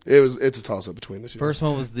was. Yeah. It's a toss up between the two. First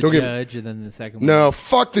one was the Don't get- judge, and then the second one. No,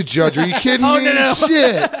 fuck the judge. Are you kidding me? no.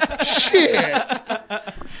 Shit.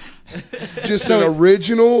 Just an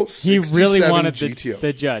original. He really 67 wanted GTO.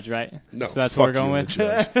 the judge, right? No, so that's fuck what we're going you, with.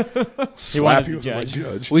 the judge. He Slap wanted you the with my judge.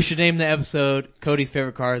 judge. We should name the episode "Cody's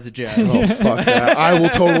favorite car is the judge." Oh fuck that! I will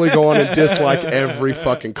totally go on and dislike every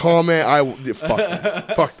fucking comment. I will fuck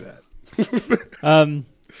that. Fuck that.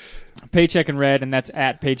 Paycheck and Red, and that's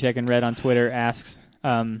at Paycheck and Red on Twitter, asks,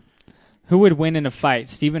 who would win in a fight,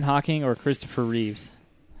 Stephen Hawking or Christopher Reeves?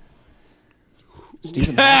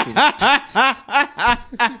 Stephen Hawking.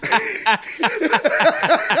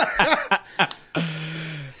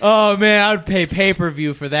 Oh man, I would pay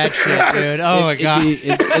pay-per-view for that shit, dude. Oh my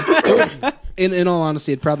god. In all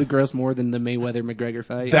honesty, it'd probably gross more than the Mayweather McGregor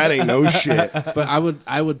fight. That ain't no shit. But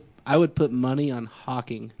I would put money on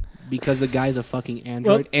Hawking because the guy's a fucking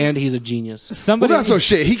android and he's a genius. Well, Somebody that's no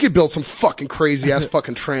shit. He could build some fucking crazy ass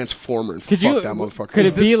fucking transformer and fuck that motherfucker. Could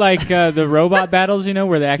it be like the robot battles?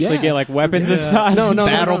 Where they actually get like weapons and stuff. No,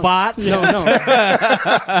 Battle bots. No.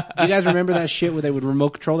 You guys remember that shit where they would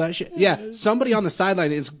remote control that shit? Yeah, somebody on the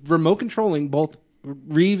sideline is remote controlling both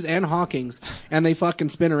Reeves and Hawkins, and they fucking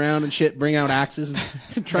spin around and shit, bring out axes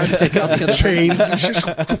and try to take out the other chains.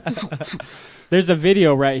 There's a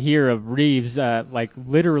video right here of Reeves like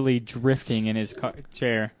literally drifting in his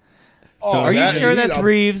chair. So are you sure that's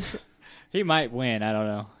Reeves? He might win. I don't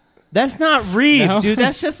know. That's not Reeves, dude.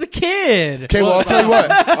 That's just a kid. Okay, well, I'll tell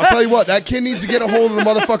you what. That kid needs to get a hold of the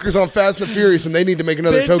motherfuckers on Fast and Furious, and they need to make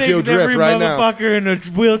another Tokyo Drift right now. Every motherfucker in a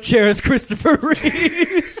wheelchair is Christopher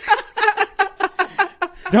Reeves.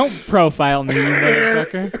 Don't profile me, you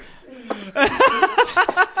motherfucker.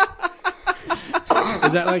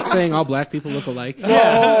 Is that like saying all black people look alike?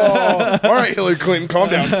 Oh, all right, Hillary Clinton, calm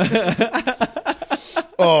down.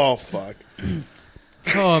 Oh, fuck.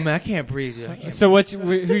 Oh, man, I can't breathe. Dude. So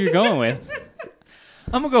who you going with?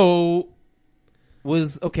 I'm going to go...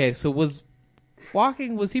 Was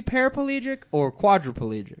walking, was he paraplegic or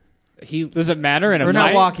quadriplegic? Does it matter in a Or fight?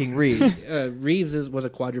 not walking, Reeves. Reeves was a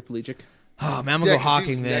quadriplegic. Oh, man, I'm going to go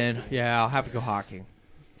Hawking then. Yeah, I'll have to go Hawking.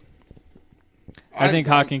 I think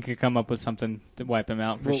Hawking could come up with something to wipe him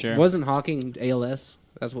out for sure. Wasn't Hawking ALS?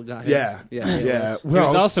 That's what got him. Yeah. He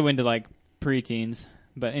was also into like preteens.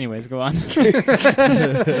 But anyways, go on.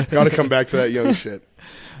 Got to come back to that young shit.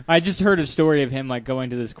 I just heard a story of him like going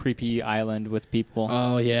to this creepy island with people.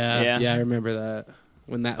 Oh yeah, I remember that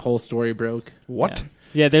when that whole story broke. What?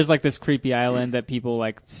 Yeah, there's like this creepy island that people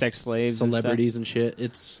like sex slaves, celebrities and shit.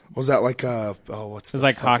 Was that like it's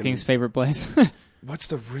like Hawking's favorite place. What's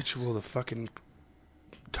the ritual the fucking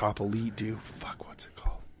top elite do? Fuck, what's it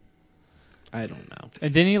called? I don't know.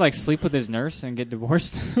 And didn't he like sleep with his nurse and get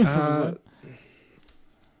divorced?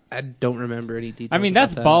 I don't remember any details. I mean,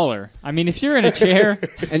 that's baller. I mean, if you're in a chair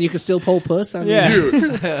and you can still pull puss, I mean,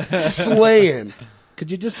 dude, slaying.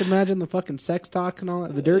 Could you just imagine the fucking sex talk and all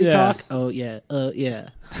that, the dirty talk? Oh yeah, yeah.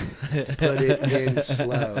 Put it in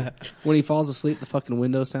slow. When he falls asleep, the fucking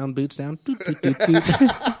window sound boots down. You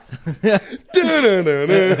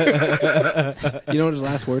know what his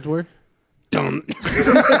last words were? Don't.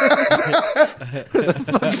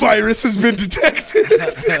 Virus has been detected.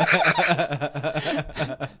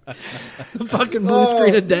 The fucking blue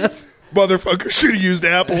screen of death. Motherfucker should have used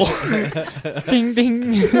Apple. Ding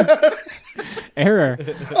ding. Error.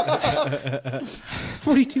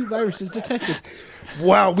 42 viruses detected.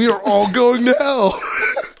 Wow, we are all going to hell.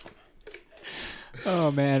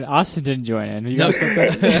 Oh man, Austin didn't join in. You got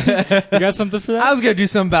something? You got something for that? I was gonna do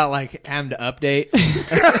something about like having to update.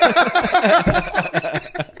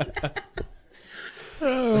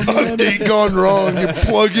 Update gone wrong. You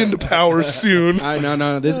plug into power soon.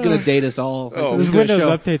 No. This is gonna date us all. Oh, these Windows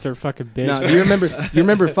updates are fucking bitch. No, do you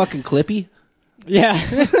remember fucking Clippy? Yeah.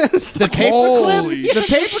 The Holy paperclip. The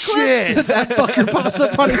paperclip. That fucker pops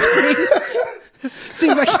up on his screen.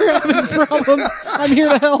 Seems like you're having problems. I'm here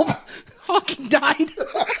to help. Hawking died.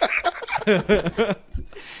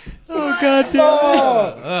 Oh god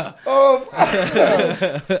damn.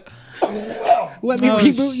 Let me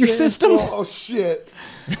reboot your system. Oh shit.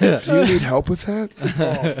 Do you need help with that?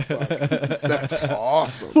 Oh fuck. That's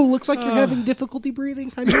awesome. Looks like you're having difficulty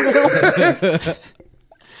breathing. I'm here to help.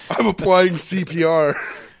 I'm applying CPR.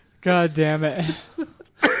 God damn it.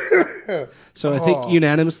 So I think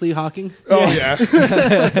unanimously Hawking. Oh yeah.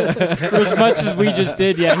 For as much as we just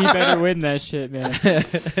did, yeah, he better win that shit, man.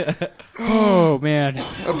 Oh man.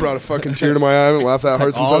 I brought a fucking tear to my eye. I haven't laughed that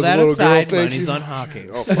hard since I was a little aside, girl. Thank money's you. on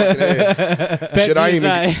Hawking. Oh fucking A. Shit, I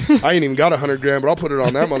ain't even got 100 grand, but I'll put it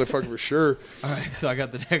on that motherfucker for sure. All right, so I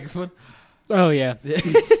got the next one. Oh yeah.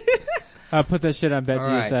 I'll put that shit on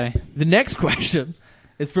BetDSI. Right. The next question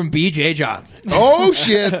is from BJ Johnson. Oh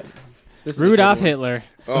shit. Rudolph Hitler.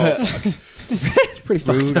 Oh fuck. It's pretty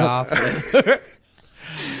fucked up.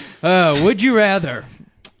 Would you rather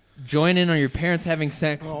join in on your parents having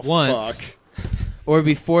sex once, or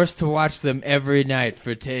be forced to watch them every night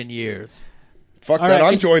for 10 years? Fuck All that.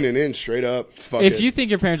 right, I'm joining in straight up. Fuck If it. you think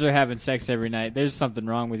your parents are having sex every night, there's something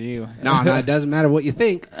wrong with you. No, it doesn't matter what you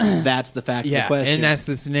think. That's the fact of the question. And that's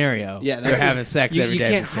the scenario. Yeah, they're having sex every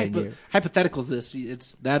day for 10 years. Hypotheticals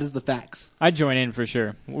this. That is the facts. I'd join in for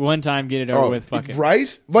sure. One time, get it over with. Fuck it.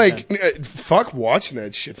 Right? Like, fuck watching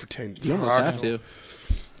that shit for 10 years. You almost have to.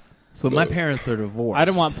 So my parents are divorced. I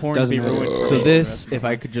don't want porn to be ruined. So this, if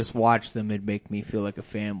I could just watch them, it'd make me feel like a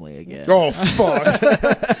family again. Oh, fuck.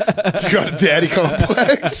 You got a daddy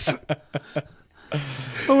complex. But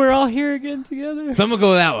we're all here again together. So I'm going to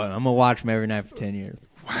go with that one. I'm going to watch them every night for 10 years.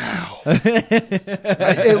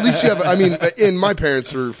 At least you have. I mean, and my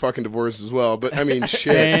parents are fucking divorced as well. But I mean,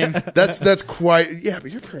 shit. Same. Wthat's quite. Yeah,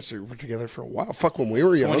 but your parents were together for a while. Fuck, when we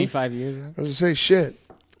were young. 25 years. I was gonna say shit.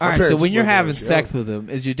 All My right, so parents when you're were having young. sex with him,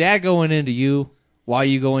 is your dad going into you while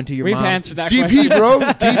you go into your We've mom? answered that DP, question. bro,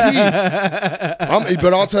 DP.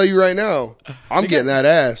 But I'll tell you right now, I'm getting that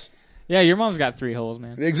ass. Yeah, your mom's got 3 holes,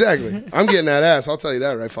 man. Exactly. I'm getting that ass. I'll tell you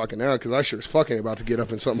that right fucking now, because I sure as fucking about to get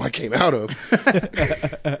up in something I came out of.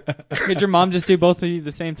 Did your mom just do both of you at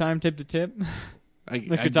the same time, tip to tip? Like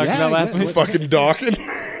we talked about last week. Fucking Dawkins.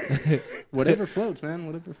 Whatever floats, man.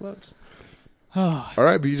 Whatever floats. All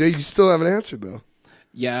right, BJ, you still haven't answered though.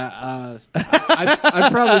 Yeah,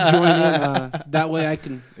 I'd probably join in. That way I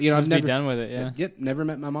can, Just I've never be done with it, yeah. Yep, never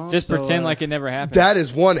met my mom. Just so, pretend like it never happened. That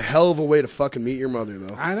is one hell of a way to fucking meet your mother,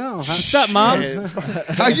 though. I know. What's up, Mom?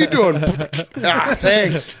 How you doing?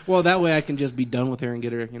 Thanks. Well, that way I can just be done with her and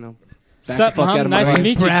get her, back What's up, the fuck Mom? out of Nice my to life.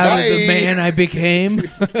 meet you. Proud of Bye. the man I became.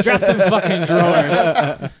 Drop them fucking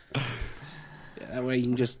drawers. That way you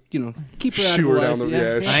can just, keep her out Shoot of her life. down the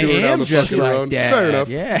I shoot her down am the just fucking like road. Dad. Fair enough.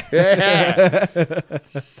 Yeah. Yeah.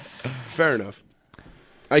 Fair enough.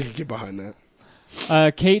 I could get behind that.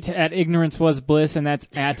 Kate at Ignorance Was Bliss, and that's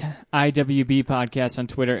at IWB Podcast on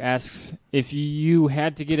Twitter, asks, if you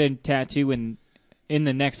had to get a tattoo in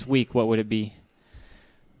the next week, what would it be?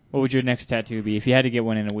 What would your next tattoo be if you had to get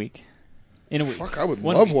one in a week? In a week. Fuck, I would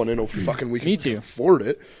One love week. one in a fucking week. Me if I could too. Afford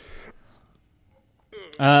it.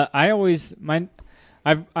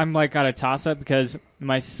 I'm like got a toss up because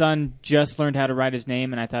my son just learned how to write his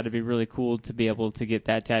name, and I thought it'd be really cool to be able to get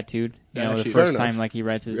that tattooed. The actually- Fair first enough. time like he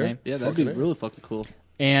writes his name. Yeah, that'd be really fucking cool.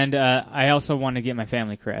 And I also want to get my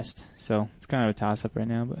family crest, so it's kind of a toss up right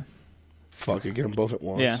now. But Fuck it, get them both at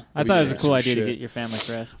once. yeah, I That'd thought be it was a cool awesome idea to shit. get your family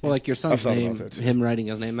crest. Well, like your son's thought name, about that, too. him writing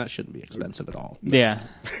his name, that shouldn't be expensive at all. Yeah.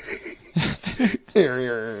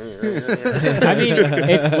 I mean,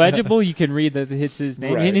 it's legible. You can read that it's his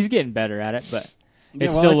name, Right. and he's getting better at it, but Yeah, it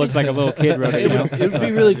well, still I looks like a little kid wrote it. It would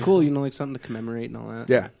be really cool, like something to commemorate and all that.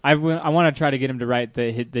 Yeah. I want to try to get him to write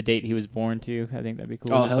the date he was born to. I think that'd be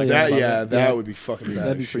cool. Oh, Just hell like yeah. That, love yeah, it. that Yeah. would be fucking bad.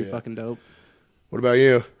 That'd be as pretty shit. fucking dope. What about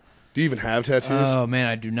you? Do you even have tattoos? Oh man,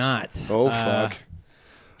 I do not. Oh fuck!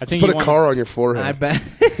 I think Put you a want- car on your forehead. I bet.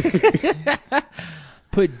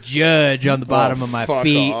 Put Judge on the bottom Oh, of my fuck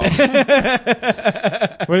feet. off.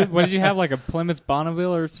 What did you have, like a Plymouth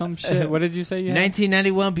Bonneville or some shit? What did you say you had?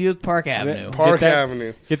 1991 Buick Park Avenue. Park Get that-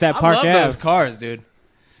 Avenue. Get that I Park love Ave. those cars, dude.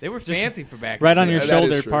 They were fancy for back. Right then. on your Yeah, that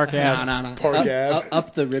shoulder, is true. Park Ave. No. Park Ave.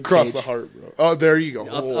 Up the rib Across cage. the heart, bro. Oh, there you go.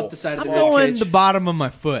 Up the side of I'm the rib going cage. the bottom of my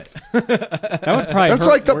foot. That would probably That's hurt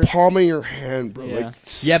like the worse. palm of your hand, bro. Yeah. Like,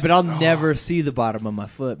 Yeah, but I'll never see the bottom of my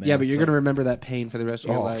foot, man. Yeah, but you're It's going to like- remember that pain for the rest of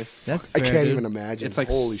your life. That's I fair, can't dude. even imagine. It's like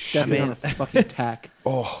holy stepping shit. on a fucking tack.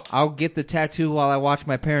 Oh, I'll get the tattoo while I watch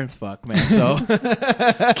my parents fuck, man. So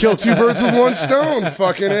kill two birds with one stone.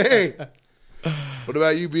 Fucking A. What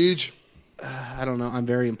about you, Beach? I don't know. I'm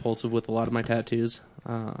very impulsive with a lot of my tattoos.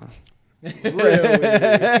 Really?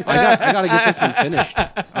 I got to get this one finished.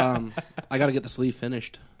 I got to get the sleeve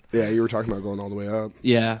finished. Yeah, you were talking about going all the way up.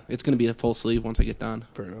 Yeah, it's going to be a full sleeve once I get done.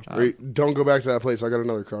 Fair enough. Don't go back to that place. I got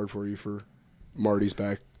another card for you for Marty's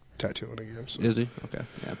back tattooing again. So Is he? Okay.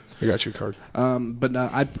 Yeah. I got your card. But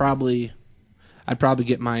I'd probably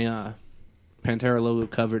get my Pantera logo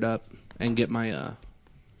covered up and get my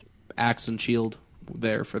axe and shield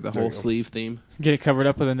there for the There whole you go. sleeve theme. Get it covered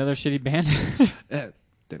up with another shitty band.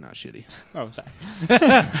 They're not shitty. Oh, sorry.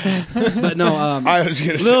 But no, I was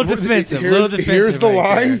gonna Little say, defensive, Here's, little defensive here's the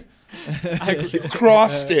right line. You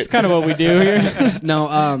crossed it. It's kind of what we do here.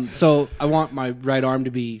 no. So I want my right arm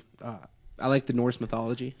to be. I like the Norse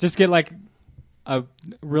mythology. Just get like a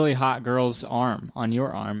really hot girl's arm on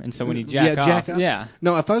your arm, and so when you jack off, yeah,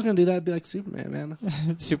 No, if I was gonna do that, it'd be like Superman, man.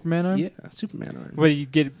 Superman arm. Yeah, Superman arm. Well, you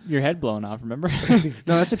get your head blown off. Remember?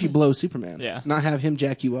 No, that's if you blow Superman. Yeah. Not have him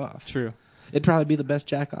jack you off. True. It'd probably be the best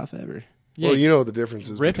jack off ever. Yeah, Well, you know what the difference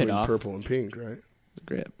is rip it between off. purple and pink, right? The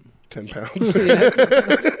grip. 10 pounds.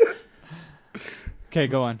 Okay,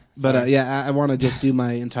 go on. But yeah, I want to just do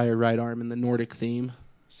my entire right arm in the Nordic theme.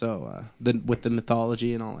 So with the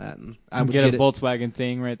mythology and all that, and I would get get a it Volkswagen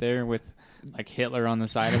thing right there with like Hitler on the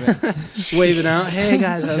side of it. waving out. Hey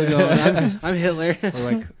guys, how's it going? I'm Hitler. or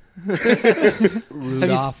like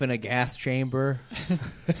Rudolph in a gas chamber.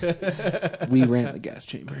 We ran the gas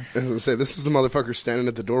chamber. I was gonna say, this is the motherfucker standing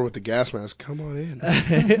at the door with the gas mask. Come on in.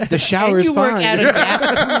 The shower's you work fine. at a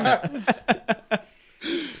gas.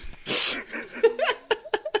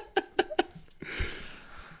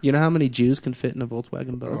 You know how many Jews can fit in a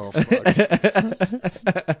Volkswagen boat? Oh,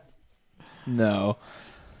 fuck. No.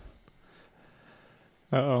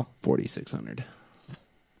 Uh-oh. 4,600.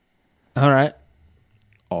 All right.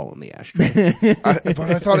 All in the ashtray. But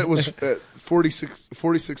I thought it was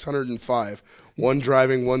 4,605. One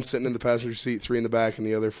driving, one sitting in the passenger seat, 3 in the back, and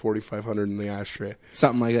the other 4,500 in the ashtray.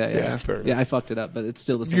 Something like that, Yeah, yeah. fair enough. Yeah, I fucked it up, but it's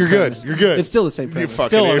still the same You're premise. good. You're good. It's still the same You premise. fucking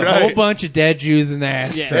Still idiot, a right? Whole bunch of dead Jews in there.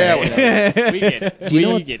 Yeah, whatever. We get it. Do you know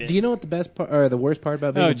We what, get it. do you know what the best part or the worst part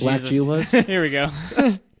about being Oh, a black Jesus. Jew was? Here we go.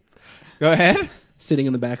 Go ahead. Sitting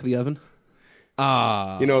in the back of the oven.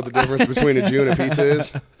 You know what the difference between a Jew and a pizza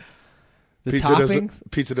is? The Pizza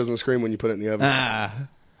toppings? doesn't scream when you put it in the oven.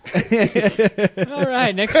 All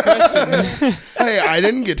right, next question. Hey, I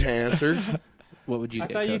didn't get to answer. What would you I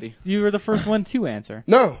get, thought Cody? you were the first one to answer.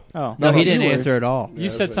 No. Oh. No, he you didn't were. answer at all. You Yeah,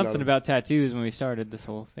 said that's something another. about tattoos when we started this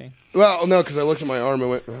whole thing. Well, no, because I looked at my arm and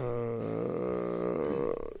went,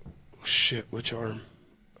 shit, which arm?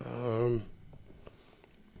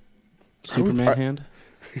 Superman hand?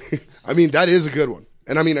 I mean, that is a good one.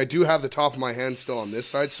 And I mean, I do have the top of my hand still on this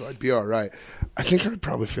side, so I'd be all right. I think I'd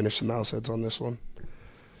probably finish the mouse heads on this one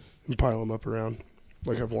and pile them up around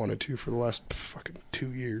like I've wanted to for the last fucking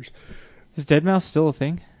 2 years. Is dead mouse still a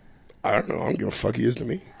thing? I don't know. I don't give a fuck he is to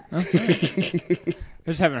me. I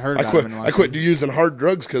just haven't heard I about quit. him in a long I quit time. using hard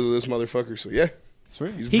drugs because of this motherfucker. So yeah,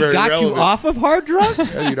 Sweet. he's He very got relevant. you off of hard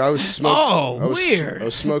drugs? Yeah, dude, I was smoking. Oh, weird. I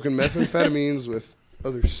was smoking methamphetamines with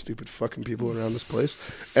other stupid fucking people around this place,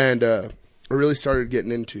 and I really started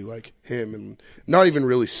getting into like him, and not even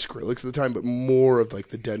really Skrillex at the time, but more of like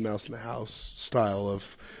the Dead Mouse in the House style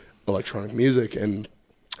of electronic music, and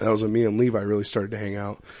that was when me and Levi really started to hang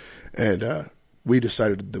out, and we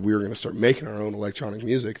decided that we were going to start making our own electronic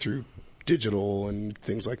music through digital and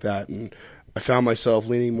things like that, and I found myself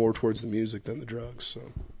leaning more towards the music than the drugs. So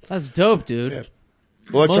That's dope, dude. yeah,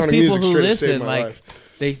 Most electronic people music who straight up saved listen, my like, life.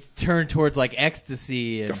 they turn towards like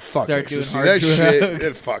ecstasy and Yeah, fuck start ecstasy. doing hard That shit,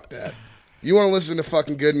 drugs. fuck that. You want to listen to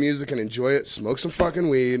fucking good music and enjoy it? Smoke some fucking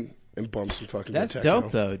weed and bump some fucking That's good techno.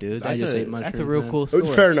 dope, though, dude. I That's just a, ate mushrooms, that's a real man. cool story.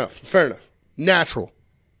 Fair enough. Fair enough. Natural.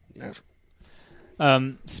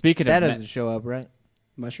 Speaking That of doesn't show up, right?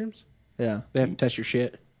 Mushrooms? Yeah. They have to test your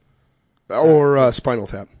shit. Or Spinal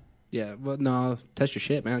Tap. Yeah, well, no, test your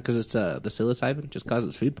shit, man, because it's the psilocybin just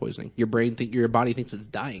causes food poisoning. Your body thinks it's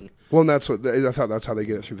dying. Well, and that's what I thought. That's how they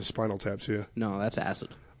get it through the Spinal Tap too. No, that's acid.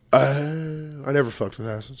 I never fucked with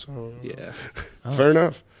acid, so I don't know. Yeah. Fair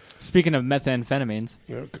enough. Speaking of methamphetamines,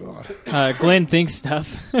 Oh God. Glenn Thinks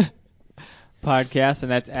Stuff podcast,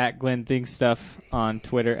 and that's at Glenn Thinks Stuff on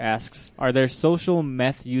Twitter, asks, are there social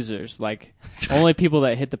meth users, like only people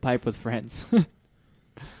that hit the pipe with friends? Is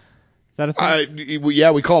that a thing?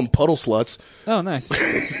 Yeah, we call them puddle sluts. Oh, nice.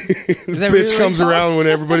 Bitch comes around when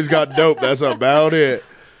everybody's got dope. That's about it.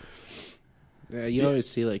 Yeah, you always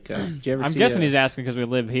see like. Do you ever I'm see, guessing he's asking because we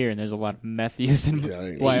live here and there's a lot of meth use in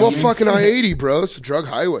Wyoming. Well, fucking I-80, bro. It's a drug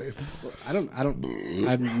highway.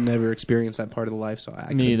 I've never experienced that part of the life, so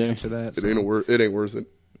I Me couldn't either. answer that. It so. ain't worth it.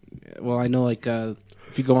 Well, I know like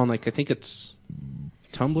if you go on like I think it's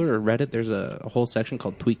Tumblr or Reddit, there's a whole section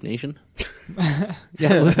called Tweak Nation.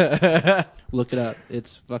 Yeah, look it up.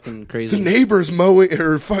 It's fucking crazy. The neighbors mowing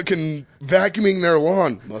or fucking vacuuming their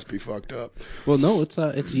lawn must be fucked up. Well, no,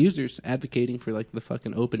 it's users advocating for like the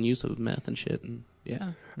fucking open use of meth and shit, and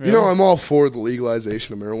yeah. You know, I'm all for the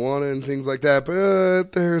legalization of marijuana and things like that,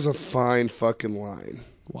 but there's a fine fucking line.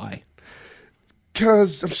 Why?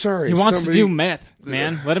 Because, I'm sorry. He wants to do meth,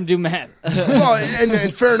 man. Let him do meth. Well,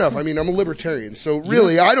 and fair enough. I mean, I'm a libertarian, so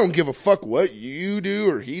really, I don't give a fuck what you do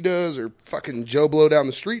or he does or fucking Joe Blow down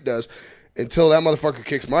the street does until that motherfucker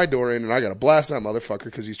kicks my door in and I gotta blast that motherfucker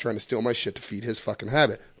because he's trying to steal my shit to feed his fucking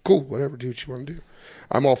habit. Cool, whatever, do what you want to do.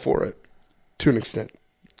 I'm all for it, to an extent.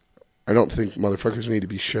 I don't think motherfuckers need to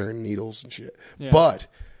be sharing needles and shit. Yeah. But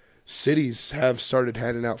cities have started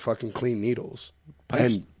handing out fucking clean needles.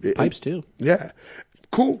 Pipes, pipes too. Yeah.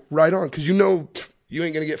 Cool. Right on. Because you know you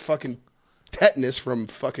ain't going to get fucking tetanus from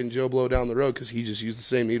fucking Joe Blow down the road because he just used the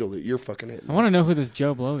same needle that you're fucking hitting. I want to know who this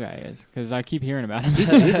Joe Blow guy is because I keep hearing about him. He's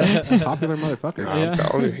a popular motherfucker. I'm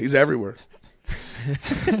telling you, he's everywhere.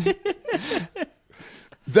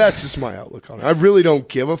 That's just my outlook on it. I really don't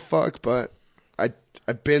give a fuck, but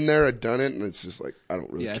I've been there, I've done it, and it's just like I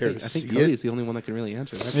don't really care to I see think it. Cody's the only one that can really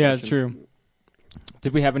answer that. Yeah, question. true.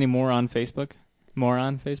 Did we have any more on Facebook? More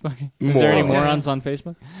on Facebook? Is there any morons on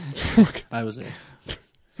Facebook? I was there.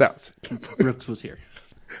 That was it. Brooks was here.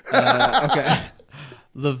 Okay.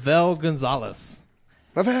 Lavelle Gonzalez.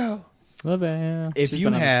 Lavelle. If She's you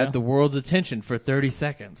been on the had show. the world's attention for 30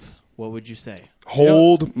 seconds, what would you say?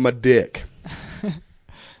 Hold my dick.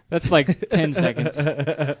 That's like 10 seconds.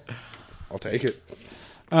 I'll take it.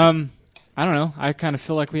 I don't know. I kind of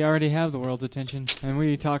feel like we already have the world's attention, and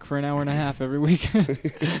we talk for an hour and a half every week.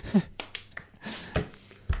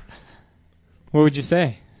 What would you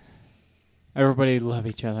say? Everybody love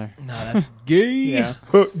each other. No, that's gay. Yeah.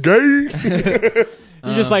 Gay.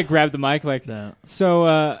 You just like grab the mic like, No.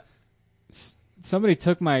 so somebody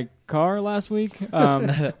took my car last week.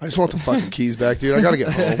 I just want the fucking keys back, dude. I gotta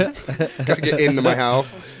get home. Gotta get into my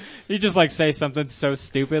house. You just like say something so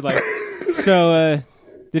stupid like, so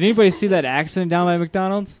did anybody see that accident down by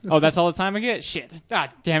McDonald's? Oh, that's all the time I get? Shit. God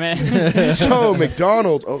damn it. So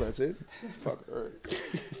McDonald's. Oh, that's it. Fuck her.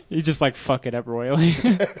 You just like fuck it up royally.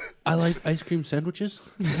 I like ice cream sandwiches.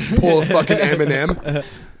 Pull a fucking M&M.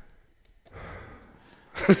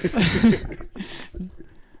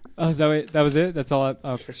 Oh, is that it? That was it? That's all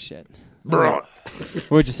oh, shit. Bro.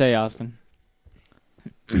 What would you say, Austin?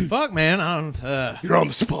 Fuck, man. I don't, You're on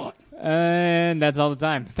the spot. And that's all the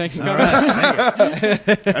time. Thanks for coming.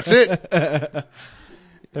 That's it.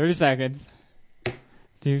 30 seconds.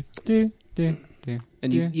 Do.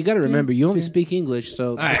 And you got to remember, you only speak English,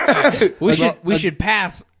 so all right. We should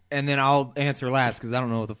pass, and then I'll answer last because I don't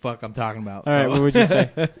know what the fuck I'm talking about. All right, what would you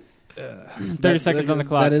say? 30 seconds on the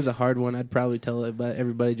clock. That is a hard one. I'd probably tell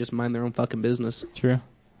everybody just mind their own fucking business. True.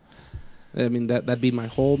 I mean, that'd be my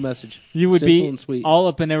whole message. You would Simple be and sweet. all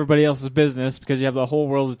up in everybody else's business because you have the whole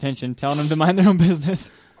world's attention telling them to mind their own business.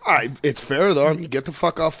 It's fair, though. I mean, get the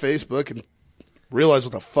fuck off Facebook and realize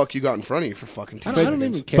what the fuck you got in front of you for fucking 2 seconds. I don't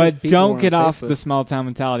even care. But don't get off Facebook. the small town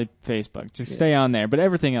mentality Facebook. Just stay on there. But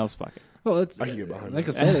everything else, fuck it. Well, it's, I can get behind like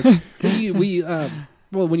that. I said,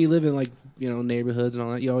 well, when you live in like neighborhoods and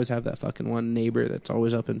all that, you always have that fucking one neighbor that's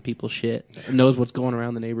always up in people's shit, knows what's going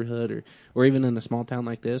around the neighborhood, or even in a small town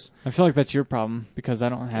like this. I feel like that's your problem because I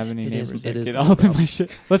don't have any It is- neighbors it that is get my all up in my problem.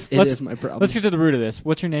 shit. It is my problem. Let's get to the root of this.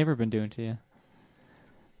 What's your neighbor been doing to you?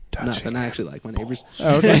 Nothing. I actually like my neighbors.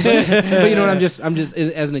 Oh, okay. But you know what? I'm just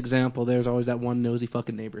as an example. There's always that one nosy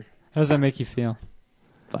fucking neighbor. How does that make you feel?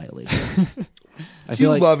 Violated. I You feel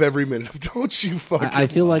like love every minute of, don't you fucking I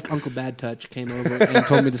feel like Uncle Bad Touch came over and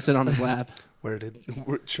told me to sit on his lap.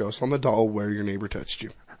 Show us on the doll where your neighbor touched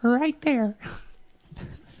you. Right there.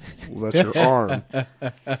 Well, that's your arm.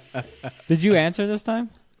 Did you answer this time?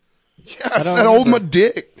 Yeah, I said hold my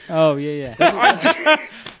dick. Oh, yeah.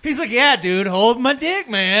 He's like, yeah, dude, hold my dick,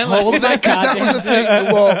 man. Hold Well, because that was the thing.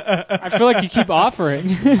 Well, I feel like you keep offering.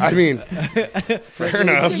 I mean, fair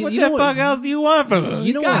enough. You what know the fuck else do you want from him?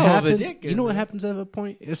 You know what gotta hold the happens? dick You know what happens at a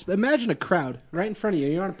point? Imagine a crowd right in front of you.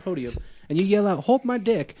 You're on a podium, and you yell out, "Hold my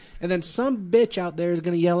dick!" And then some bitch out there is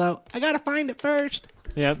going to yell out, "I gotta find it first."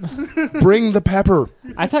 Yep. Bring the pepper.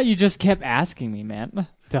 I thought you just kept asking me, man,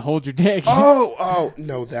 to hold your dick. Oh,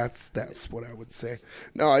 no, that's what I would say.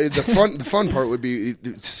 No, the fun part would be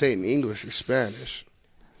to say it in English or Spanish.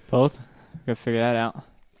 Both? Gotta figure that out.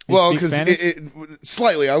 You Well, speak because Spanish?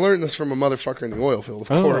 slightly, I learned this from a motherfucker in the oil field,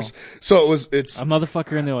 of Oh. course. So it's A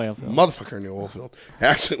motherfucker in the oil field. motherfucker in the oil field. He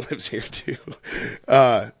actually lives here too.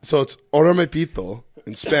 So it's "Ahora me pito"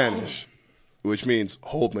 in Spanish, which means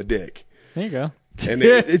 "hold my dick." There you go. And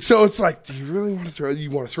it's like, do you really want to throw?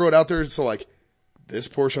 You want to throw it out there? So like, this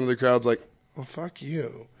portion of the crowd's like, "Well, fuck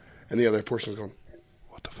you," and the other portion's going,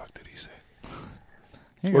 "What the fuck did he say?"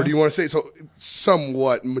 There you Or go. do you want to say so?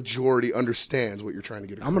 Somewhat majority understands what you're trying to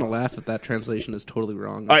get across. I'm gonna laugh if that translation is totally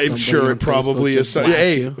wrong. I am Somebody sure on it probably Facebook is. just blasts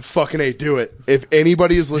Hey, you. fucking A, do it. If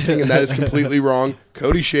anybody is listening and that is completely wrong,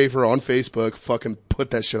 Cody Schaefer on Facebook, fucking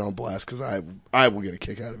put that shit on blast because I will get a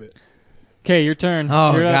kick out of it. Okay, your turn.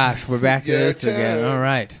 Oh, You're up. gosh, we're back to Your this again. turn. All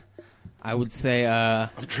right. I would say I'm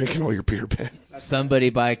drinking all your beer, Ben. somebody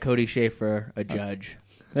by Cody Schaefer, a judge.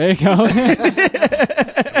 There you go.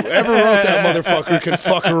 Whoever wrote that motherfucker can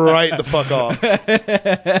fuck right the fuck off.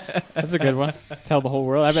 That's a good one. Tell the whole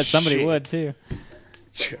world. I bet somebody Shit. would, too.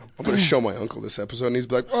 Yeah, I'm going to show my uncle this episode, and he's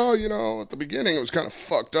like, "Oh, at the beginning it was kind of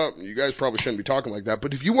fucked up. You guys probably shouldn't be talking like that.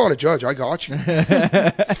 But if you want to judge, I got you.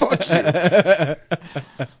 Fuck you."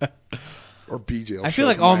 Or BJ. I feel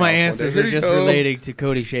like all my answers are just related. relating to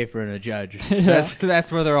Cody Schaefer and a judge.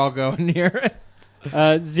 That's where they're all going here.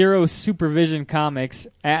 Zero Supervision Comics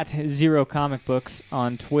at Zero Comic Books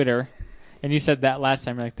on Twitter. And you said that last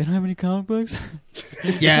time. You're like, they don't have any comic books?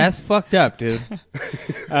 Yeah, that's fucked up, dude.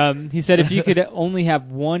 He said if you could only have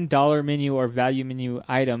 $1 menu or value menu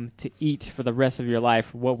item to eat for the rest of your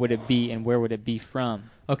life, what would it be and where would it be from?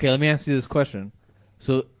 Okay, let me ask you this question.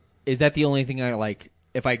 So, is that the only thing I like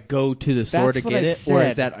if I go to the store That's to what get I it? Or said.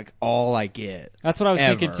 is that like all I get? That's what I was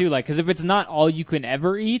thinking Ever. too. Like, because if it's not all you can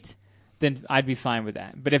ever eat, then I'd be fine with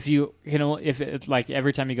that. But if if it's like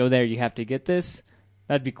every time you go there you have to get this,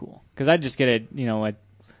 that'd be cool. Because I'd just get a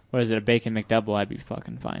bacon McDouble. I'd be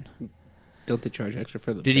fucking fine. Don't they charge extra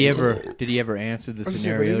for the? Did he ever answer the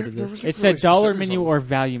scenario to this? It said dollar menu or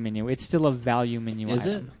value menu. It's still a value menu. Is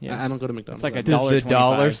it? item. Yes. I don't go to McDonald's. It's like a Does dollar. the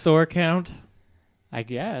dollar $25. store count? I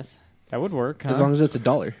guess that would work. Huh? As long as it's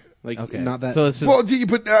 $1. Like, Okay. not that. So it's just, Well,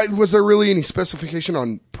 but was there really any specification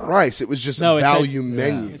on price? It was just a value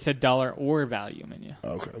menu. It said dollar or value menu.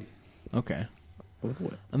 Okay. okay.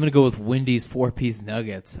 I'm gonna go with Wendy's 4-piece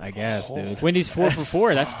nuggets. I guess, dude. Wendy's 4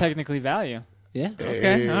 for $4. That's technically value. Yeah.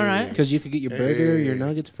 Okay. All right. Because you could get your burger, your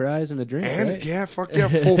nuggets, fries, and a drink. And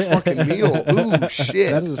right? full fucking meal. Ooh,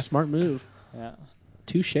 shit. That is a smart move. Yeah.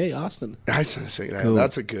 Touche, Austin. I was gonna say that. Cool.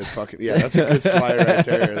 That's a good fucking that's a good slide right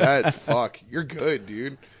there. That you're good,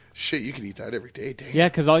 dude. Shit, you could eat that every day. Damn. Yeah,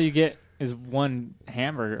 because all you get is one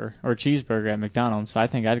hamburger or cheeseburger at McDonald's. So I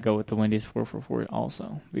think I'd go with the Wendy's 4 for $4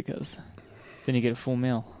 also, because then you get a full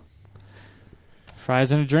meal.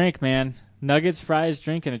 Fries and a drink, man. Nuggets, fries,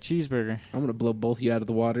 drink, and a cheeseburger. I'm gonna blow both of you out of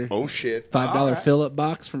the water. Oh shit. $5 fill-up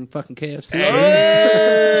box from fucking KFC.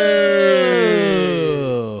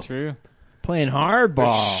 Hey! True. Playing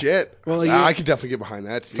hardball. Shit. Well, I could definitely get behind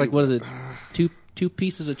that. It's like, what is it? Two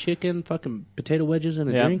pieces of chicken, fucking potato wedges, and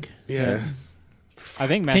a drink. Yeah. I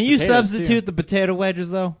think mashed Can you potatoes, substitute too. the potato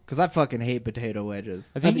wedges though? Because I fucking hate potato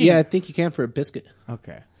wedges. I think I think you can for a biscuit.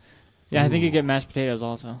 Okay. Yeah, I think you get mashed potatoes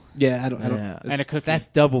also. Yeah, I don't. And a cookie. That's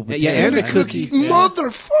double potato. Yeah, and a right? cookie.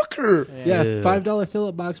 Motherfucker. Yeah, $5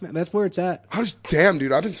 fill-up box, man. That's where it's at. Damn,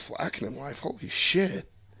 dude. I've been slacking in life. Holy shit.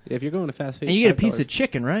 If you're going to fast food, And you get a $5. piece of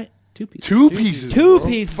chicken, right? 2 pieces. Two pieces. Two bro.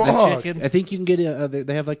 pieces Fuck. of chicken. I think you can get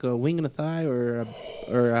they have like a wing and a thigh, or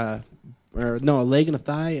a leg and a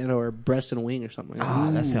thigh, or a breast and a wing, or something like that.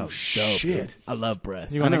 Ah, that sounds dope. Shit. Dude. I love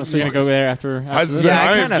breasts. You want I know, to go there after I this? Yeah,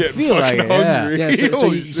 I am kinda getting feel like fucking it, yeah. hungry. Yeah, so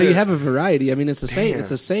Holy you shit. have a variety. I mean, it's the same. Damn. It's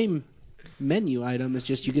the same menu item. It's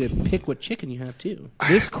just you get to pick what chicken you have too.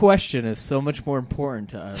 This question is so much more important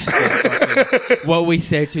to us than fucking what we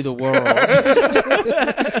say to the world.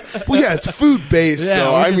 Well, yeah, it's food based Yeah,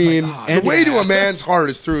 though. we're I just mean, like, the way to a man's heart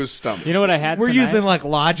is through his stomach. You know what I had We're tonight? using like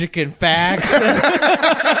logic and facts.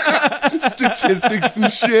 Statistics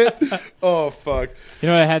and shit. Oh fuck. You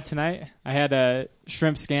know what I had tonight? I had a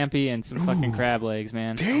shrimp scampi and some fucking crab legs,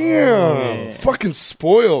 man. Damn. Yeah. Fucking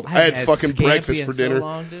spoiled. I had fucking scampi breakfast in for so dinner.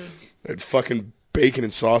 long, dude. I had fucking bacon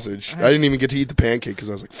and sausage. I didn't even get to eat the pancake because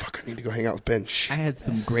I was like, fuck, I need to go hang out with Ben. I Shit. had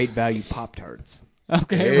some great value Pop-Tarts.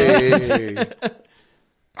 Okay. Hey.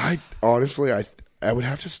 I honestly, I would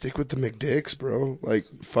have to stick with the McDicks, bro. Like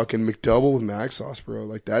fucking McDouble with mac sauce, bro.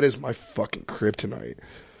 Like that is my fucking kryptonite.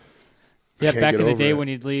 Yeah, Can't back get in the over day it. when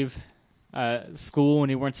you'd leave school when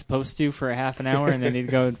you weren't supposed to for a half an hour, and then you'd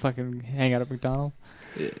go and fucking hang out at McDonald's.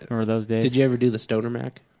 Remember those days? Did you ever do the Stoner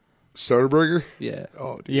Mac? Stoner Burger? Yeah.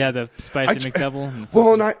 Oh, dude. Yeah, the spicy McDouble. And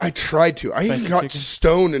Well, and I tried to. I even Spicy got chicken?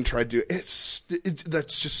 stoned and tried to.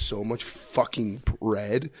 That's just so much fucking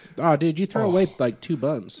bread. Oh, dude, you throw away like 2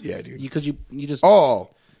 buns. Yeah, dude. Because you just.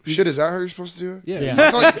 Oh, shit, is that how you're supposed to do it? Yeah. Yeah.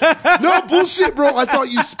 I thought no, bullshit, bro. I thought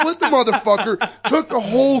you split the motherfucker, took the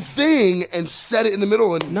whole thing, and set it in the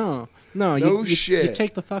middle. And No, No you shit.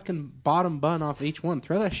 take the fucking bottom bun off each one,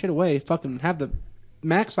 throw that shit away, fucking have the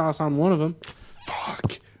mac sauce on one of them, fuck.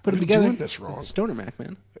 put What it are we together. doing this wrong? Stoner Mac,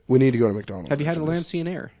 man. We need to go to McDonald's. Have you had a after land, this. sea, and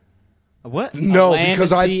air? What? No, land,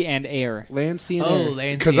 because I sea, and air. Land, sea, and Oh, air.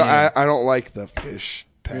 land because sea and I air. don't like the fish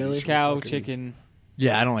patties. Really? from Cow, fucking- chicken.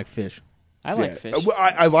 Yeah, I don't like fish. I like Yeah. fish. Well,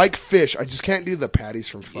 I like fish. I just can't do the patties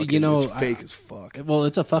from fucking. You know, it's fake as fuck. Well,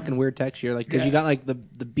 it's a fucking weird texture, like because you got like the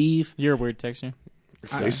beef. You're a weird texture.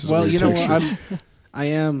 Your face is a Well, weird you know texture. what? I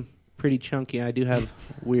am pretty chunky. I do have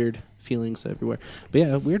weird feelings everywhere. But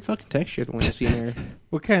yeah, weird fucking texture. The land, sea, and air.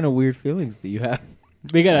 What kind of weird feelings do you have?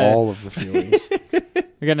 We got all of the feelings.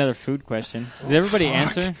 We got another food question. Did everybody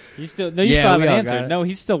answer? You still? No, you Yeah, still we haven't all answered. got it. No,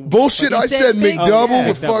 he's still Bullshit! I said big- McDouble Oh, yeah,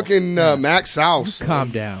 with McDouble. fucking mac sauce. Calm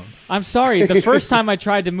down. I'm sorry. The first time I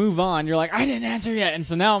tried to move on, you're like, I didn't answer yet, and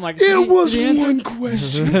so now I'm like, It did was he answer? one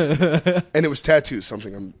question, and it was tattoos.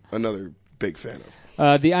 Something I'm another big fan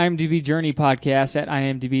of. The IMDb Journey podcast at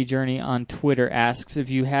IMDb Journey on Twitter asks if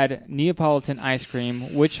you had Neapolitan ice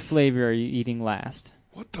cream, which flavor are you eating last?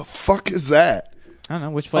 What the fuck is that? I don't know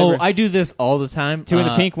which flavor. Oh, I do this all the time. 2 in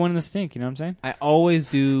the pink, 1 in the stink. You know what I'm saying? I always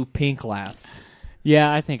do pink last.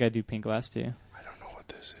 Yeah, I think I do pink last too. I don't know what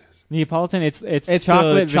this is. Neapolitan. It's It's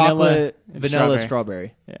chocolate, the chocolate, and vanilla,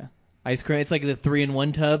 strawberry. Yeah. Ice cream. It's like the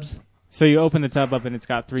 3-in-1 tubs. So you open the tub up and it's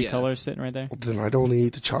got 3 Yeah. colors sitting right there. Well, then I'd only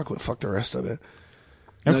eat the chocolate. Fuck the rest of it.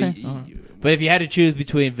 No, Okay. But if you had to choose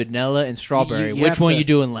between vanilla and strawberry, You which have one to- you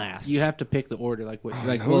doing last? You have to pick the order, like what,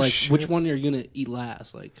 like no well, like shit. which one you're gonna eat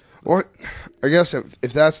last, like. Well, I guess if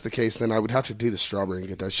that's the case, then I would have to do the strawberry and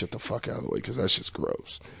get that shit the fuck out of the way because that's just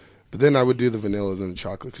gross. But then I would do the vanilla then the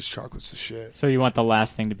chocolate because chocolate's the shit. So you want the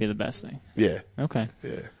last thing to be the best thing? Yeah, Okay.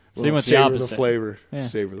 yeah. So you want the savor opposite. the flavor. Yeah.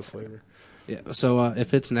 Savor the flavor. Yeah. So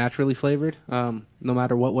if it's naturally flavored, no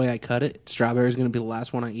matter what way I cut it, strawberry is going to be the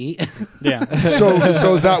last one I eat. Yeah.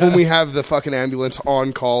 So is that when we have the fucking ambulance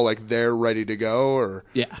on call, like they're ready to go, or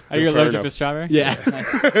Yeah. Are you Fair allergic enough. to strawberry? Yeah.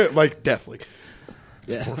 Nice. like definitely?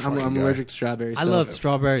 Yeah. poor I'm fucking guy. allergic to strawberries. I love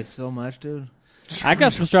strawberries so much, dude. I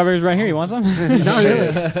got some strawberries right here. You want some? No,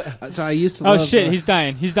 really. So I used to. Oh love, shit, he's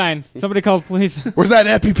dying. He's dying. Somebody call the police. Where's that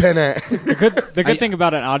EpiPen at? The good thing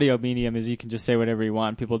about an audio medium is you can just say whatever you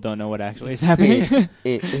want. People don't know what actually is happening.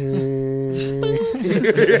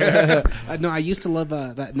 No, I used to love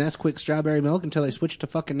that Nesquik strawberry milk until they switched to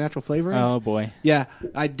fucking natural flavoring. Oh boy, Yeah,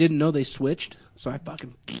 I didn't know they switched, so I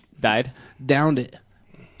fucking died. downed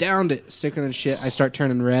it, sicker than shit. I start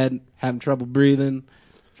turning red, having trouble breathing.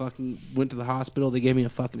 Fucking went to the hospital. They gave me a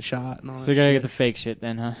fucking shot and all So that you gotta shit. get the fake shit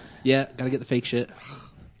then, huh? Yeah, gotta get the fake shit.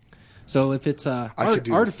 So if it's could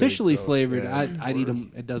do the artificially fake, though. flavored, Yeah, I'd eat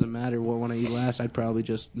them. It doesn't matter what one I eat last. I'd probably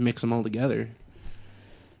just mix them all together.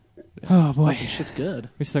 Oh boy, Fucking shit's good.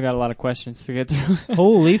 we still got a lot of questions to get through.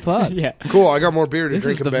 Holy fuck. Yeah, Cool. I got more beer to This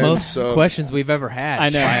drink is in the bed. most So questions we've ever had. I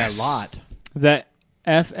know. By Yes. a lot. the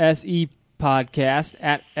FSE podcast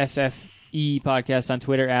at SFE podcast on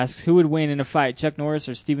Twitter asks who would win in a fight, Chuck Norris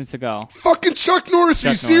or Steven Seagal? fucking Chuck Norris. Are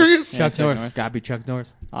you Chuck Norris. serious? Yeah, Chuck Chuck Norris. Norris. Gotta be Chuck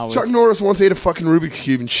Norris. Always. Chuck Norris once ate a fucking Rubik's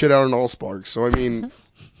Cube and shit out an Allspark. So I mean,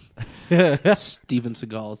 Steven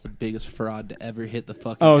Seagal is the biggest fraud to ever hit the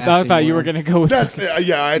fucking. Oh, I acting thought you were world. gonna go with that's that.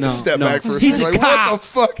 yeah. I had No, to step no. back for a He's second. a Like, what cop. the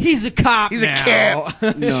fuck? He's a cop He's a now.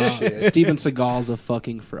 cat. No, Steven Seagal's a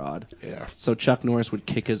fucking fraud. Yeah. So Chuck Norris would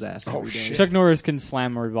kick his ass every day. shit. Chuck Norris can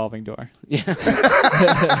slam a revolving door.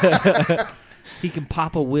 He can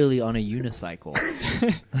pop a wheelie on a unicycle.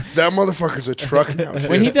 That motherfucker's a truck now. Too.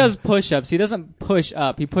 When he does push-ups, he doesn't push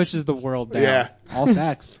up. He pushes the world down. yeah, All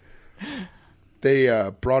facts. they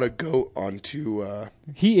brought a goat onto.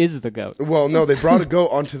 He is the GOAT. Well, no, they brought a goat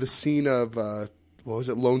onto the scene of what was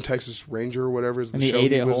it, Lone Texas Ranger or whatever is the And he show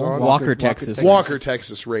ate he it was whole? on. Walker, Texas. Walker,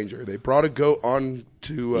 Texas Ranger. They brought a goat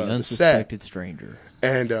onto The the set, unsuspected stranger.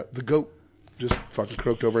 and the goat just fucking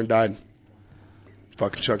croaked over and died.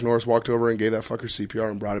 Fucking Chuck Norris walked over and gave that fucker CPR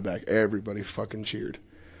and brought it back. Everybody fucking cheered.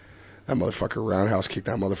 That motherfucker roundhouse kicked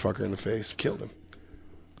that motherfucker in the face, killed him.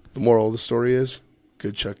 The moral of the story is,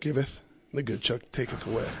 good Chuck giveth, the good Chuck taketh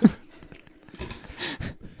away.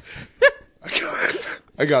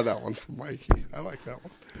 I got that one from Mikey. I like that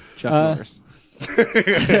one. Chuck Norris.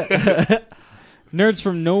 Nerds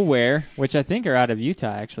from Nowhere, which I think are out of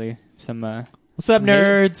Utah, actually. Some What's up,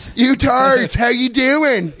 nerds? You tards, how you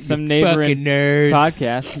doing? some neighboring Fucking nerds.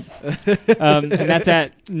 podcasts. And that's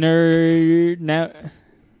at Nowhere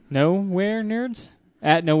Nerds?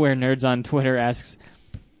 At Nowhere Nerds on Twitter asks,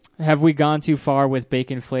 have we gone too far with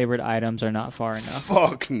bacon-flavored items or not far enough?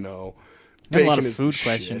 Fuck no. Got a lot Bacon of is the food shit.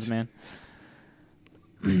 questions, man.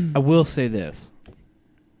 I will say this.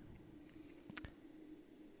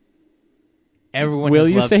 Everyone Will has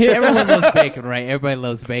you loved- say it? Everyone loves bacon, right? Everybody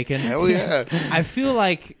loves bacon. Hell yeah. I feel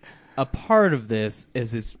like a part of this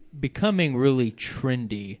is it's becoming really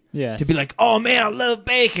trendy Yes. to be like, oh man, I love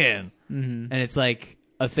bacon. Mhm. And it's like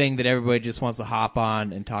a thing that everybody just wants to hop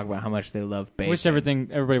on and talk about how much they love bacon. Wish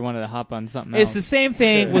everybody wanted to hop on something It's else. the same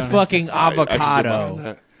thing with fucking I could get behind avocado.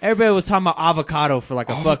 that. Everybody was talking about avocado for like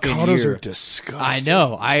a fucking Avocados year. are disgusting. I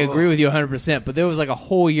know. I agree with you 100%. But there was like a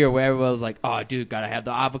whole year where everybody was like, oh, dude, gotta have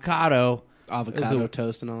the avocado. Avocado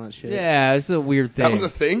toast and all that shit. Yeah, it's a weird thing. That was a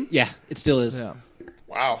thing? Yeah, it still is. Yeah.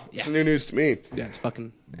 Wow. It's new news to me. Yeah, it's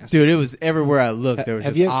fucking nasty. Dude, it was everywhere I looked. There was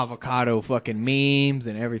Have just you- avocado fucking memes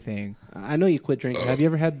and everything. I know you quit drinking. Have you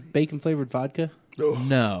ever had bacon flavored vodka?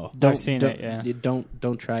 No. Don't, seen don't, it, yeah. You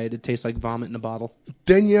don't try it. It tastes like vomit in a bottle.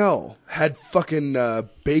 Danielle had fucking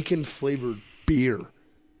bacon flavored beer.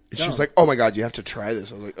 And she was like, "Oh my god, you have to try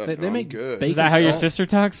this." I was like, They no, I'm make good. bacon Is that how your salt. sister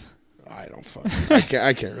talks? I don't fucking.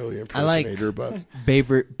 I can't really impersonate her, but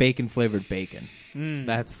Bacon flavored bacon.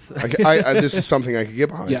 That's this is something I could get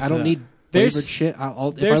behind. Yeah, I don't need There's- flavored shit. If I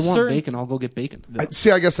want there's certain- bacon, I'll go get bacon.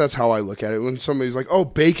 See, I guess that's how I look at it. When somebody's like, "Oh,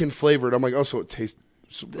 bacon flavored," I'm like, "Oh, so it tastes."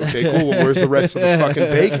 Okay, cool. Well, where's the rest of the fucking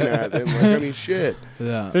bacon at? Then, like, I mean, shit.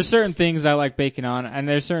 yeah. There's certain things I like bacon on, and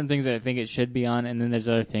there's certain things that I think it should be on, and then there's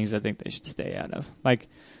other things I think they should stay out of. Like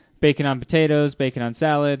bacon on potatoes, bacon on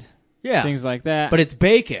salad, Yeah. things like that. But it's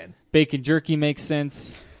bacon. Bacon jerky makes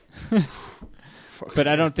sense. But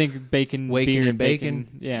I don't think bacon, Waking beer, and bacon?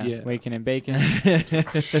 Yeah, Yeah. waking and bacon.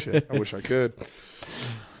 Shit. I wish I could.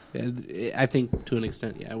 Yeah, I think to an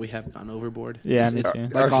extent, yeah, we have gone overboard. Yeah, It's- me it's-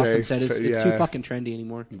 too. Like Okay, Austin said, it's yeah. too fucking trendy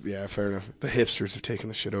anymore. Yeah, fair enough. The hipsters have taken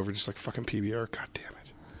the shit over, just like fucking PBR. God damn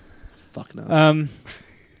it. Fuck knows.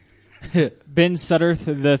 Ben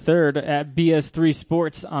Sutterth the third at BS3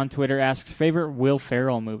 Sports on Twitter asks favorite Will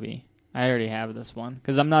Ferrell movie. I already have this one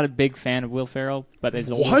because I'm not a big fan of Will Ferrell, but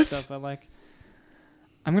there's older What? stuff I like.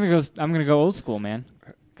 I'm gonna go old school, man,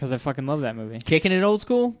 because I fucking love that movie. Kicking it old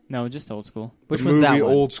school? No, just old school. Which The one's that movie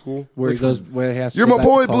one? Old School. Where he goes, where he has to You're go my back to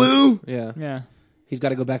boy, college. Blue. Yeah. Yeah. He's got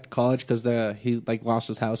to go back to college because he like lost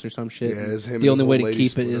his house or some shit. Yeah, it's him the and only his way old to lady keep it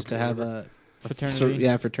split is up to or have whatever.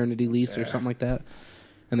 Fraternity. fraternity lease or something like that.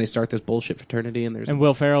 And they start this bullshit fraternity, and there's And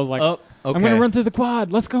Will Ferrell's like, Oh, okay. I'm gonna run through the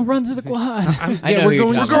quad. Let's go run through the quad. I know who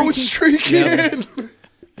you're talking We're going streaking.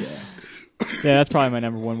 Yeah, that's probably my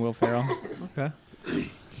number one, Will Ferrell. Okay.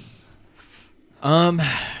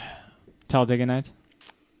 Talladega Nights.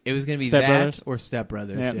 It was gonna be Step that Brothers? or Step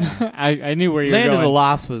Brothers. Yeah. Yeah. I knew where you Land were of going. the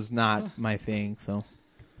Lost was not my thing, so.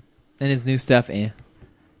 And his new stuff, I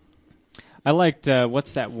liked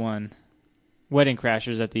what's that one? Wedding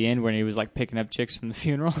Crashers at the end when he was like picking up chicks from the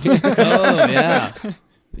funeral. Oh yeah.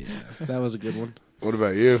 yeah, that was a good one. What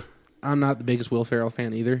about you? I'm not the biggest Will Ferrell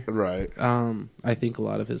fan either. Right. I think a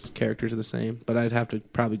lot of his characters are the same, but I'd have to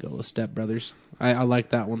probably go with Step Brothers. I like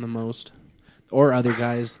that one the most. Or Other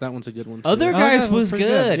Guys. That one's a good one too. Other Oh, Guys that was pretty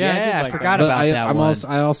good. Yeah, I did Yeah, like I forgot But about that one.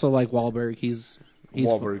 I also like Wahlberg. He's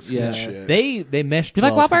Wahlberg's yeah. good shit. They meshed You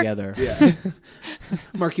like well Wahlberg? together. Yeah.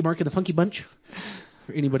 Marky Mark and the Funky Bunch.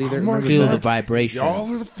 For anybody there, Marky remembers Feel that? the vibrations. Y'all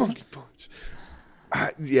are the funky bunch.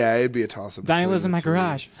 Yeah, it'd be a toss-up. Daniel between lives in the my three.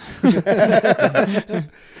 garage.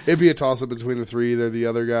 It'd be a toss-up between the three. They're the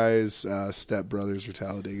other guys, Step Brothers or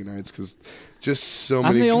Talladega Nights, because just so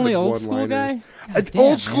I'm many the only good old school one-liners. guy. God damn,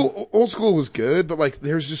 Old school was good, but like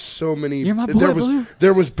there's just so many. You're my boy, Blue.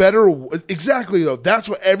 There was better. Exactly though. That's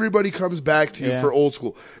what everybody comes back to Yeah. for old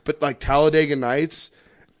school. But like Talladega Nights,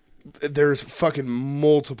 there's fucking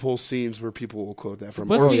multiple scenes where people will quote that from.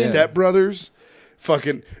 What's Or the- Step Brothers.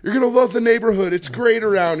 Fucking, you're gonna love the neighborhood. It's great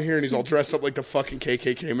around here, and he's all dressed up like the fucking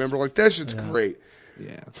KKK member. Like that shit's great.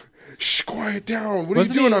 Yeah. Shh, quiet down. What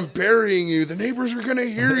Wasn't are you doing? he- I'm burying you. The neighbors are gonna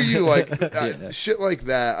hear you. Like shit like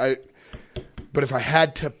that. But if I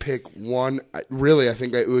had to pick one, I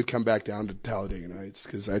think it would come back down to Talladega Nights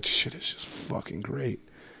because that shit is just fucking great.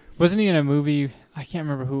 Wasn't he in a movie? I can't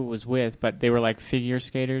remember who it was with, but they were like figure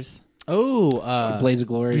skaters. Oh, Blaze of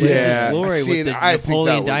Glory. Yeah. Glory See, with the I think that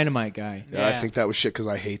Napoleon would- Dynamite guy. Yeah, I Yeah. think that was shit because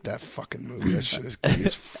I hate that fucking movie. That shit is gay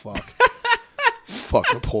as fuck.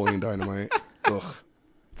 Fuck Napoleon Dynamite. Ugh.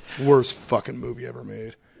 Worst fucking movie ever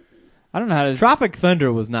made. I don't know how to. Tropic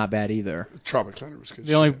Thunder was not bad either. Tropic Thunder was good.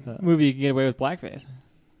 the only shit. movie you can get away with blackface.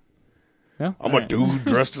 No, I'm a dude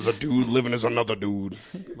dressed as a dude living as another dude.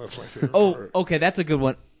 That's my favorite. Oh, part. okay, that's a good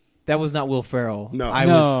one. That was not Will Ferrell. No. I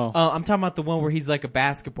No. was. I'm talking about the one where he's like a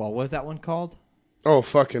basketball. What was that one called? Oh,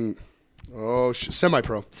 fucking. Oh,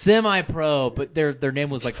 semi-pro. Semi-pro, but their name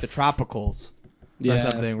was like the Tropicals Yeah. or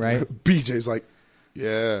something, right? BJ's like,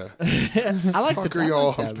 yeah. I like Fuck are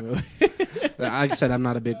y'all? Like I said, I'm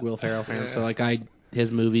not a big Will Ferrell fan, so like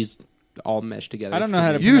his movies all mesh together. I don't know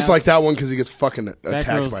how to You just like pronounce that one because he gets fucking that attacked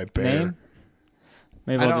girl's by a bear. name.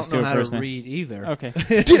 Maybe I I'll just do don't know it how first to name. read either. Okay.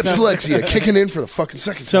 Dyslexia kicking in for the fucking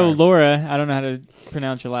second So time. Laura, I don't know how to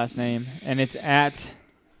pronounce your last name, and it's at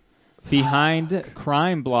Behind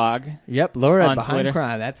Crime Blog. Yep, Laura On Behind Twitter.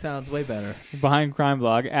 Crime. That sounds way better. Behind Crime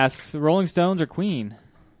Blog asks Rolling Stones or Queen.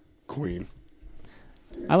 Queen.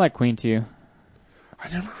 I like Queen too. I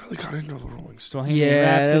never really got into the Rolling Stones. Bohemian Yeah,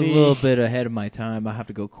 that's a Rhapsody, little bit ahead of my time. I have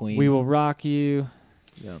to go Queen. We Will Rock You.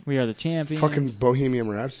 Yep. We Are the Champions. Fucking Bohemian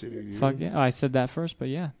Rhapsody. Dude. Fuck yeah. Oh, I said that first, but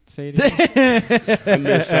yeah, say it again. I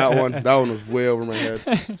missed that one. That one was way over my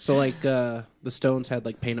head. So like the Stones had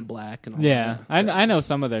like Painted Black and all Yeah, that. I know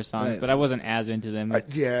some of their songs, Right. but I wasn't as into them.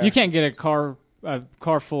 Yeah. You can't get a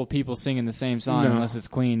car full of people singing the same song No. unless it's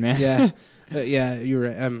Queen, man. Yeah. Yeah, you're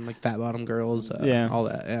right. Like Fat Bottom Girls. Yeah. All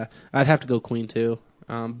that. Yeah. I'd have to go Queen too.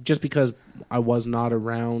 Just because I was not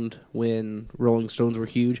around when Rolling Stones were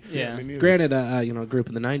huge. Yeah. Me neither. Granted, a group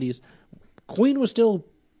in the '90s, Queen was still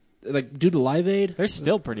like due to Live Aid. They're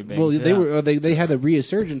still pretty big. Well, they Yeah. were they had a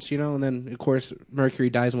resurgence, and then of course Mercury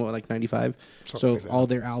dies in like '95. Something So like that. all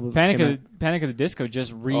their albums Panic came of the Disco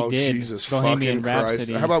just redid Oh, Jesus Bohemian fucking Christ.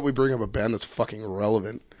 Rhapsody. How about we bring up a band that's fucking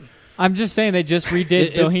relevant? I'm just saying they just redid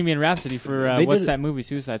It- Bohemian Rhapsody for they what's did- that movie,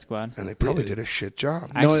 Suicide Squad. And they probably did a shit job.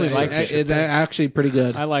 I actually it's, liked it. It's actually pretty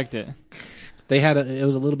good. I liked it. They had it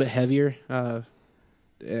was a little bit heavier.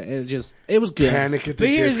 It was good. Panic at But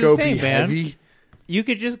the here's Disco the thing, be man. heavy. You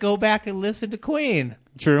could just go back and listen to Queen.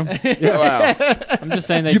 True. Wow. I'm just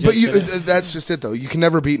saying they But just did it. that's just it though. You can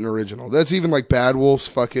never beat an original. That's even like Bad Wolf's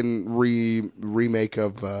fucking remake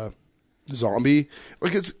of Zombie.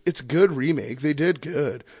 Like it's a good remake. They did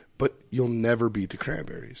good, but you'll never beat the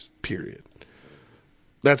Cranberries. Period.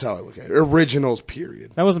 That's how I look at it. Originals,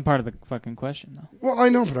 period. That wasn't part of the fucking question, though. Well, I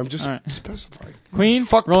know, but I'm just All right. specifying. Queen,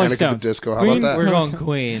 Fuck Rolling Panic Stones. at the Disco. How Queen, about that? We're going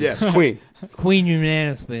Queen. Yes, Queen. Queen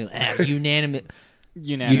unanimously.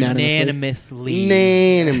 Unanimously.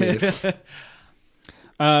 Unanimous.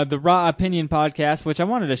 The Raw Opinion Podcast, which I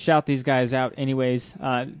wanted to shout these guys out anyways.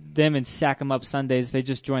 Them and Sack 'em Up Sundays, they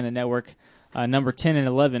just joined the network. Number 10 and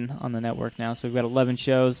 11 on the network now. So we've got 11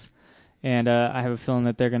 shows, and I have a feeling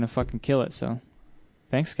that they're going to fucking kill it. So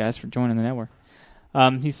thanks, guys, for joining the network.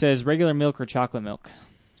 He says regular milk or chocolate milk.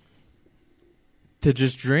 To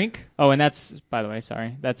just drink? Oh, and that's, by the way,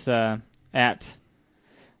 sorry. That's at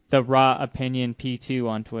the Raw Opinion P2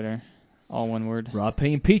 on Twitter. All one word. Raw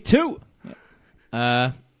Opinion P2.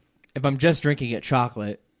 If I'm just drinking it,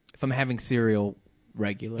 chocolate. If I'm having cereal,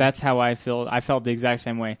 regular. That's how I feel. I felt the exact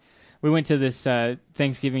same way. We went to this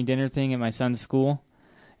Thanksgiving dinner thing at my son's school,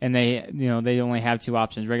 and they only have two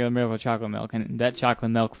options: regular milk or chocolate milk. And that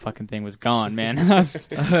chocolate milk fucking thing was gone, man. That's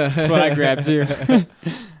what I grabbed too.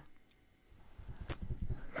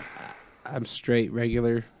 I'm straight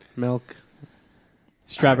regular milk.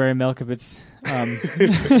 Strawberry milk if it's.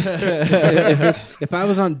 If I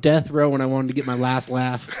was on death row when I wanted to get my last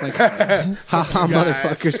laugh, like, haha,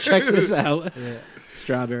 motherfuckers, check this out. Yeah.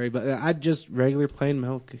 Strawberry, but I'd just regular plain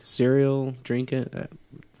milk, cereal, drink it.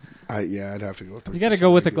 I'd have to go with. You got to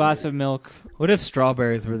go with a glass of milk. What if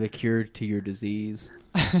strawberries were the cure to your disease?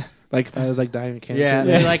 Like if I was like dying of cancer. Yeah,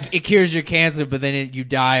 so like it cures your cancer, but then you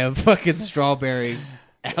die of fucking strawberry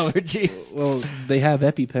allergies. Well, they have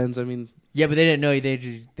EpiPens. I mean. Yeah, but they didn't know. They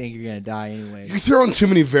just think you're gonna die anyway. You're throwing too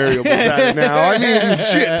many variables at it now. I mean,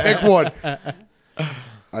 shit, pick one.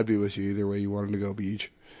 I'd be with you either way you wanted to go, Beach.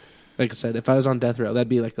 Like I said, if I was on death row, that'd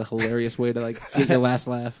be like a hilarious way to like get your last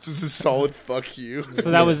laugh. Just a solid fuck you.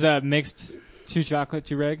 So that was mixed 2 chocolate,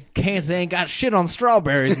 2 reg. Cancer ain't got shit on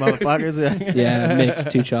strawberries, motherfuckers. Yeah, mixed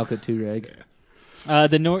 2 chocolate, 2 reg.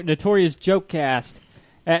 The Notorious Jokecast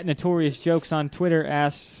at Notorious Jokes on Twitter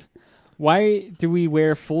asks, why do we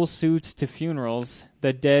wear full suits to funerals?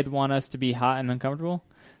 The dead want us to be hot and uncomfortable.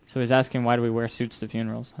 So he's asking, why do we wear suits to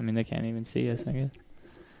funerals? I mean, they can't even see us, I guess.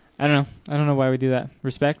 I don't know. I don't know why we do that.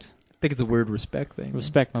 Respect? I think it's a weird respect thing.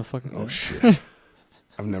 Respect, motherfucker. Oh, shit.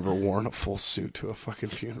 I've never worn a full suit to a fucking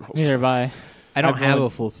funeral. Neither have I. I don't have a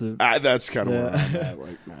full suit. That's kind of where I'm at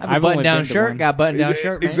right now. I have a button-down shirt. Got a button-down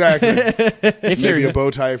shirt, man. Exactly. Maybe a bow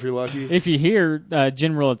tie if you're lucky. If you hear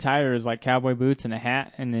general attire is like cowboy boots and a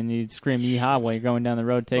hat, and then you scream yeehaw while you're going down the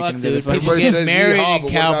road taking them to the fucking... People get married in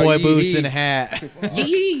cowboy boots and a hat.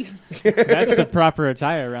 Yee! That's the proper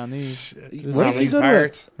attire around these. What if you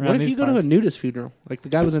go to a nudist funeral? Like the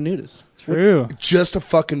guy was a nudist. True. Just a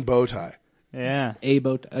fucking bow tie. Yeah. A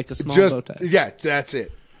bow tie, like a small bow tie. Yeah, that's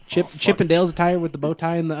it. Chip and Dale's attire with the bow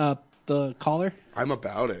tie and the collar. I'm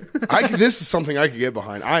about it. This is something I could get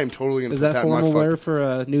behind. I am totally going to put that in my formal wear for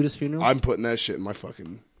a nudist funeral? I'm putting that shit in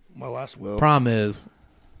my last will. Problem is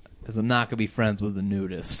I'm not going to be friends with a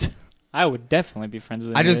nudist. I would definitely be friends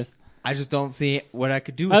with a nudist. I just don't see what I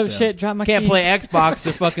could do with Oh, them. shit, drop my Can't keys. play Xbox.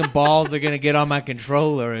 The fucking balls are going to get on my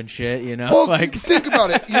controller and shit, you know? Well, like, think about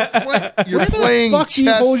it. You're playing fuck do you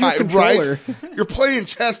chest hold your high, controller? right? You're playing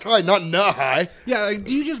chest high, not nut high. Yeah, like,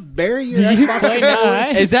 do you just bury your Do you Xbox play controller? high?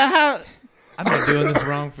 is that how... I've been doing this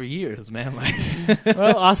wrong for years, man. Like,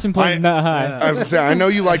 Well, Austin plays not high. I was going to say, I know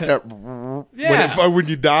you like that when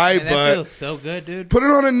you die, man, that but feels so good, dude. put it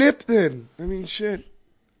on a nip then. I mean, shit.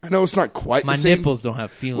 I know it's not quite My the same. nipples don't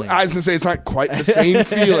have feelings. I was going to say it's not quite the same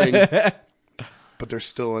feeling, but there's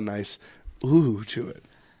still a nice ooh to it.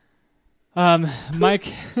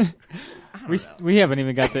 Mike, we haven't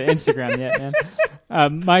even got to Instagram yet,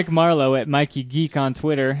 man. Mike Marlowe at Mikey Geek on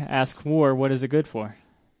Twitter asks, war, what is it good for?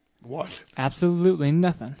 What? Absolutely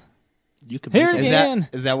nothing. You could Here make again.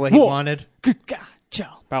 Is that what he Whoa. wanted? Good God, Joe.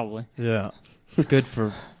 Probably. Yeah. It's good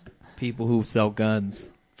for people who sell guns.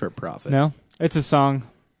 for profit. No, it's a song.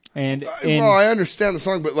 And well, I understand the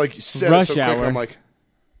song, but like you said it Rush so quick, Hour. I'm like,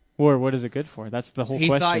 war, what is it good for? That's the whole He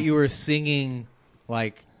question. thought you were singing,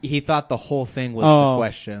 like, he thought the whole thing was Oh. the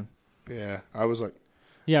question. yeah. I was like,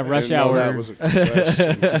 Yeah, I Rush didn't know Hour. that was a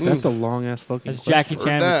question. That's a long ass fucking. As question. Jackie Heard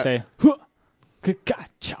Chan that. would say, "Huh, good God,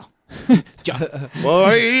 Joe."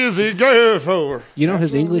 What is it good for? You know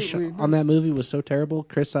his English on that movie was so terrible.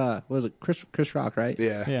 Chris Rock, right?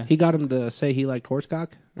 Yeah. Yeah. He got him to say he liked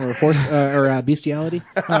horsecock or bestiality.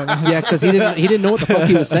 Yeah, because he didn't know what the fuck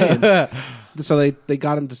he was saying. So they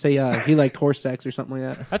got him to say he liked horse sex or something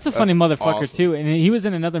like that. That's a funny motherfucker awesome. too, and he was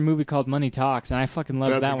in another movie called Money Talks, and I fucking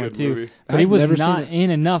loved That's that a one good too. movie. But he I've was never not seen it. in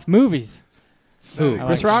enough movies. Who? I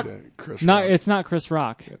Chris like Rock? Shit, Chris No, Rock. it's not Chris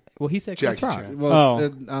Rock. Well, he said Jackie Chris Rock. Chan. Well,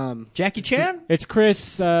 Oh. it's, Jackie Chan? It's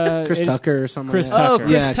Chris. Chris it's Tucker or something. Chris like that. Oh, Tucker.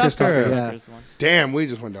 Chris Yeah, Chris Tucker. Tucker. Yeah. Tucker's the one. Damn, we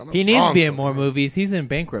just went down. The He needs to wrong be in fucking- more movies. He's in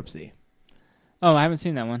bankruptcy. Oh, I haven't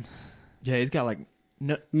seen that one. Yeah, he's got like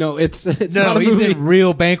No, it's no, not a he's movie. in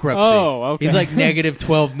real bankruptcy. Oh, okay. He's like negative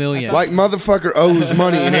 12 million. Like motherfucker owes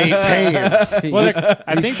money and ain't paying. Well,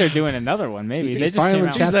 I think they're doing another one. Maybe they He's just came filing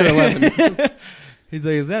out. chapter 11. He's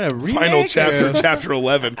like, is that a remake? Final chapter, or- chapter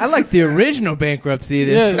 11. I like the original bankruptcy.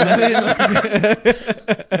 Yeah. This.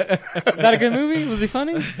 Is that a good movie? Was he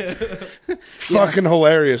funny? Fucking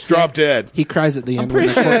hilarious. Drop dead. He cries at the end. Pretty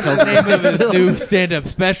when sure the court that's the tells name him of his new stand-up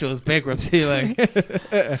special is bankruptcy. Like,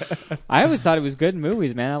 I always thought he was good in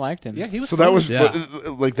movies, man. I liked him. Yeah, he was. So that was Yeah.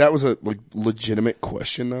 like that was a like legitimate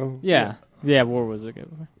question though. Yeah. War was a good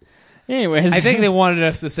one. Anyways, I think they wanted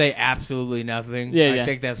us to say absolutely nothing. Yeah, I yeah.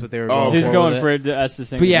 think that's what they were Oh, going he's for. going with for it. us to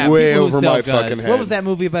sing. But yeah, Way people who over sell my guns. fucking What head. was that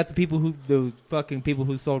movie about the fucking people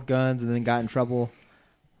who sold guns and then got in trouble?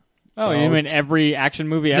 Oh, you mean every action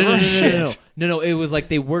movie ever? No, it was like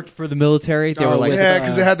they worked for the military. They were like, yeah,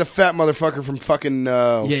 because they had the fat motherfucker from fucking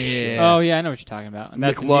yeah. Oh yeah, I know what you're talking about.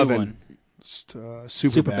 That's a new McLovin. one.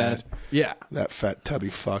 Super bad. Yeah. That fat tubby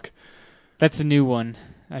fuck. That's a new one.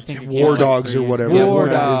 I think it came War out like Dogs 3 or years whatever. ago. War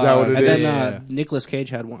Is that what it And is? then Nicolas Cage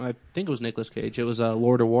had one. I think it was Nicolas Cage. It was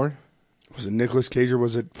Lord of War. Was it Nicolas Cage or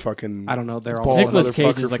was it fucking? I don't know. They're all bald Nicolas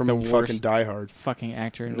Cage motherfucker is like from the worst fucking Die Hard. fucking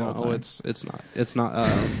actor. In all No, time. it's not. It's not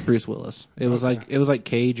Bruce Willis. It was like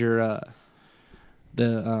Cage or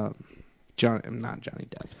the not Johnny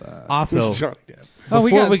Depp. Also, Johnny Depp. Oh,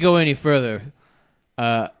 before we we got- go any further,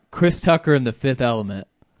 Chris Tucker in The Fifth Element.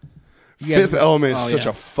 Fifth Element is Oh, such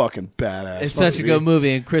yeah. a fucking badass. It's such a good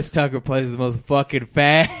movie, and Chris Tucker plays the most fucking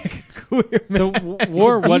fag queer man. The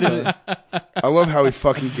war. What is it? I love how he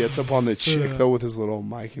fucking gets up on the chick though with his little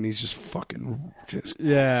mic, and he's just fucking just.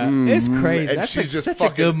 Yeah, it's crazy. And That's she's just such a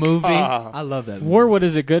fucking, good movie. ah. I love that movie. War. What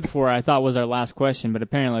is it good for? I thought was our last question, but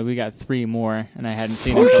apparently we got 3 more, and I hadn't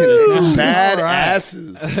seen it until just now. Bad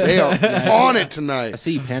asses. They are on it I tonight.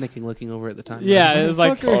 see you panicking, looking over at the time. Yeah, it was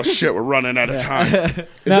like Oh shit, we're running out of time. Is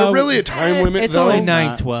No, there really a time limit It's though? only It's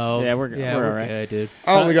not. 9:12. Yeah, we're all right. good, dude.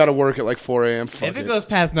 I only got to work at like 4 a.m. Fuck If it goes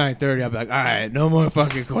past 9:30, I'll be like, all right, no more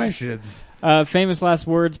fucking questions. Famous Last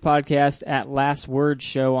Words podcast at Last Word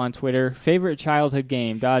Show on Twitter. Favorite childhood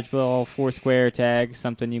game? Dodgeball, Foursquare, tag,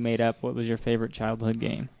 something you made up. What was your favorite childhood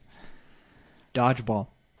game? Dodgeball.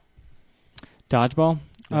 Dodgeball?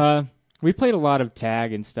 We played a lot of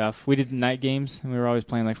tag and stuff. We did night games, and we were always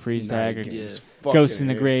playing like freeze tag or Ghosts in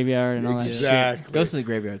the Graveyard and all that shit. Exactly. Ghost in the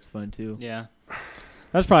Graveyard's fun too. Yeah.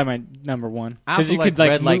 That's probably my number one. I also you like could like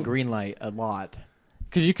red light, move, green light a lot.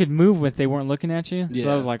 because you could move if they weren't looking at you. So Yeah.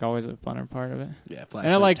 that was like always a funner part of it. Yeah,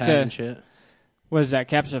 And I like tag to- and shit. What is that?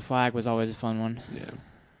 Capture the Flag was always a fun one. Yeah.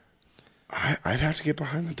 I'd have to get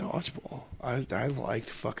behind the dodgeball. I liked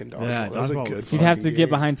fucking dodgeball. Yeah, that was a dodgeball good. was You'd have fucking to get game.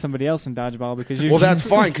 behind somebody else in dodgeball because you. Well, that's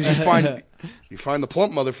fine because you find the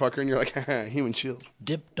plump motherfucker and you're like, human shield.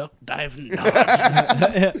 Dip, duck, dive, and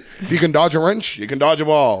dodge. If you can dodge a wrench, you can dodge a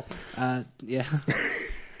ball. Yeah.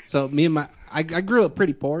 So me and I grew up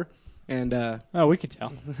pretty poor, and Oh, we could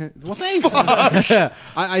tell. well, thanks.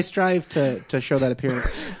 I strive to show that appearance,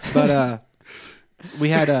 but we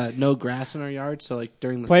had no grass in our yard, so like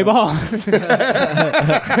during the Play summer- ball.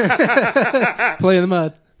 play in the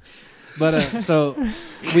mud. But so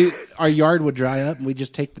our yard would dry up, and we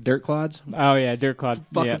just take the dirt clods, Oh yeah, dirt cloud.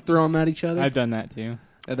 fucking Yeah, throw them at each other. I've done that too.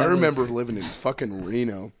 And I that was- remember living in fucking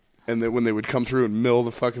Reno, and then when they would come through and mill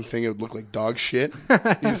the fucking thing, it would look like dog shit. You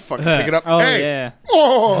just fucking pick it up. Oh hey, yeah,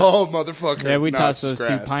 oh motherfucker! yeah. We Nah, tossed it's those just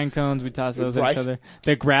 2 grass. pine cones. We tossed those at Right. each other.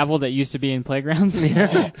 The gravel that used to be in playgrounds.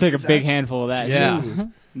 Took a big handful of that. Yeah. shit.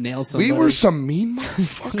 nail somebody. We were some mean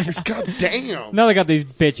motherfuckers. God damn. Now they got these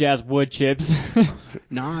bitch ass wood chips.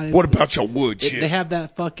 Nah, What about your wood it, shit? they have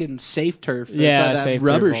that fucking safe turf. yeah, that safe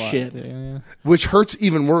rubber turf a lot, shit. too, yeah. Which hurts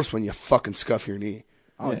even worse when you fucking scuff your knee.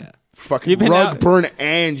 Oh yeah. Fucking You've been rug out- burn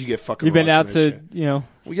and you get fucking. You've been out rocks in that to shit.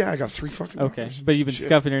 Well, yeah, I got 3 fucking. okay, marks. but you've been Shit.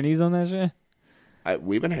 scuffing your knees on that shit.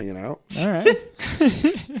 We've been hanging out. All right.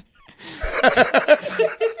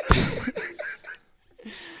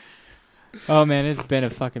 Oh man, it's been a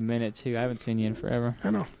fucking minute too. I haven't seen you in forever.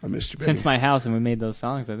 I know. I missed you, baby. Since my house and we made those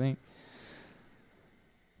songs, I think.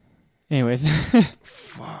 Anyways,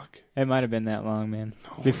 Fuck. it might have been that long, man.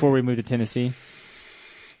 Before we moved to Tennessee.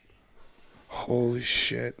 Holy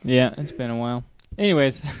shit. Yeah, it's been a while.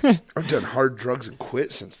 Anyways, I've done hard drugs and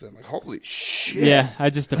quit since then. Like, holy shit. yeah, I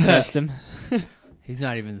just depressed him. He's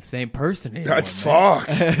not even the same person anymore. God, fuck.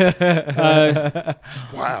 Uh,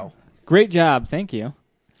 Wow. Great job, thank you.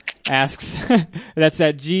 Asks. That's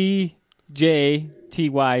at G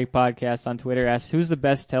JTY Podcast on Twitter asks, who's the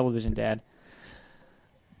best television dad?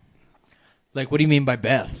 Like, what do you mean by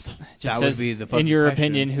best? Just That would says, be the fucking in your question.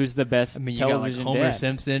 opinion, who's the best I mean, you got like television Homer dad?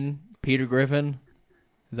 Simpson, Peter Griffin.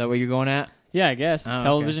 Is that what you're going at? Yeah, I guess. Oh, okay.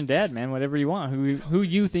 Television dad, man. Whatever you want. Who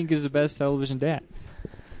you think is the best television dad?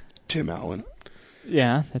 Tim Allen.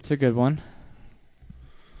 Yeah, that's a good one.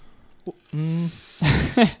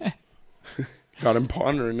 Got him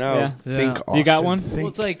pondering now. Yeah. Think, Yeah. Austin. You got one? Think. Well,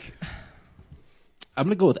 it's like I'm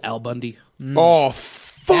gonna go with Al Bundy. Oh,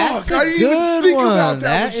 fuck. That's a I didn't even good think one. about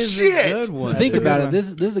That that. is Shit. a good one. Think a good about it. one.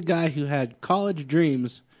 This is a guy who had college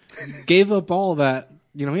dreams, gave up all that.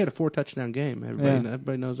 You know, he had a 4-touchdown game.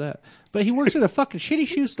 Everybody knows that. But he works at a fucking shitty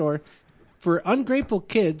shoe store for ungrateful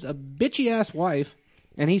kids, a bitchy ass wife,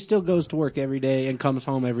 and he still goes to work every day and comes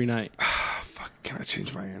home every night. Can I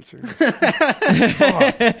change my answer?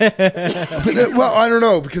 Well, I don't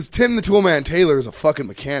know, because Tim the Toolman Taylor is a fucking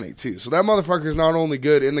mechanic, too. So that motherfucker's not only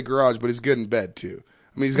good in the garage, but he's good in bed, too.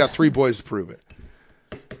 I mean, he's got 3 boys to prove it.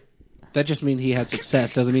 That just means he had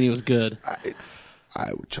success. Doesn't mean he was good.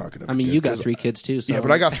 I would chalk it up. I mean, to you good, got 'cause 3 kids too. So. Yeah,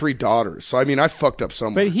 but I got 3 daughters. So, I mean, I fucked up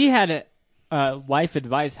somewhere. But he had life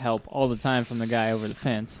advice help all the time from the guy over the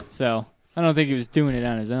fence. So I don't think he was doing it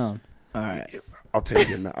on his own. all right. I'll take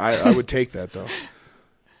it. I would take that, though.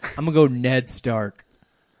 I'm gonna go Ned Stark.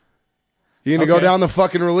 You're going to go Okay. down the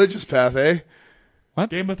fucking religious path, eh?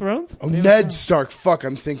 Game of Thrones. Oh, Ned Stark. Fuck,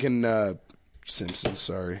 I'm thinking Simpsons,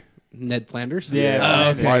 sorry. Ned Flanders.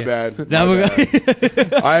 Yeah. okay. My bad. Now My we're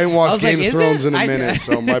bad. I ain't I watched was Game like, of is Thrones it? in a minute,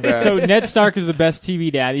 so my bad. So Ned Stark is the best TV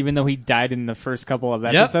dad, even though he died in the first couple of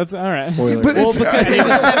episodes. All right. Spoiler. But Well, it's, because in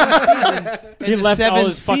the seventh season, He left all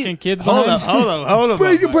his fucking kids behind. Hold on.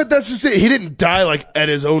 but that's just it. He didn't die like at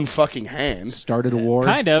his own fucking hands. Started a war.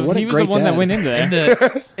 Kind of. What a He was the great one dad. that went into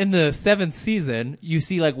there. In the 7th season, you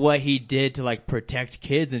see like what he did to like protect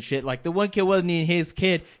kids and shit. Like the one kid wasn't even his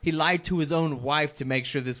kid. He lied to his own wife to make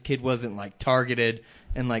sure this kid wasn't like targeted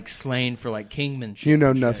and like slain for like kingmanship. You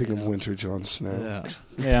know and shit, nothing you of know? Winter, Jon Snow.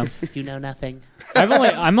 Yeah. Yeah. You know nothing.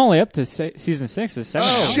 I'm only up to season 6. It's 7.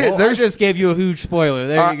 Oh, Shit, well, I there's- just gave you a huge spoiler.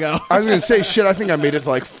 There you go. I was gonna say shit. I think I made it to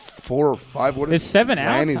like 4 or 5. What is Is 7 out?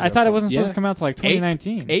 Lanny's I got thought it some. wasn't supposed Yeah. to come out till like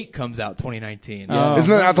 2019. 8 comes out 2019. Oh.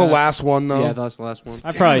 Isn't that the last one though? Yeah, that's the last one.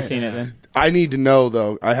 I've probably seen it then. I need to know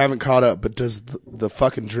though. I haven't caught up, but does the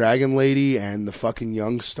fucking dragon lady and the fucking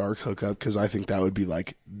young Stark hook up? Because I think that would be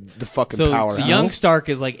like the fucking So powerhouse. the young Stark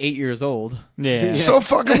is like 8 years old. Yeah. So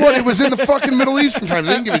fucking what? It was in the fucking Middle Eastern times.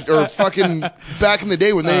 They didn't give a, or fucking back in the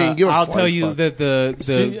day when they didn't give a I'll flying tell you fuck. that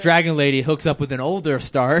the dragon lady hooks up with an older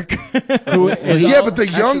Stark. Yeah, but the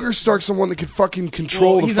younger Stark's the one that could fucking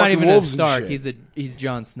control Well, the he's not fucking even a wolves Stark. and shit. He's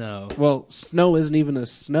Jon Snow. Well, Snow isn't even a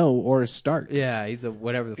Snow or a Stark. Yeah, he's a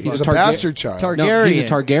whatever the fuck. He's a Targa- bastard child. Targaryen. No, he's a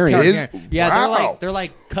Targaryen. Is? Yeah, Wow. they're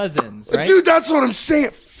like cousins, right? Dude, that's what I'm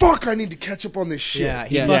saying. Fuck, I need to catch up on this shit. yeah,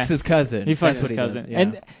 he Yeah. fucks his cousin. He fucks That's his what he cousin. does, yeah.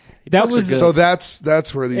 And that fucks was her good. So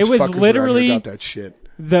that's where these It was fuckers literally- around here got that shit.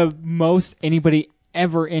 the most anybody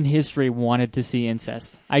ever in history wanted to see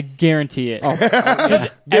incest. I guarantee it. 'Cause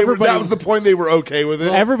everybody, That was the point they were okay with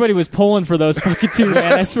it. everybody was pulling for those fucking two,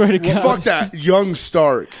 man. I swear to God. Well, fuck that young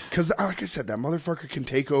Stark, because like I said, that motherfucker can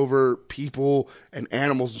take over people and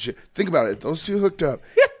animals and shit. Think about it; if those two hooked up,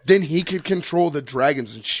 then he could control the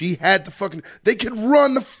dragons, and she had the fucking. They could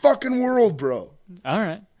run the fucking world, bro. All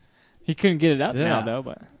right. He couldn't get it up Yeah. now, though,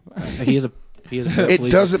 but. He is a. He is a It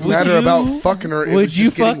doesn't matter about fucking her. It Would was you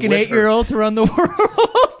just getting fuck an with her. 8-year-old to run the world?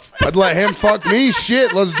 I'd let him fuck me.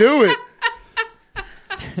 Shit, let's do it.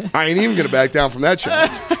 I ain't even gonna back down from that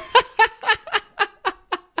challenge.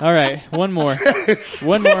 All right. One more.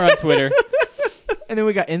 One more on Twitter. And then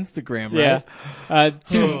we got Instagram, Yeah. right?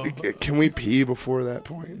 Can we pee before that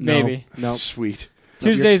point? Maybe. No. Sweet.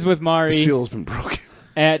 Tuesdays with The Mari seal's been broken.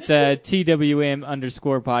 at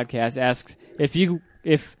TWM_podcast asks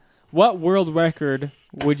if what world record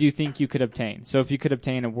would you think you could obtain? So if you could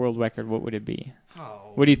obtain a world record, what would it be?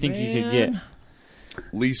 What do you think you could get?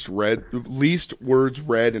 Least words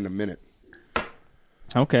read in a minute.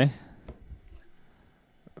 Okay.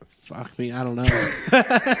 Fuck me. I don't know.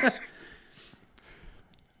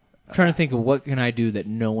 I'm trying to think of what can I do that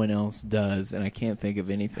no one else does, and I can't think of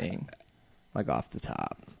anything like off the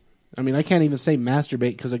top. I mean, I can't even say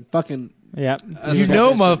masturbate because I fucking. Yeah. You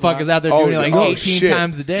know motherfuckers out there doing it like 18 shit.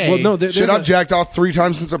 times a day. Well, no, Shit, I've jacked off 3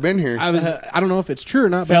 times since I've been here. I don't know if it's true or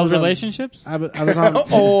not. but I Failed was on- relationships? I was on.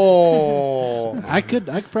 Oh. I could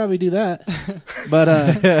probably do that, but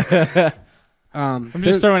I'm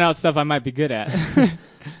just throwing out stuff I might be good at.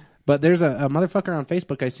 But there's a motherfucker on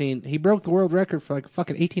Facebook I seen. He broke the world record for like a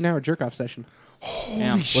fucking 18-hour jerk off session.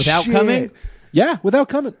 Yeah. Without Shit. coming? Yeah, without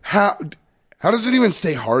coming. How How does it even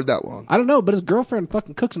stay hard that long? I don't know, but his girlfriend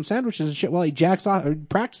fucking cooks some sandwiches and shit while he jacks off or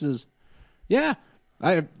practices. Yeah,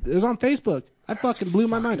 it was on Facebook. I fucking blew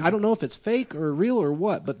my mind. I don't know if it's fake or real or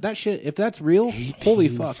what, but that shit, if that's real, holy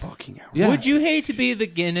fuck. Fucking hours. Yeah. Would you hate to be the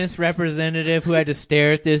Guinness representative who had to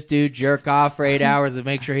stare at this dude jerk off for 8 hours and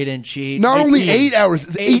make sure he didn't cheat? Not only 8 hours,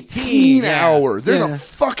 it's 18 yeah. hours. There's a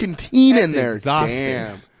fucking teen in there. exhausting.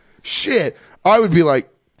 Damn. Shit. I would be like,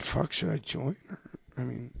 fuck, should I join? I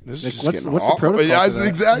mean, this is just what's getting the awkward. protocol Yeah, for that?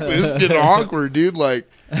 exactly. This is getting awkward, dude. Like,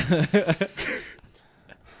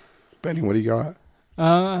 Benny, what do you got?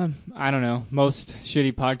 I don't know. Most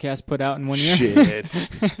shitty podcasts put out in 1 year. Shit.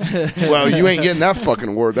 Well, you ain't getting that fucking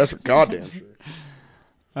award. That's for goddamn sure.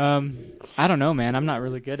 I don't know, man. I'm not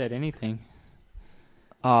really good at anything.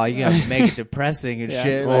 Oh, you gotta make it depressing and Yeah.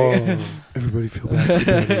 shit. Oh, everybody feel bad for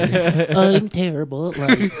Benny. I'm terrible at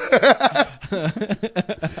life.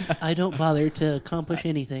 I don't bother to accomplish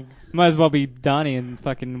anything. Might as well be Donnie in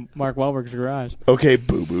fucking Mark Wahlberg's garage. Okay,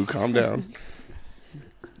 boo-boo, calm down.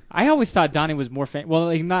 I always thought Donnie was more famous. Well,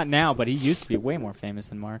 like, not now, but he used to be way more famous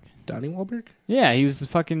than Mark. Donnie Wahlberg? Yeah, he was the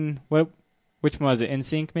fucking what? Which one was it?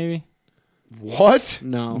 NSYNC maybe? What?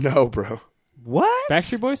 No. No, bro. What?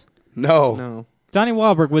 Backstreet Boys? No. No. Donnie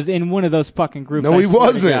Wahlberg was in one of those fucking groups. No, I he swear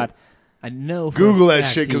to wasn't. God. I know. for Google a that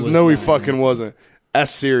fact shit because was no, he not. fucking wasn't.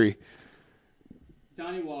 Ask Siri.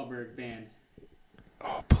 Donnie Wahlberg band.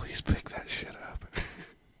 Oh, please pick that shit up.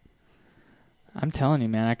 I'm telling you,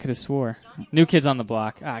 man, I could have swore. New Kids on the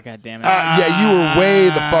Block. Ah, god damn it. Yeah, you were way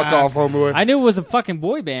the fuck off, homeboy. I knew it was a fucking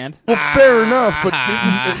boy band. Well, fair enough, but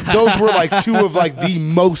those were like two of like the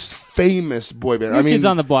most famous boy bands. New Kids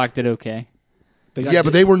on the Block did okay. Yeah,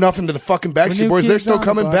 but they were nothing to the fucking Backstreet New Boys. They're Kids still on the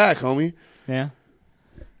coming Block. back, homie. Yeah.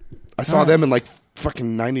 I saw them in like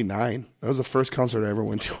fucking 99. That was the first concert I ever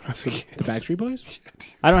went to when I was a kid. The Backstreet Boys?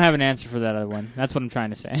 I don't have an answer for that other one. That's what I'm trying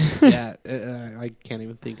to say. Yeah, I can't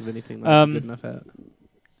even think of anything that I'm good enough at.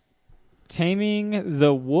 Taming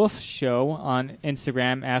the Wolf Show on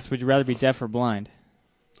Instagram asks, would you rather be deaf or blind?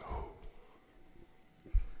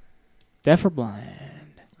 Deaf or blind?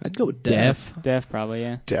 I'd go with deaf. Deaf, probably,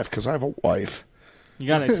 yeah. Deaf, because I have a wife. You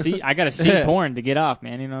gotta see. I gotta see porn to get off,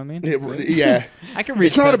 man. You know what I mean? Yeah. I can read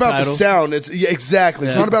It's not about the subtitles. sound. It's exactly.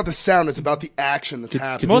 It's Yeah. not about the sound. It's about the action that's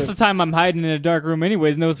happening. Most of the time, I'm hiding in a dark room,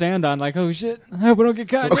 anyways. No sound on. Like, oh shit! I hope I don't get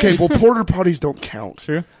caught. Okay, well, porter potties don't count.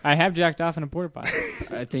 True. I have jacked off in a porta potty.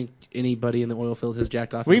 I think anybody in the oil field has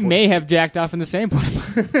jacked off. We in a may porta- have jacked off in the same porta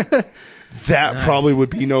potty. That probably would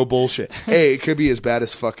be no bullshit. Hey, it could be as bad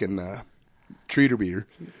as fucking treater beater.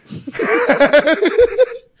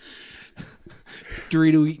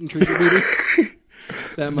 Dorito eating treater beater.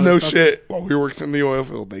 That No motherfucker. shit. While we worked in the oil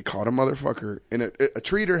field, they caught a motherfucker in a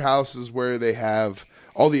treater house is where they have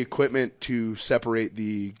all the equipment to separate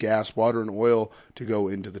the gas, water, and oil to go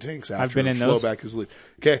into the tanks after I've been in flow those. back as leak.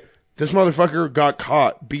 Okay, this motherfucker got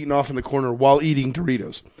caught beaten off in the corner while eating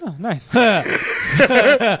Doritos. Oh, nice.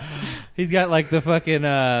 He's got like the fucking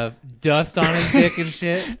dust on his dick and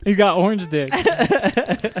shit. He got orange dick.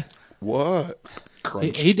 What?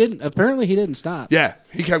 Crunch. He didn't. Apparently, he didn't stop. Yeah,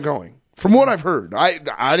 he kept going. From what I've heard, I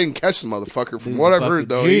didn't catch the motherfucker. From what I've heard,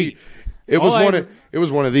 though, it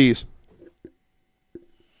was one of these.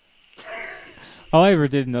 All I ever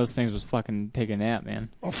did in those things was fucking take a nap, man.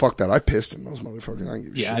 Oh fuck that! I pissed in those motherfuckers. I don't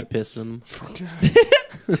give a Yeah, I shit. pissed him. Fuck yeah.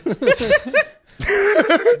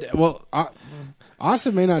 Well,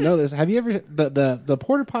 Austin may not know this. Have you ever the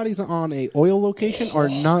porta potties on a oil location are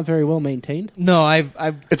not very well maintained? No, I've.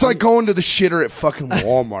 It's like going to the shitter at fucking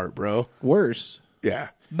Walmart, bro. Worse. Yeah.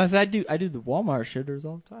 But I do the Walmart shitters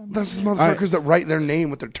all the time. That's the motherfuckers that write their name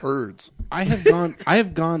with their turds. I have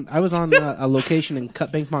gone. I was on a location in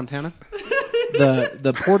Cut Bank, Montana.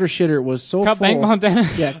 The porter shitter was so Cut full. Bank, Montana?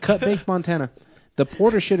 Yeah, Cut Bank, Montana. The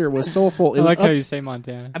porter shitter was so full. It I was like up, how you say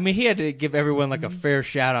Montana. I mean, he had to give everyone like a fair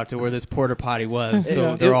shout out to where this porta potty was, so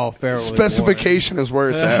Yeah. they're all fair. Specification is where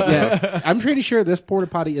it's at. Yeah, I'm pretty sure this porta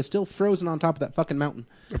potty is still frozen on top of that fucking mountain.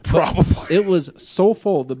 Probably. It was so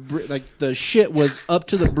full. The shit was up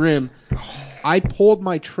to the brim. I pulled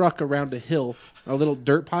my truck around a hill, a little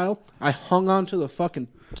dirt pile. I hung onto the fucking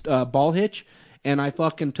ball hitch, and I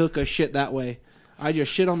fucking took a shit that way. I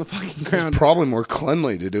just shit on the fucking ground. It's probably more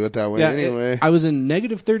cleanly to do it that way anyway. I was in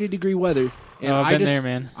negative 30-degree weather, and I've been there,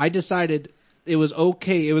 man. I decided it was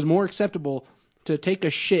okay. It was more acceptable to take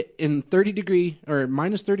a shit in 30-degree or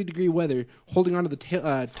minus 30-degree weather, holding onto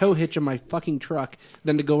the tow hitch of my fucking truck,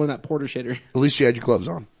 than to go in that porter shitter. At least you had your gloves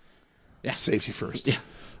on. Yeah. Safety first. Yeah.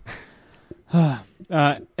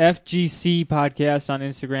 FGC Podcast on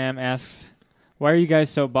Instagram asks, why are you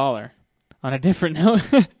guys so baller? On a different note,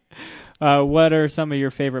 What are some of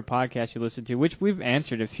your favorite podcasts you listen to? Which we've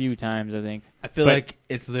answered a few times, I think. I feel like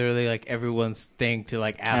it's literally like everyone's thing to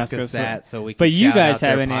like ask us that, so we can. But you shout guys out their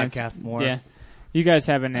haven't podcast answered more. Yeah, you guys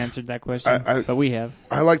haven't answered that question, but we have.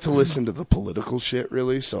 I like to listen to the political shit,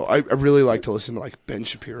 really. So I really like to listen to like Ben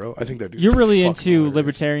Shapiro. I think that dude's You're really fucking into hilarious.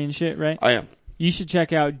 libertarian shit, right? I am. You should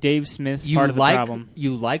check out Dave Smith's You Part of the like Problem.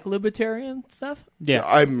 you like libertarian stuff, Yeah.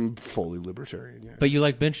 I'm fully libertarian. Yeah. but you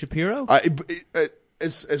like Ben Shapiro.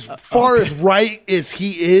 As far as right as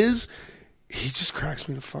he is, he just cracks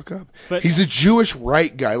me the fuck up. But- he's a Jewish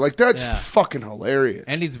right guy. Like that's Yeah. fucking hilarious.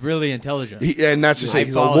 And he's really intelligent. And that's just I it.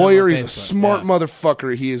 He's a follow him lawyer. on He's a Facebook, smart yeah.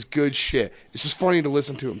 motherfucker. He is good shit. It's just funny to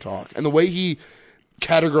listen to him talk. And the way he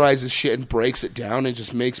categorizes shit and breaks it down and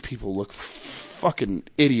just makes people look fucking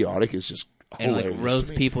idiotic is just And like hilarious roast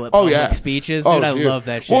to me. people at Oh, public yeah. speeches. Oh, Dude, I dude. love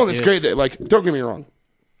that shit. Well, and it's dude. great that, like, don't get me wrong.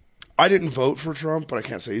 I didn't vote for Trump, but I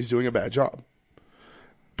can't say he's doing a bad job.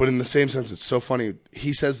 But in the same sense, it's so funny.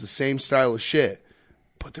 He says the same style of shit,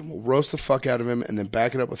 but then we'll roast the fuck out of him and then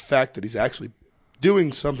back it up with fact that he's actually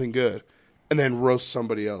doing something good, and then roast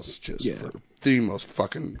somebody else just for the most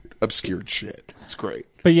fucking obscured shit. It's great.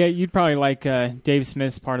 But yeah, you'd probably like Dave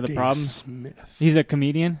Smith's Part of the Dave Problem. Smith. He's a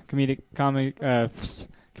comedian, comedian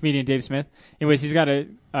Dave Smith. Anyways, he's got a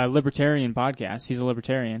libertarian podcast. He's a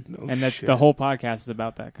libertarian, and that's shit. the whole podcast is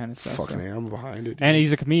about that kind of stuff. Fucking so. A, I'm behind it. And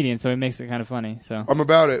he's a comedian, so it makes it kind of funny. So I'm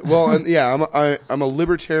about it. Well, and yeah, I'm a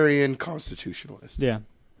libertarian constitutionalist. yeah,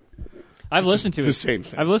 I've Which listened is to the his same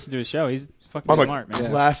thing. I've listened to his show. He's fucking I'm smart, a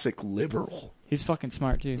man. classic liberal. He's fucking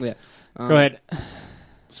smart too. Yeah. Go ahead.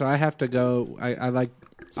 So I have to go. I like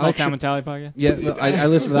Small Town Mentality podcast. Yeah, no, I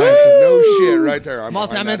listen to that. No shit, right there. I'm Small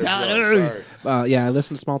behind Town that as well. Mentality. Sorry. Yeah, I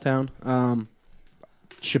listen to Small Town.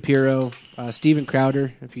 Shapiro, Steven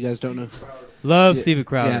Crowder. If you guys don't know, Love Steven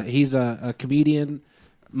Crowder. Yeah, he's a comedian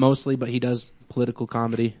mostly, but he does political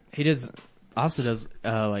comedy. He also does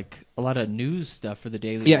like a lot of news stuff for the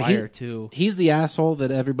Daily Wire too. He's the asshole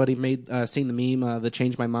that everybody made seen the meme that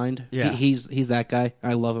changed my mind. Yeah. He's that guy.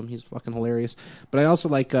 I love him. He's fucking hilarious. But I also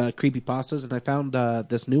like creepypastas, and I found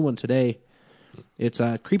this new one today. It's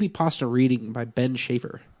a creepypasta reading by Ben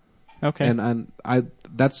Schaefer. Okay. And I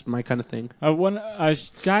that's my kind of thing. A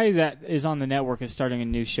guy that is on the network is starting a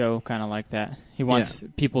new show kind of like that. He wants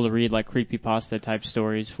people to read like creepypasta type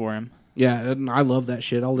stories for him. Yeah, and I love that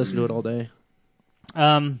shit. I'll listen to it all day.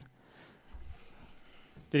 Did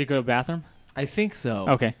he go to the bathroom? I think so.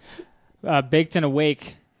 Okay. Baked and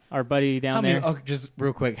Awake, our buddy down there. Just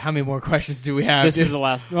real quick, how many more questions do we have? This is the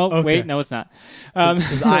last. Well, Okay. wait, no, it's not.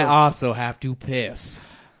 'Cause I also have to piss.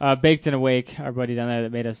 Baked and Awake, our buddy down there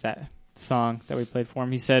that made us that song that we played for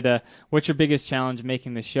him. He said, "What's your biggest challenge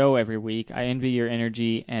making the show every week? I envy your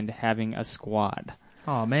energy and having a squad."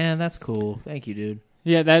 Oh man, that's cool. Thank you, dude.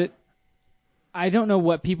 Yeah, that. I don't know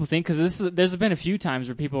what people think because there's been a few times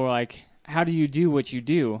where people were like, "How do you do what you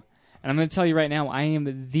do?" And I'm going to tell you right now, I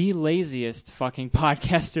am the laziest fucking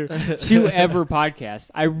podcaster to ever podcast.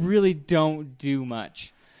 I really don't do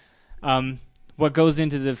much. What goes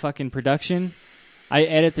into the fucking production, I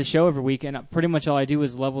edit the show every week, and pretty much all I do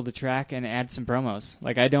is level the track and add some promos.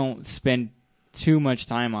 Like, I don't spend too much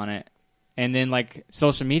time on it. And then, like,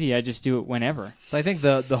 social media, I just do it whenever. So I think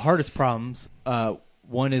the hardest problems,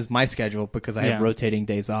 one is my schedule because I have Yeah. rotating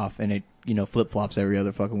days off and it flip flops every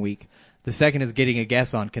other fucking week. The second is getting a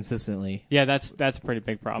guest on consistently. Yeah, that's a pretty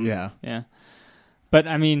big problem. Yeah. But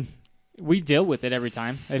I mean, we deal with it every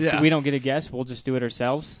time. If Yeah. we don't get a guest, we'll just do it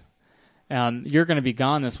ourselves. You're going to be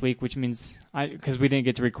gone this week, which means because we didn't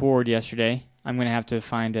get to record yesterday, I'm going to have to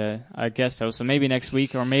find a guest host. So maybe next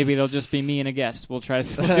week, or maybe it'll just be me and a guest. We'll try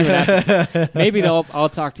to we'll see what happens. Maybe I'll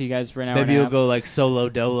talk to you guys for an hour. Maybe and a you'll half. go like solo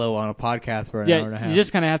dolo on a podcast for an hour and a half. You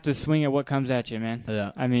just kind of have to swing at what comes at you, man.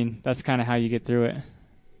 Yeah. I mean, that's kind of how you get through it.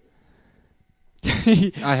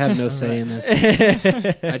 I have no say in this.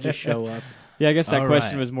 I just show up. Yeah, I guess that All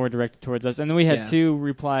question right. was more directed towards us. And then we had Yeah. 2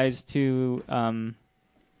 replies to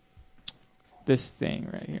this thing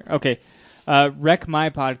right here. Okay. Wreck My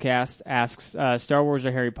Podcast asks, Star Wars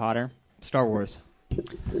or Harry Potter? Star Wars. I'm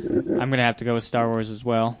going to have to go with Star Wars as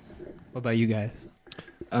well. What about you guys?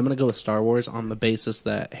 I'm gonna go with Star Wars on the basis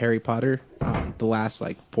that Harry Potter, the last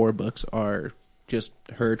 4 books are just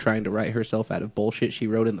her trying to write herself out of bullshit she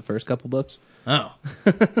wrote in the first couple books. Oh.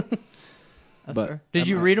 That's But fair. Did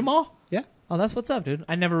you read them all? Yeah. Oh, that's what's up, dude.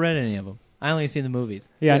 I never read any of them. I only seen the movies.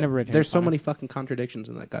 Yeah, I never read Harry There's so Potter. many fucking contradictions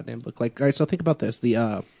in that goddamn book. All right, so think about this: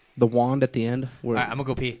 the wand at the end. Where All right, I'm gonna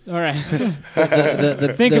go pee. All right.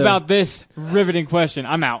 Think about this riveting question.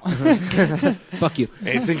 I'm out. Fuck you.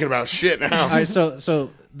 Ain't thinking about shit now. All right,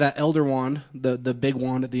 so that elder wand, the big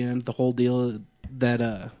wand at the end, the whole deal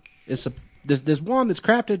that is this wand that's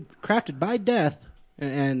crafted by death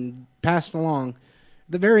and passed along.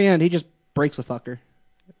 At the very end, he just breaks the fucker.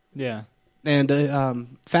 Yeah. And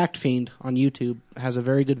Fact Fiend on YouTube has a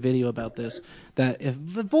very good video about this. That if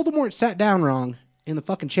Voldemort sat down wrong in the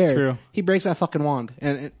fucking chair, True. he breaks that fucking wand,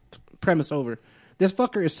 and premise over. This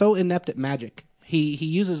fucker is so inept at magic. He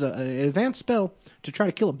uses an advanced spell to try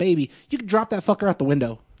to kill a baby. You can drop that fucker out the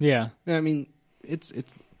window. Yeah. I mean, it's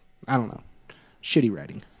I don't know, shitty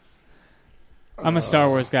writing. I'm a Star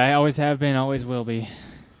Wars guy. Always have been. Always will be.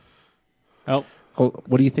 Oh,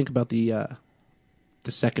 what do you think about the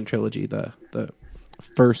second trilogy, the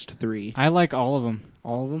first three? I like all of them.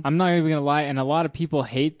 All of them? I'm not even gonna lie, and a lot of people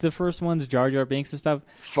hate the first ones, Jar Jar Binks and stuff.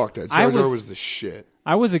 Fuck that. Jar Jar was the shit.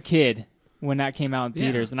 I was a kid when that came out in Yeah.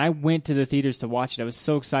 theaters, and I went to the theaters to watch it. I was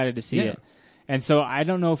so excited to see Yeah. it. And so I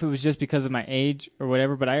don't know if it was just because of my age or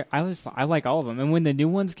whatever, but I like all of them. And when the new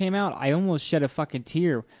ones came out, I almost shed a fucking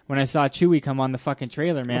tear when I saw Chewie come on the fucking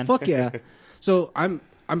trailer, man. Well, fuck yeah. So I'm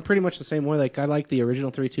pretty much the same way. Like, I like the original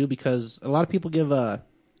three too, because a lot of people give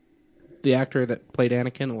the actor that played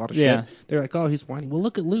Anakin a lot of shit. Yeah. They're like, oh, he's whiny. Well,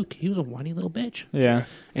 look at Luke. He was a whiny little bitch. Yeah.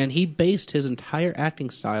 And he based his entire acting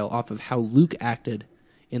style off of how Luke acted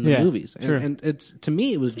in the Yeah, movies. sure. And it's, to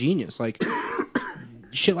me, it was genius. Like,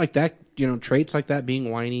 shit like that, traits like that,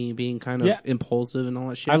 being whiny, being kind of Yeah. impulsive and all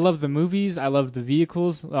that shit. I love the movies. I love the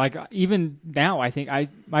vehicles. Like, even now, I think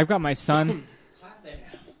I've got my son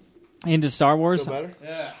into Star Wars. Feel better?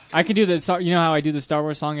 Yeah. I can do the you know how I do the Star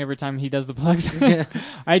Wars song every time he does the plugs. Yeah.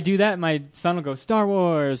 I do that. And my son will go Star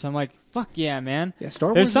Wars. I'm like, fuck yeah, man. Yeah, Star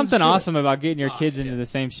Wars There's is something shit. awesome about getting your kids into the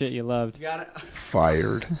same shit you loved.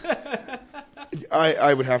 Fired.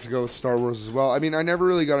 I would have to go with Star Wars as well. I mean, I never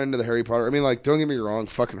really got into the Harry Potter. I mean, like, don't get me wrong,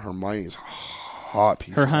 fucking Hermione is a hot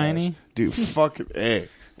piece of Hermione? ass. Dude, fucking A.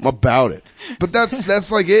 I'm about it. But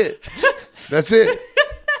that's like it. That's it.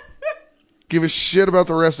 Give a shit about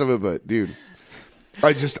the rest of it, but dude,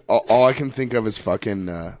 I just all I can think of is fucking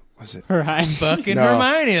what's it? Hermione. Fucking No.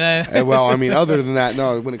 Hermione. Then. Well, I mean, other than that,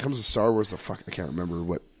 no. When it comes to Star Wars, I can't remember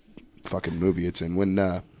what fucking movie it's in.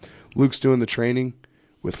 When Luke's doing the training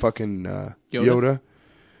with fucking Yoda,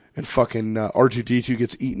 and fucking R2-D2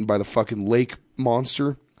 gets eaten by the fucking lake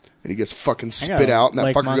monster, and he gets fucking I got spit a out, and that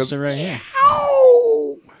lake fucker monster goes, right here.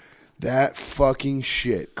 "Ow!" That fucking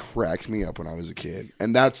shit cracked me up when I was a kid,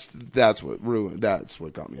 and that's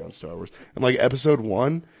what got me on Star Wars. And like Episode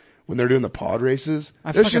 1, when they're doing the pod races,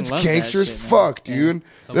 I that fucking shit's love that gangster as shit, man. fuck, Yeah. dude.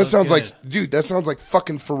 That That sounds looks like, that sounds like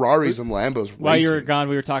fucking Ferraris and Lambos While you were racing. gone,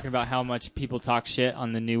 we were talking about how much people talk shit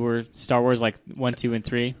on the newer Star Wars, like 1, 2, and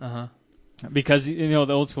 3. Uh-huh. Because, the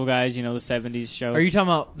old school guys, the 70s shows. Are you talking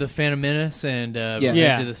about the Phantom Menace and Revenge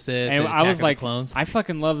Yeah. of the Sith? And I Attack was of the like, Clones? I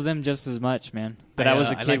fucking love them just as much, man. But I was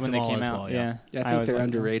a I kid like when them they all came as out. well, yeah. I think always they're liked them.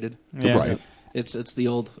 underrated. Yeah. Right. It's the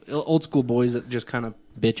old school boys that just kind of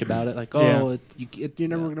bitch about it, like, Yeah. oh, you're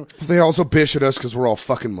never gonna. They also bish at us because we're all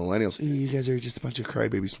fucking millennials. You guys are just a bunch of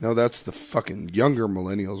crybabies. No, that's the fucking younger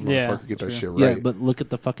millennials, Yeah, motherfucker. Get that true. shit Yeah, right. but look at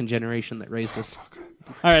the fucking generation that raised us.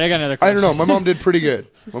 All right, I got another I question. don't know. My mom did pretty good.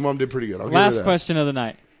 I'll give her Last that. question of the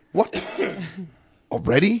night. What?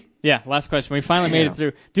 Already? Yeah, last question. We finally made it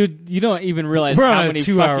through. Dude, you don't even realize We're how on a many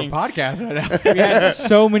 2-hour fucking... podcast right now. We had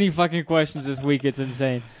so many fucking questions this week. It's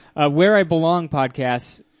insane. Where I Belong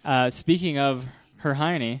podcast, speaking of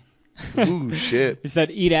Hermione, Ooh, shit. he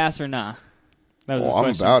said, eat ass or nah? That was his I'm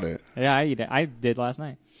question. about it. Yeah, I eat it. I did last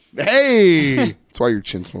night. Hey! That's why your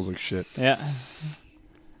chin smells like shit. Yeah.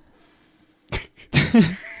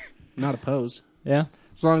 Not opposed. Yeah.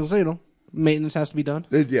 As long as, maintenance has to be done.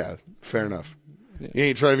 Yeah, fair enough. You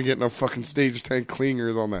ain't trying to get no fucking stage tank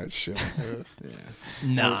cleaners on that shit.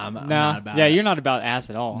 Nah, I'm Nah. not about Yeah, it. you're not about ass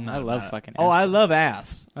at all. Not I love about it. fucking ass. Oh, I love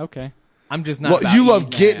ass. Okay. I'm just not Well, about you love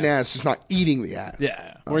eating getting ass, just not eating the ass.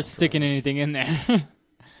 Yeah. Or sticking anything in there.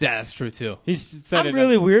 Yeah, that's true too. He's said I'm it.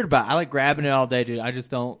 really weird about it. I like grabbing it all day, dude. I just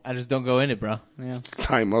don't go in it, bro. Yeah.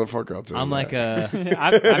 Time, motherfucker. I'll tell you I'm that. like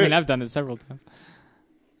a I've done it several times.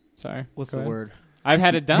 Sorry. what's Go the ahead. word? I've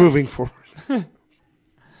had it done. Moving forward.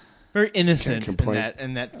 Very innocent Can't complain.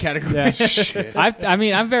 in that category. Yeah. Shit.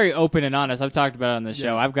 I'm very open and honest. I've talked about it on the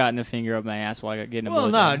show. I've gotten a finger up my ass while I got getting a Well,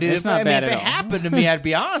 blowjob. no, dude. It's not bad if at it all. happened to me, I'd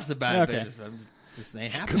be honest about it. Okay. But just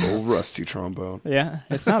ain't happening. Good old rusty trombone. Yeah,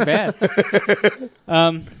 it's not bad.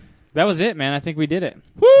 That was it, man. I think we did it.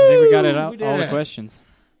 I think we got it out. we did All the it. questions.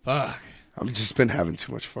 Fuck. I've just been having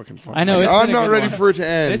too much fucking fun. I know, Like, it's been I'm a not good ready one. for it to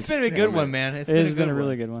end. It's been a good one, man. It's It been has a been good a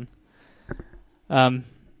really one. good one.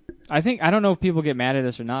 I don't know if people get mad at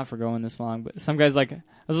us or not for going this long, but some guys like, I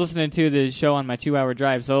was listening to the show on my 2-hour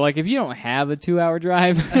drive. So like, if you don't have a 2-hour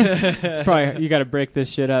drive, it's probably, you got to break this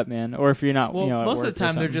shit up, man. Or if you're not, well, at most work of the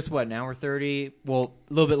time they're just an hour 30. Well,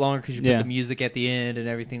 a little bit longer because you put the music at the end and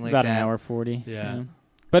everything like about that. An hour 40. Yeah.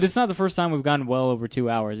 But it's not the first time we've gone well over 2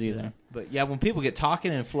 hours either. Yeah. But yeah, when people get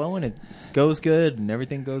talking and flowing, it goes good and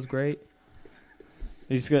everything goes great.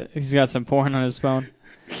 He's got some porn on his phone,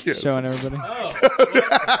 showing everybody.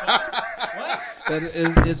 That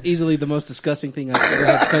is easily the most disgusting thing I've ever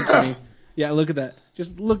had sent to me. Yeah, look at that.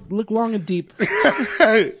 Just look long and deep.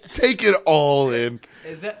 Take it all in.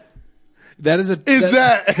 Is that? That is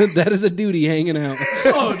that is a duty hanging out.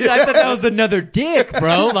 Oh, dude, I thought that was another dick,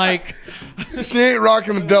 bro. Like, she ain't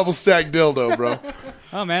rocking the double stack dildo, bro.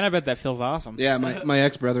 Oh man, I bet that feels awesome. Yeah, my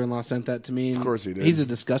ex brother-in-law sent that to me. Of course he did. He's a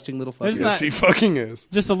disgusting little fucker. Yes, he fucking is.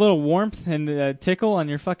 Just a little warmth and tickle on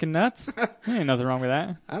your fucking nuts. There ain't nothing wrong with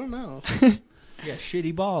that. I don't know. you got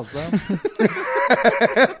shitty balls, bro.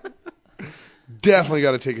 Definitely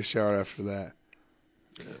got to take a shower after that.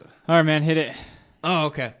 All right, man, hit it. Oh,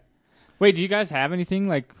 okay. Wait, do you guys have anything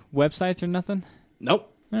like websites or nothing?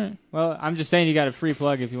 Nope. All right. Well, I'm just saying you got a free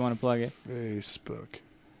plug if you want to plug it. Facebook.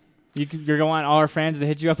 You're going to want all our friends to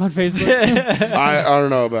hit you up on Facebook? I don't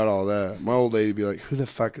know about all that. My old lady would be like, who the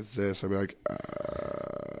fuck is this? I'd be like,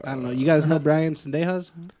 I don't know. You guys know Brian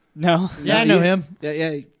Sendejas? No. Yeah, I know him.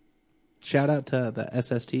 Yeah. Shout out to the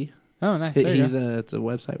SST. Oh, nice. It's a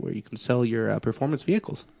website where you can sell your performance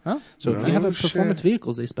vehicles. Oh, so if you have performance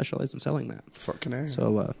vehicles, they specialize in selling that. Fucking A.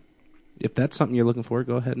 So if that's something you're looking for,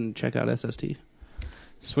 go ahead and check out SST.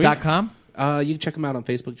 Sweet. .com? You can check them out on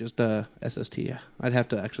Facebook, just SST. I'd have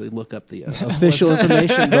to actually look up the official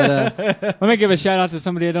information. But let me give a shout out to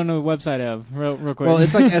somebody I don't know the website of real quick. Well,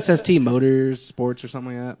 it's like SST Motors Sports or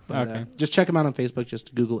something like that. But, okay. Just check them out on Facebook.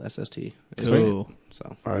 Just Google SST. Cool.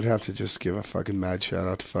 So I'd have to just give a fucking mad shout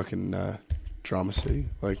out to fucking Drama City.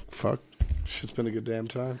 Like, fuck. Shit's been a good damn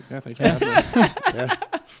time. Yeah, thanks for having us. Yeah,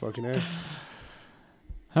 fucking A.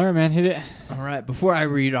 All right, man, hit it. All right, before I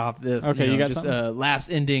read off this, okay, you got just something? last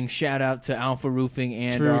ending shout out to Alpha Roofing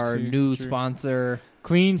and our new sponsor,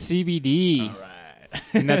 Clean CBD. All right,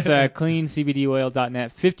 and that's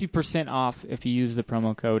cleancbdoil.net. 50% off if you use the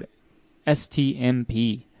promo code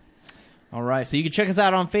STMP. All right, so you can check us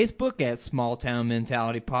out on Facebook at Small Town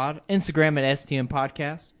Mentality Pod, Instagram at STM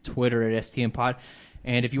Podcast, Twitter at STM Pod.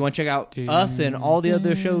 And if you want to check out us and all the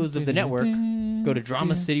other shows of the network, go to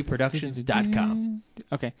DramaCityProductions.com.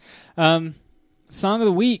 Okay. Song of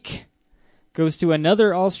the week goes to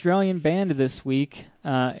another Australian band this week,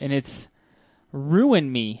 and it's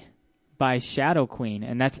Ruin Me by Shadow Queen,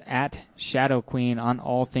 and that's at Shadow Queen on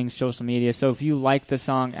all things social media. So if you like the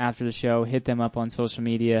song after the show, hit them up on social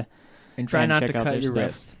media. And try not to check out cut their your stuff.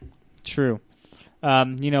 wrist. True.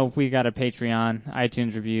 We got a Patreon,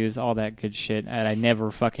 iTunes reviews, all that good shit that I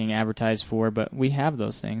never fucking advertise for, but we have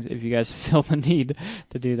those things if you guys feel the need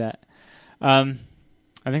to do that. I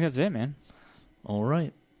think that's it, man. All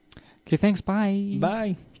right. Okay, thanks. Bye.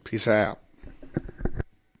 Bye. Peace out.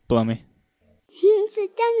 Blow me. He's a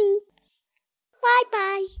dummy.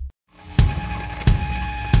 Bye-bye.